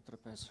Господната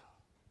трапеза.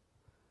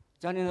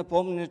 Тя ни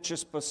напомня, че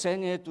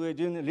спасението е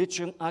един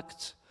личен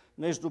акт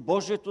между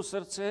Божието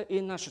сърце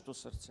и нашето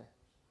сърце.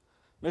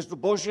 Между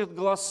Божият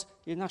глас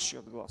и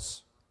нашият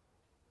глас.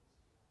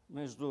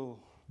 Между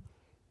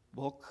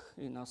Бог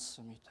и нас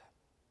самите.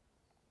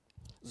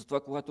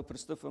 Затова, когато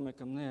пристъпваме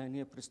към нея,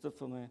 ние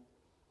пристъпваме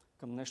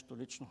към нещо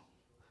лично,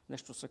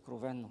 нещо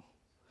съкровенно,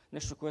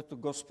 нещо, което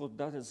Господ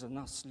даде за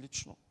нас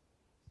лично,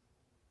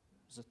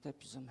 за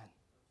теб и за мен.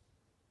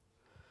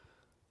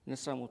 Не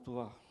само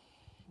това.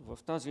 В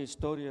тази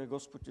история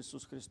Господ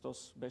Исус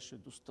Христос беше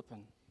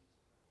достъпен.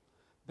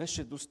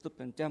 Беше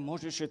достъпен. Тя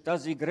можеше,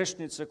 тази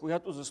грешница,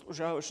 която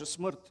заслужаваше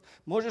смърт,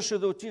 можеше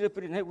да отиде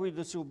при Него и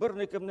да се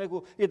обърне към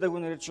Него и да го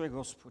нарече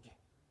Господи.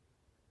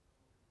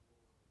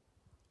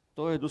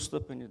 Той е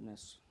достъпен и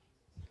днес.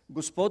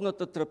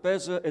 Господната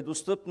трапеза е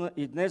достъпна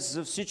и днес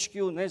за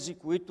всички онези,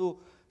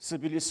 които са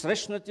били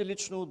срещнати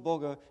лично от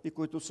Бога и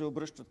които се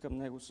обръщат към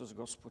Него с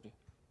Господи.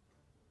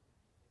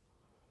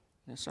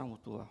 Не само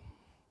това.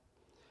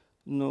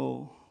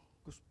 Но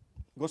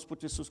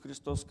Господ Исус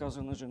Христос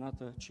каза на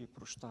жената, че й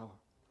прощава.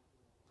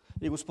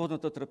 И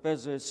Господната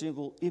трапеза е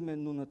символ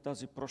именно на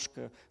тази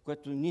прошка,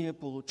 която ние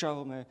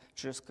получаваме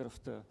чрез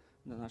кръвта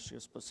на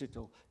нашия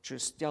Спасител,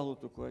 чрез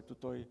тялото, което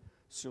Той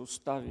се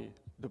остави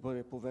да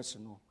бъде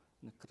повесено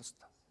на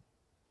кръста.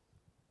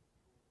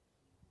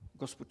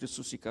 Господ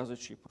Исус и каза,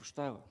 че и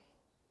прощава,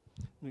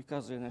 но и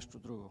каза и нещо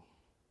друго.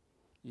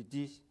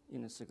 Иди и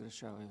не се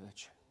грешавай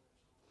вече.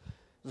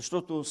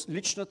 Защото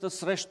личната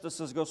среща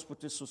с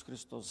Господ Исус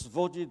Христос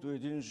води до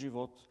един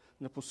живот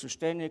на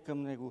посвещение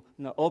към Него,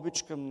 на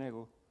обич към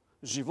Него,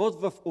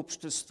 живот в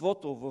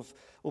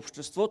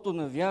обществото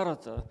на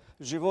вярата,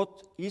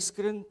 живот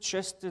искрен,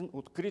 честен,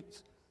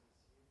 открит,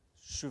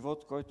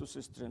 живот, който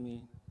се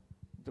стреми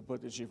да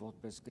бъде живот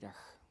без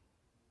грях.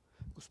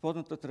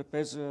 Господната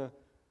трапеза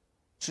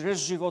чрез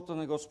живота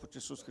на Господ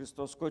Исус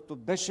Христос, който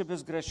беше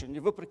безгрешен и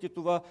въпреки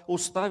това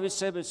остави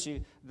себе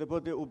си да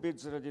бъде убит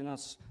заради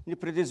нас, ни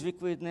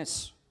предизвиква и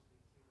днес.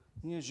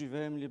 Ние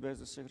живеем ли без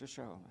да се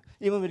грешаваме?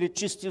 Имаме ли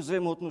чисти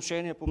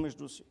взаимоотношения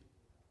помежду си?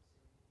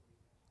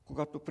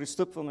 Когато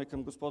пристъпваме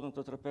към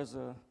Господната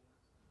трапеза,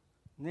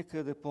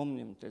 нека да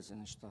помним тези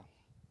неща.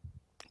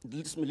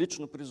 Дали сме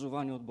лично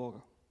призовани от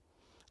Бога?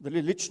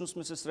 Дали лично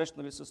сме се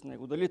срещнали с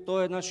Него? Дали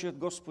Той е нашият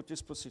Господ и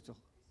Спасител?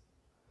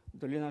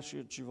 Дали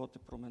нашият живот е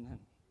променен?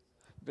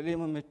 Дали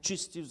имаме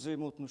чисти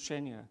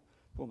взаимоотношения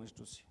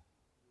помежду си?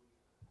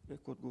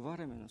 Ако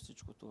отговаряме на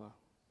всичко това,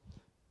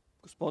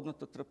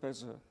 Господната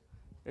трапеза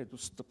е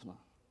достъпна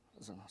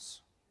за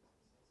нас.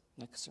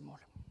 Нека се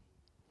молим.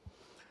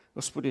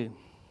 Господи,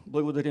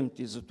 благодарим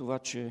Ти за това,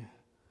 че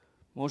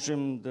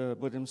можем да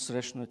бъдем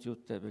срещнати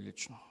от Тебе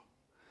лично.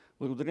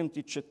 Благодарим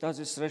Ти, че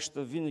тази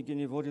среща винаги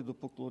ни води до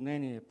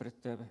поклонение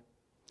пред Тебе,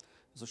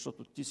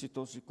 защото Ти си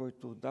този,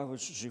 който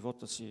даваш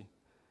живота си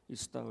и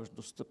ставаш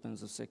достъпен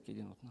за всеки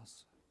един от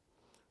нас.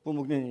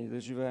 Помогни ни да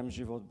живеем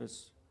живот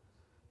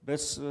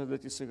без да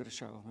Ти се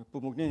грешаваме.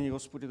 Помогни ни,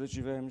 Господи, да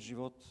живеем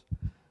живот,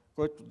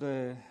 който да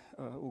е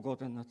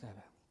угоден на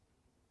Тебе.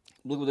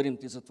 Благодарим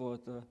Ти за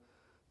Твоята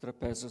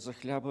трапеза, за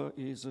хляба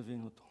и за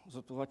виното,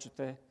 за това, че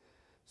те,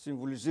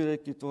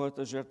 символизирайки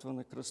Твоята жертва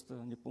на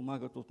кръста, ни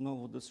помагат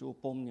отново да се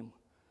опомним,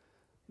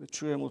 да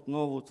чуем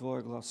отново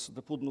Твоя глас,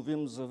 да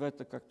подновим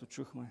завета, както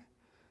чухме,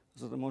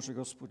 за да може,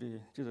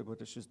 Господи, Ти да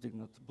бъдеш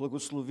издигнат.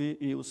 Благослови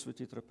и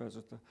освети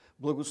трапезата.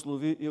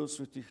 Благослови и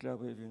освети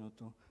хляба и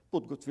виното.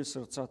 Подготви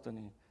сърцата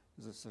ни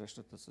за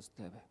срещата с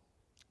Тебе.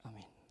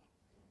 Амин.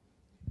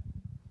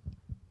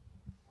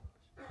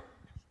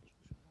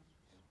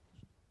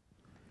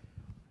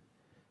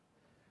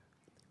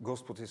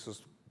 Господ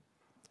Исус,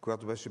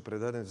 когато беше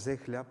предаден, взе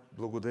хляб,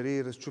 благодари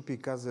и разчупи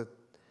и каза: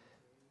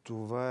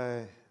 това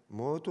е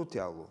моето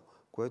тяло,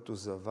 което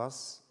за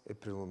вас е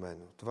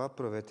преломено. Това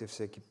правете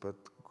всеки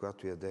път,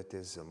 когато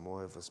ядете, за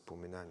мое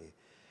възпоминание.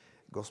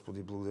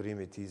 Господи,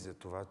 благодарим Ти за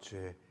това,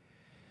 че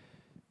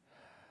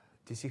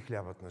Ти си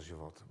хлябът на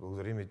живота.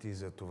 Благодарим Ти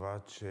за това,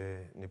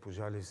 че не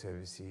пожали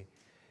себе си,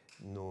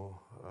 но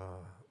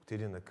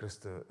отиде на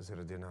кръста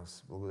заради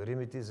нас.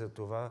 Благодарим Ти за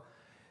това,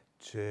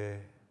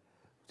 че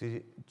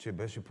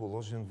беше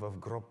положен в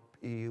гроб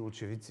и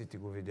очевидците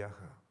го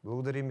видяха.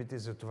 Благодарим Ти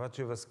за това,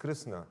 че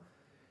възкръсна.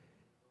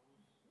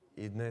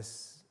 И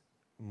днес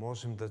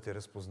можем да Те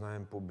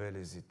разпознаем по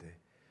белезите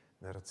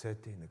на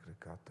ръцете и на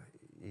краката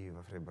и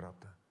в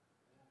ребрата.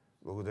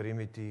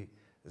 Благодарим Ти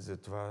за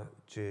това,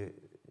 че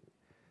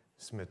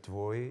сме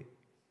Твои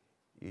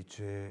и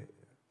че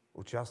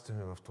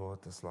участваме в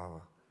Твоята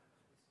слава.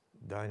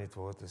 Дай ни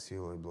Твоята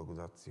сила и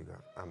благодат сега.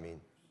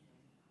 Амин.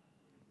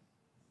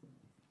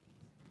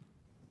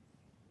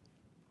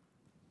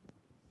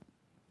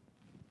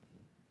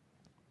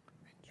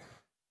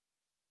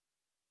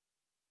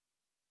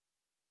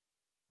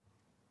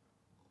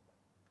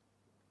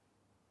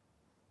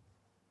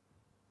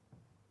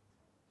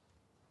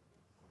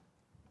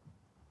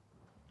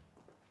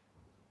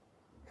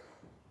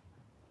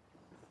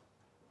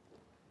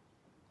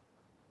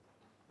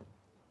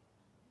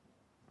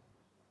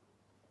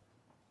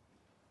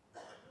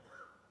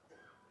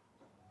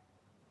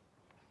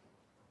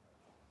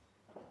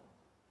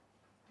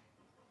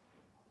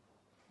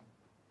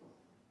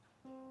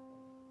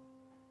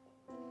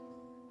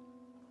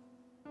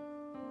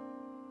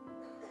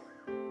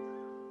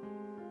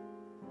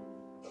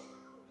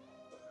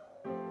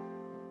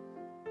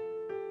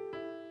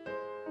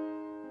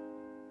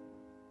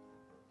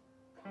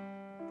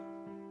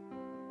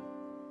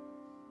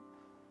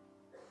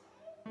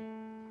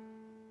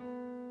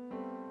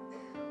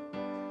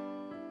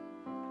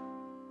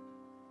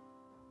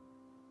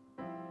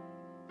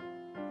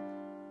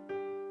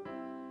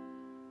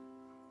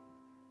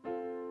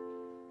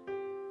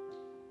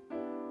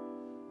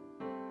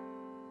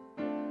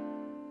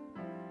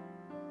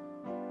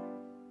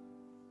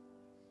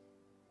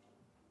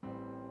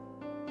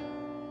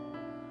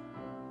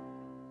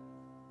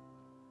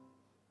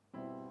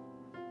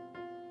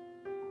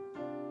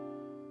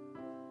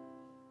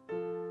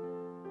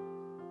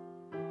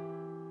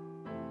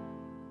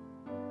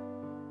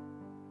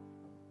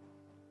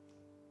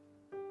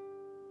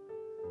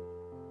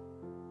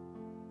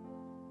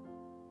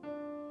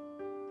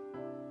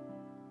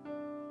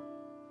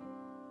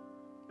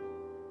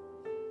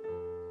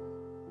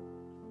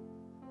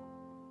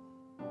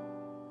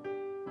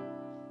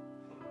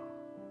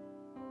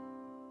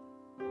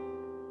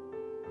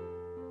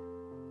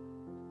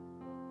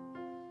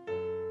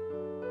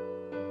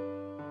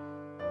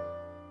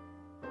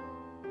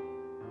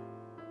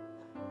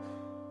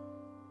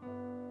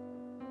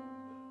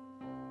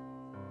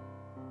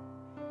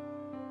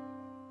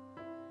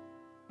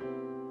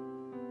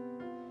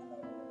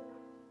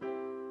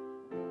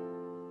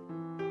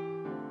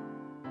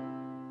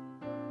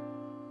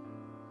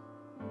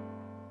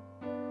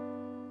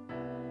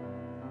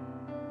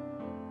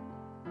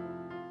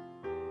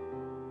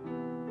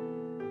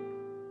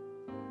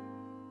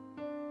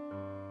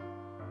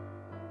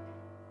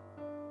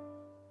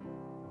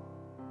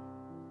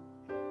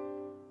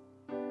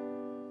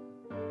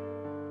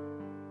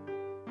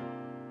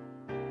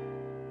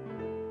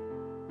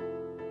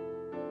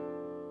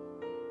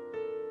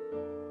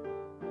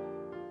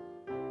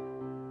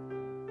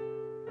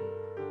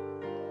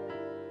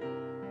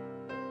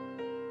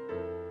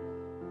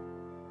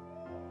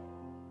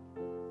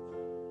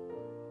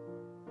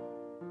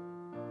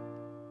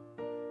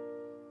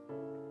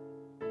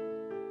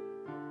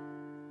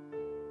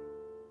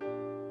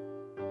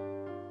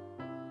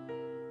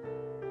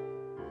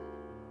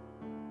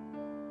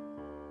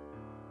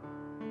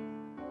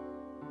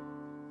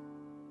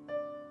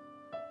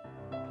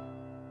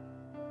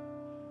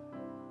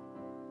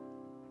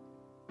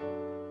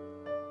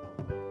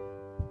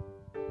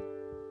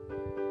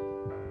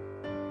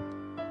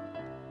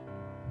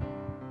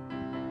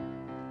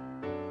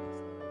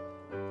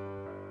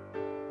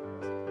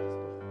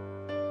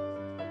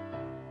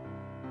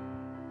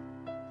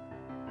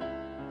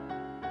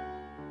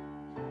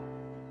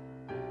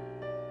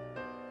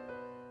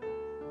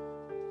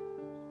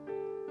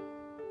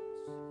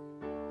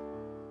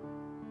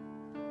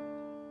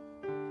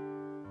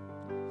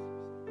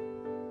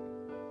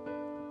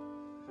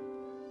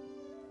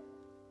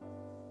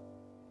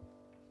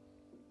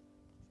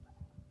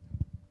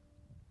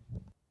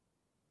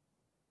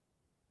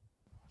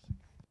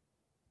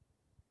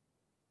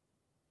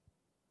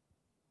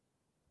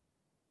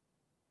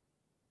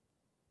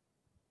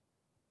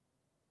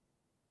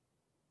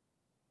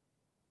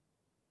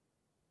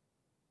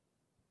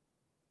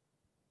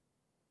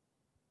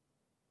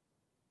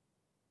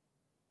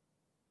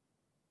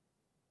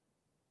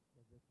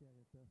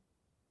 вечерята.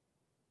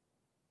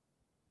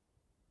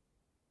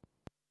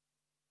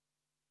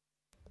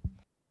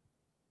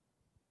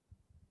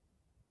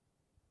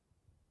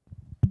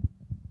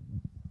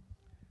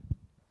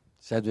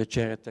 След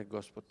вечерята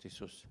Господ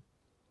Исус,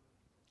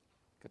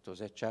 като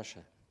взе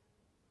чаша,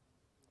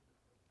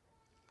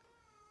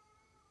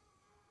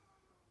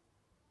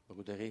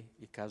 благодари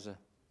и каза: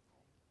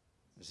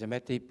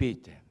 вземете и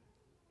пийте.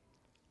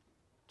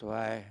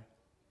 Това е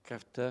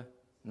кръвта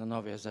на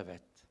Новия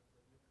Завет,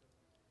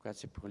 която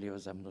се пролива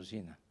за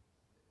мнозина.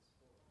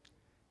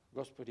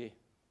 Господи,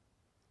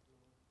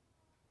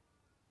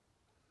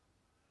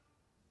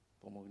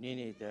 помогни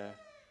ни да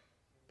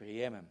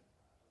приемем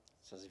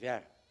с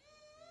вяра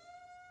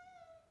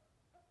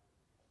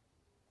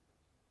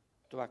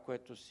това,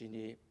 което си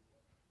ни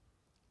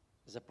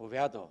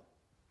заповядал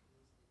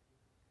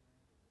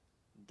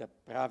да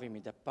правим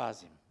и да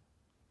пазим,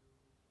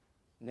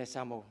 не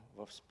само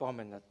в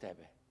спомен на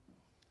Тебе,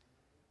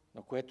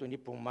 но което ни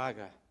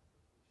помага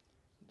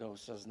да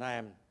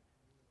осъзнаем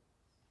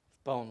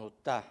в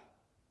пълнота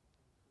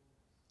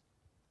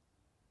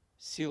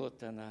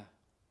силата на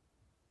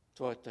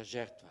Твоята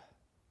жертва,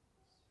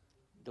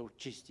 да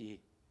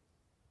очисти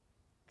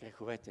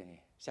греховете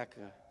ни,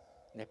 всяка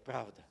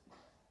неправда.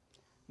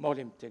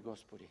 Молим Те,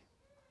 Господи,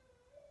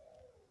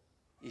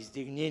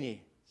 издигни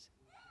ни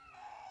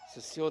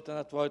със силата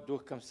на Твоя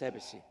дух към себе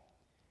си,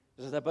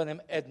 за да бъдем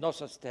едно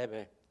с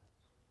Тебе,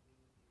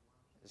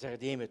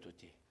 заради името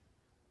Ти,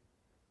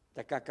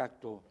 така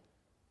както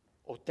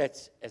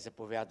Отец е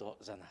заповядал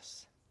за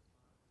нас.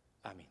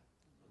 Амин.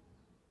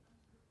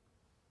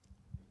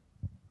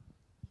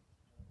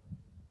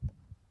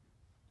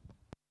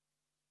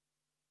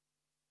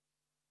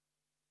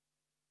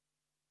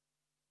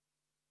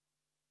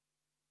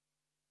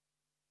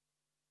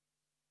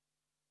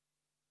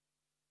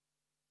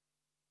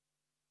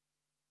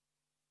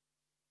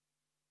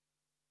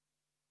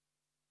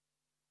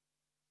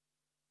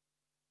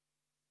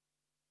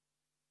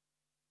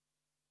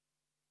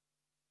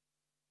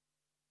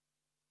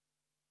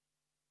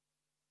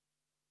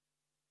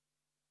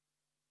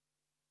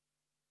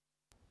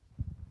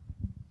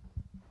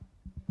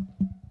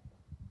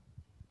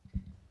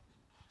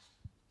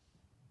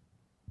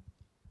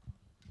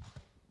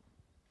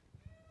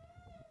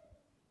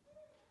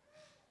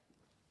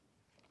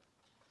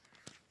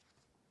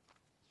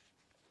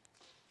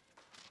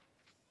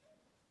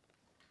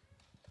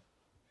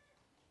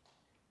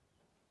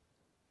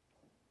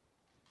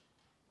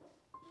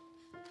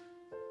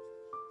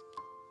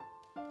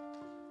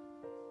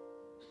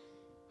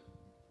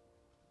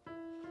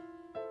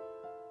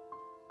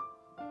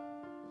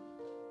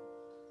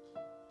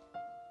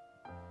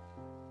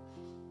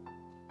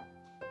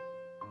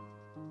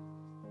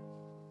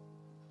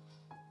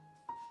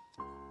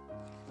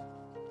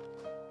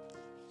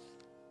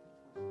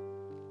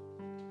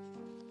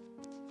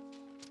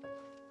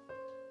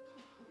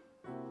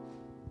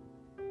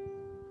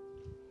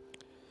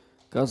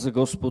 Каза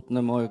Господ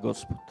на моя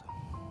Господ: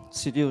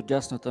 седи от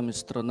дясната ми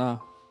страна,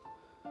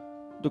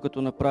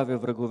 докато направя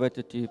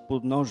враговете ти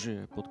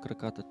подножие под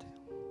краката ти.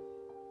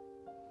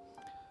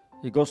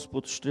 И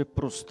Господ ще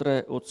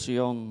простре от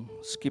Сион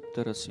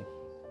скиптера си,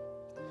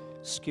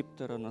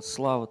 скиптера на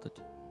славата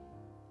ти,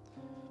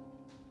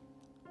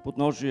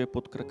 подножие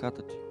под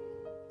краката ти.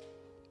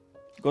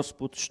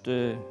 Господ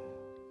ще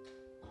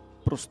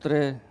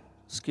простре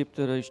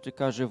скиптера и ще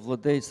каже: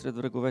 владей сред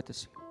враговете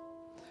си.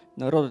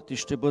 Народът ти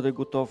ще бъде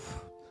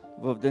готов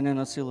в деня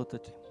на силата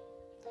ти.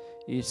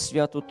 И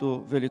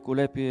святото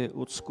великолепие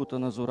от скута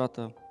на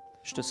зората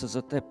ще се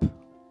за теб,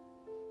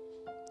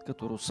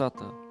 като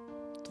росата,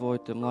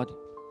 твоите млади.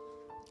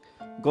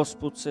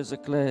 Господ се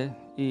заклее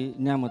и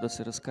няма да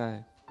се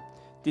разкае.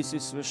 Ти си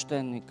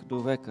свещеник до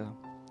века,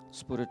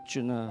 според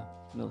чина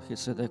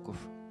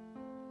Мелхиседеков.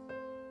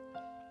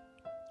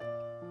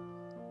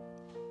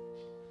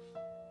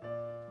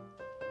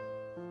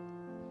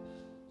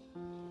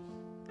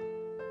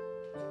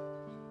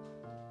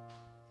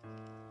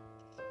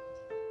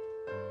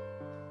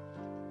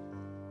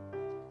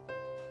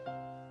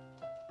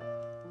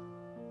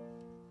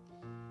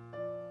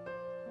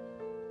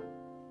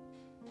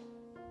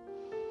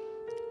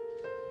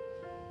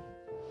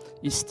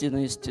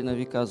 Истина, истина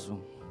ви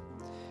казвам,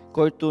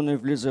 който не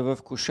влиза в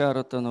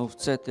кошарата на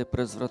овцете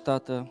през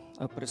вратата,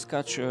 а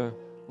прескача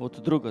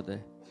от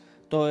другаде,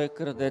 той е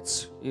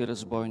крадец и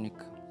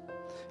разбойник.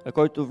 А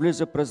който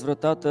влиза през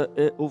вратата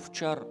е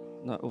овчар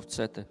на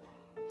овцете.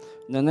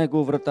 На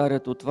него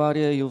вратарят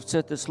отваря и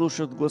овцете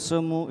слушат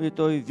гласа му и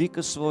той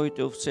вика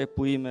своите овце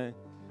по име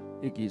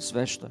и ги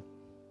извеща.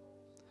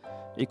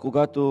 И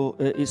когато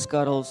е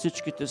изкарал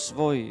всичките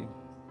свои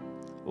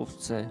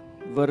овце,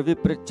 върви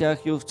пред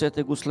тях и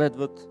овцете го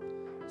следват,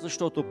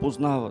 защото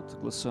познават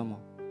гласа му.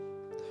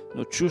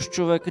 Но чужд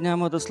човек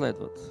няма да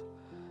следват,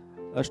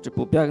 а ще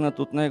побягнат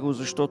от него,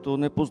 защото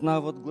не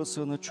познават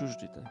гласа на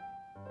чуждите.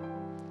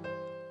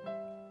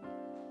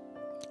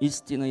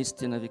 Истина,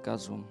 истина ви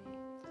казвам,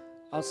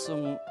 аз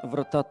съм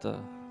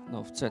вратата на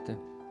овцете.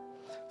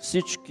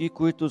 Всички,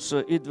 които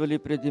са идвали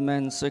преди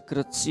мен, са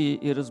крадци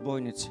и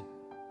разбойници,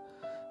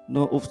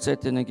 но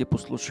овцете не ги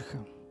послушаха.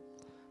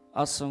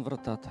 Аз съм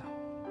вратата.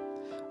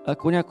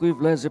 Ако някой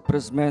влезе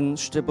през мен,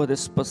 ще бъде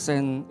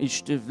спасен и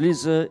ще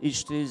влиза и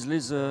ще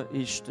излиза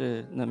и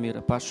ще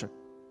намира паша.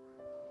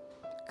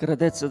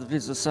 Крадецът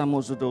влиза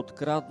само за да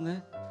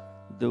открадне,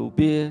 да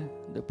убие,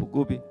 да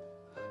погуби.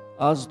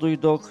 Аз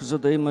дойдох, за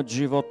да имат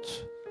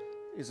живот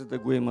и за да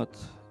го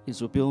имат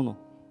изобилно.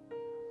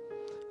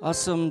 Аз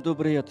съм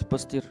добрият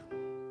пастир.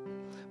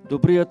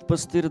 Добрият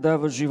пастир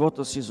дава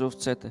живота си за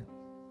овцете.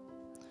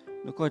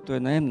 Но който е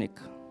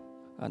наемник,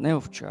 а не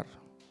овчар,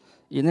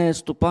 и не е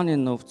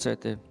стопанин на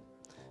овцете,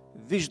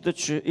 вижда,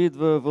 че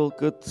идва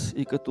вълкът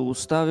и като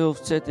оставя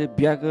овцете,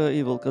 бяга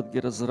и вълкът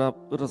ги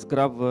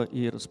разграбва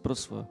и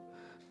разпръсва,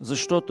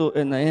 защото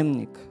е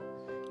наемник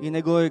и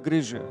не го е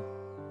грижа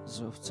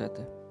за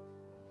овцете.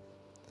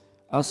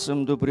 Аз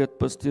съм добрият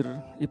пастир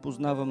и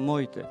познавам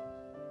моите,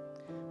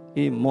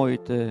 и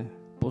моите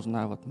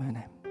познават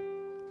мене.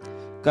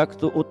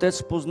 Както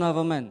Отец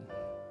познава мен,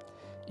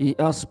 и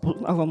аз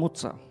познавам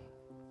Отца,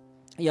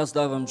 и аз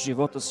давам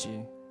живота си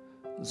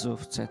за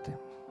овцете.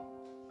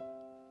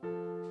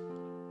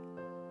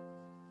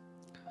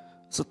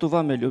 За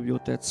това ме люби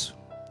Отец,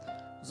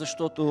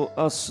 защото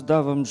аз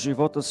давам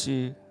живота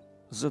си,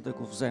 за да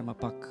го взема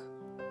пак.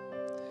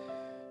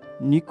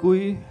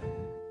 Никой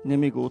не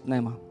ми го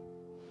отнема,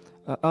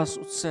 а аз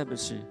от себе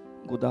си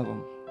го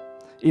давам.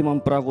 Имам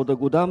право да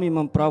го дам,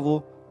 имам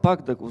право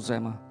пак да го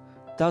взема.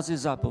 Тази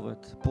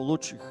заповед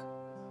получих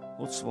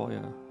от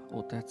своя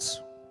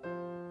Отец.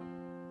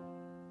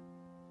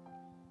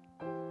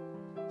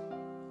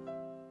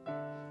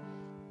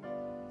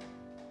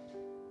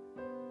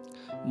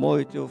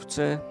 Моите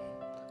овце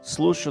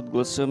слушат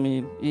гласа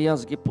ми и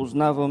аз ги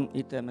познавам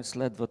и те ме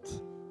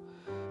следват.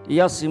 И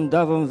аз им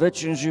давам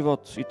вечен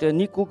живот и те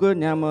никога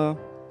няма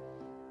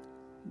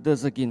да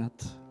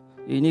загинат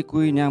и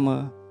никой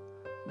няма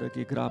да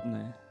ги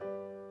грабне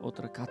от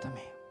ръката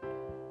ми.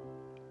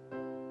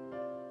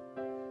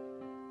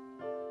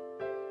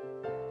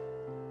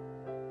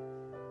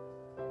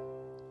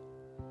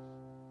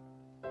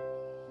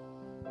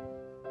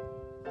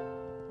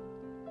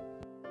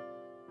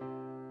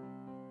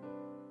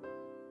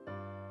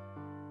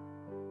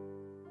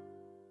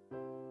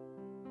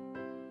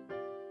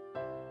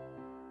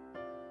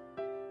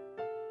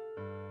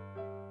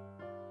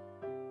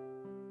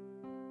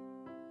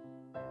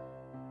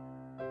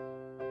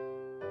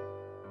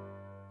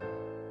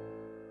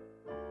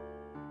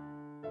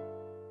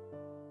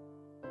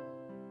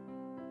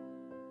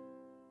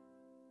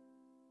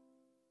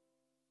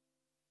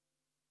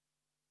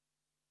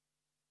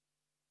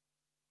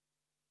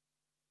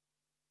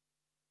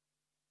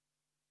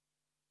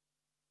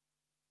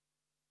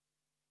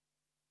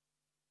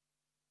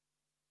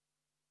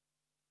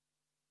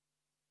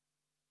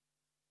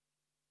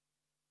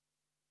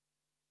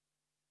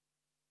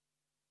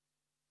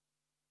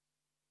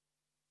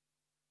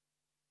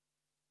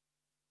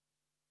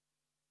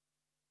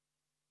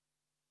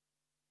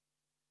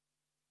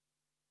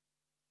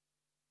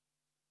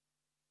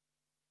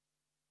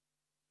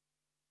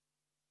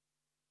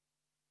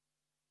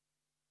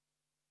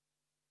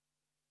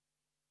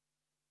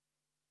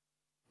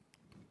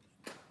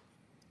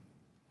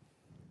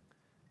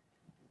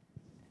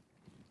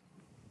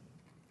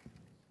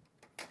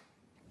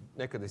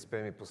 Нека да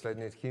изпеем и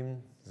последният химн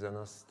за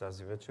нас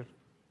тази вечер,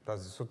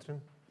 тази сутрин,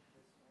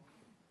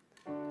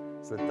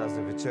 след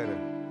тази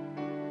вечеря.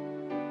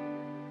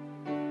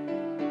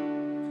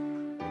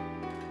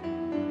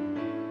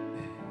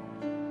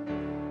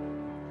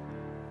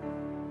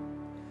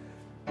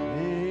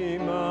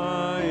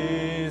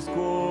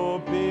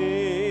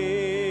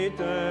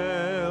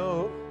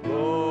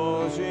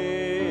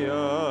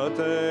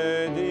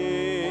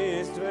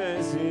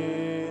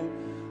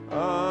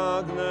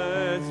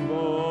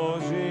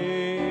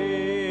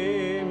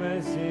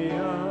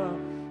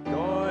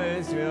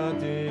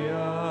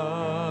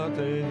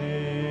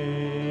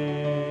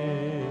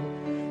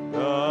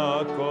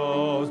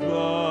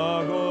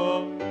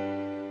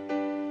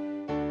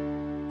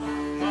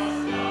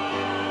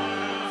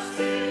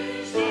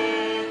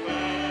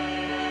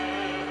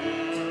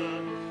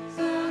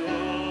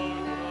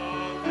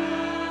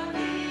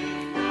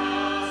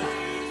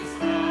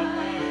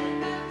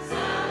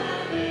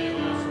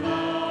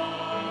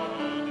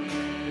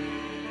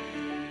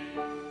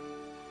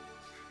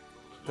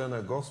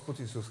 На Господ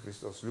Исус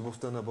Христос,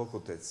 любовта на Бог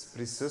Отец,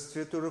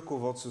 присъствието,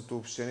 ръководството,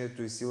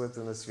 общението и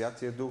силата на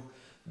Святия Дух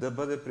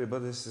да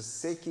пребъде с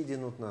всеки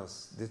един от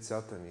нас,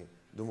 децата ни,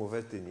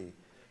 домовете ни,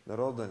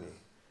 народа ни,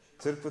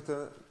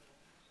 църквата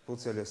по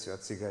целия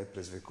свят, сега и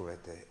през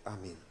вековете.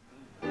 Амин.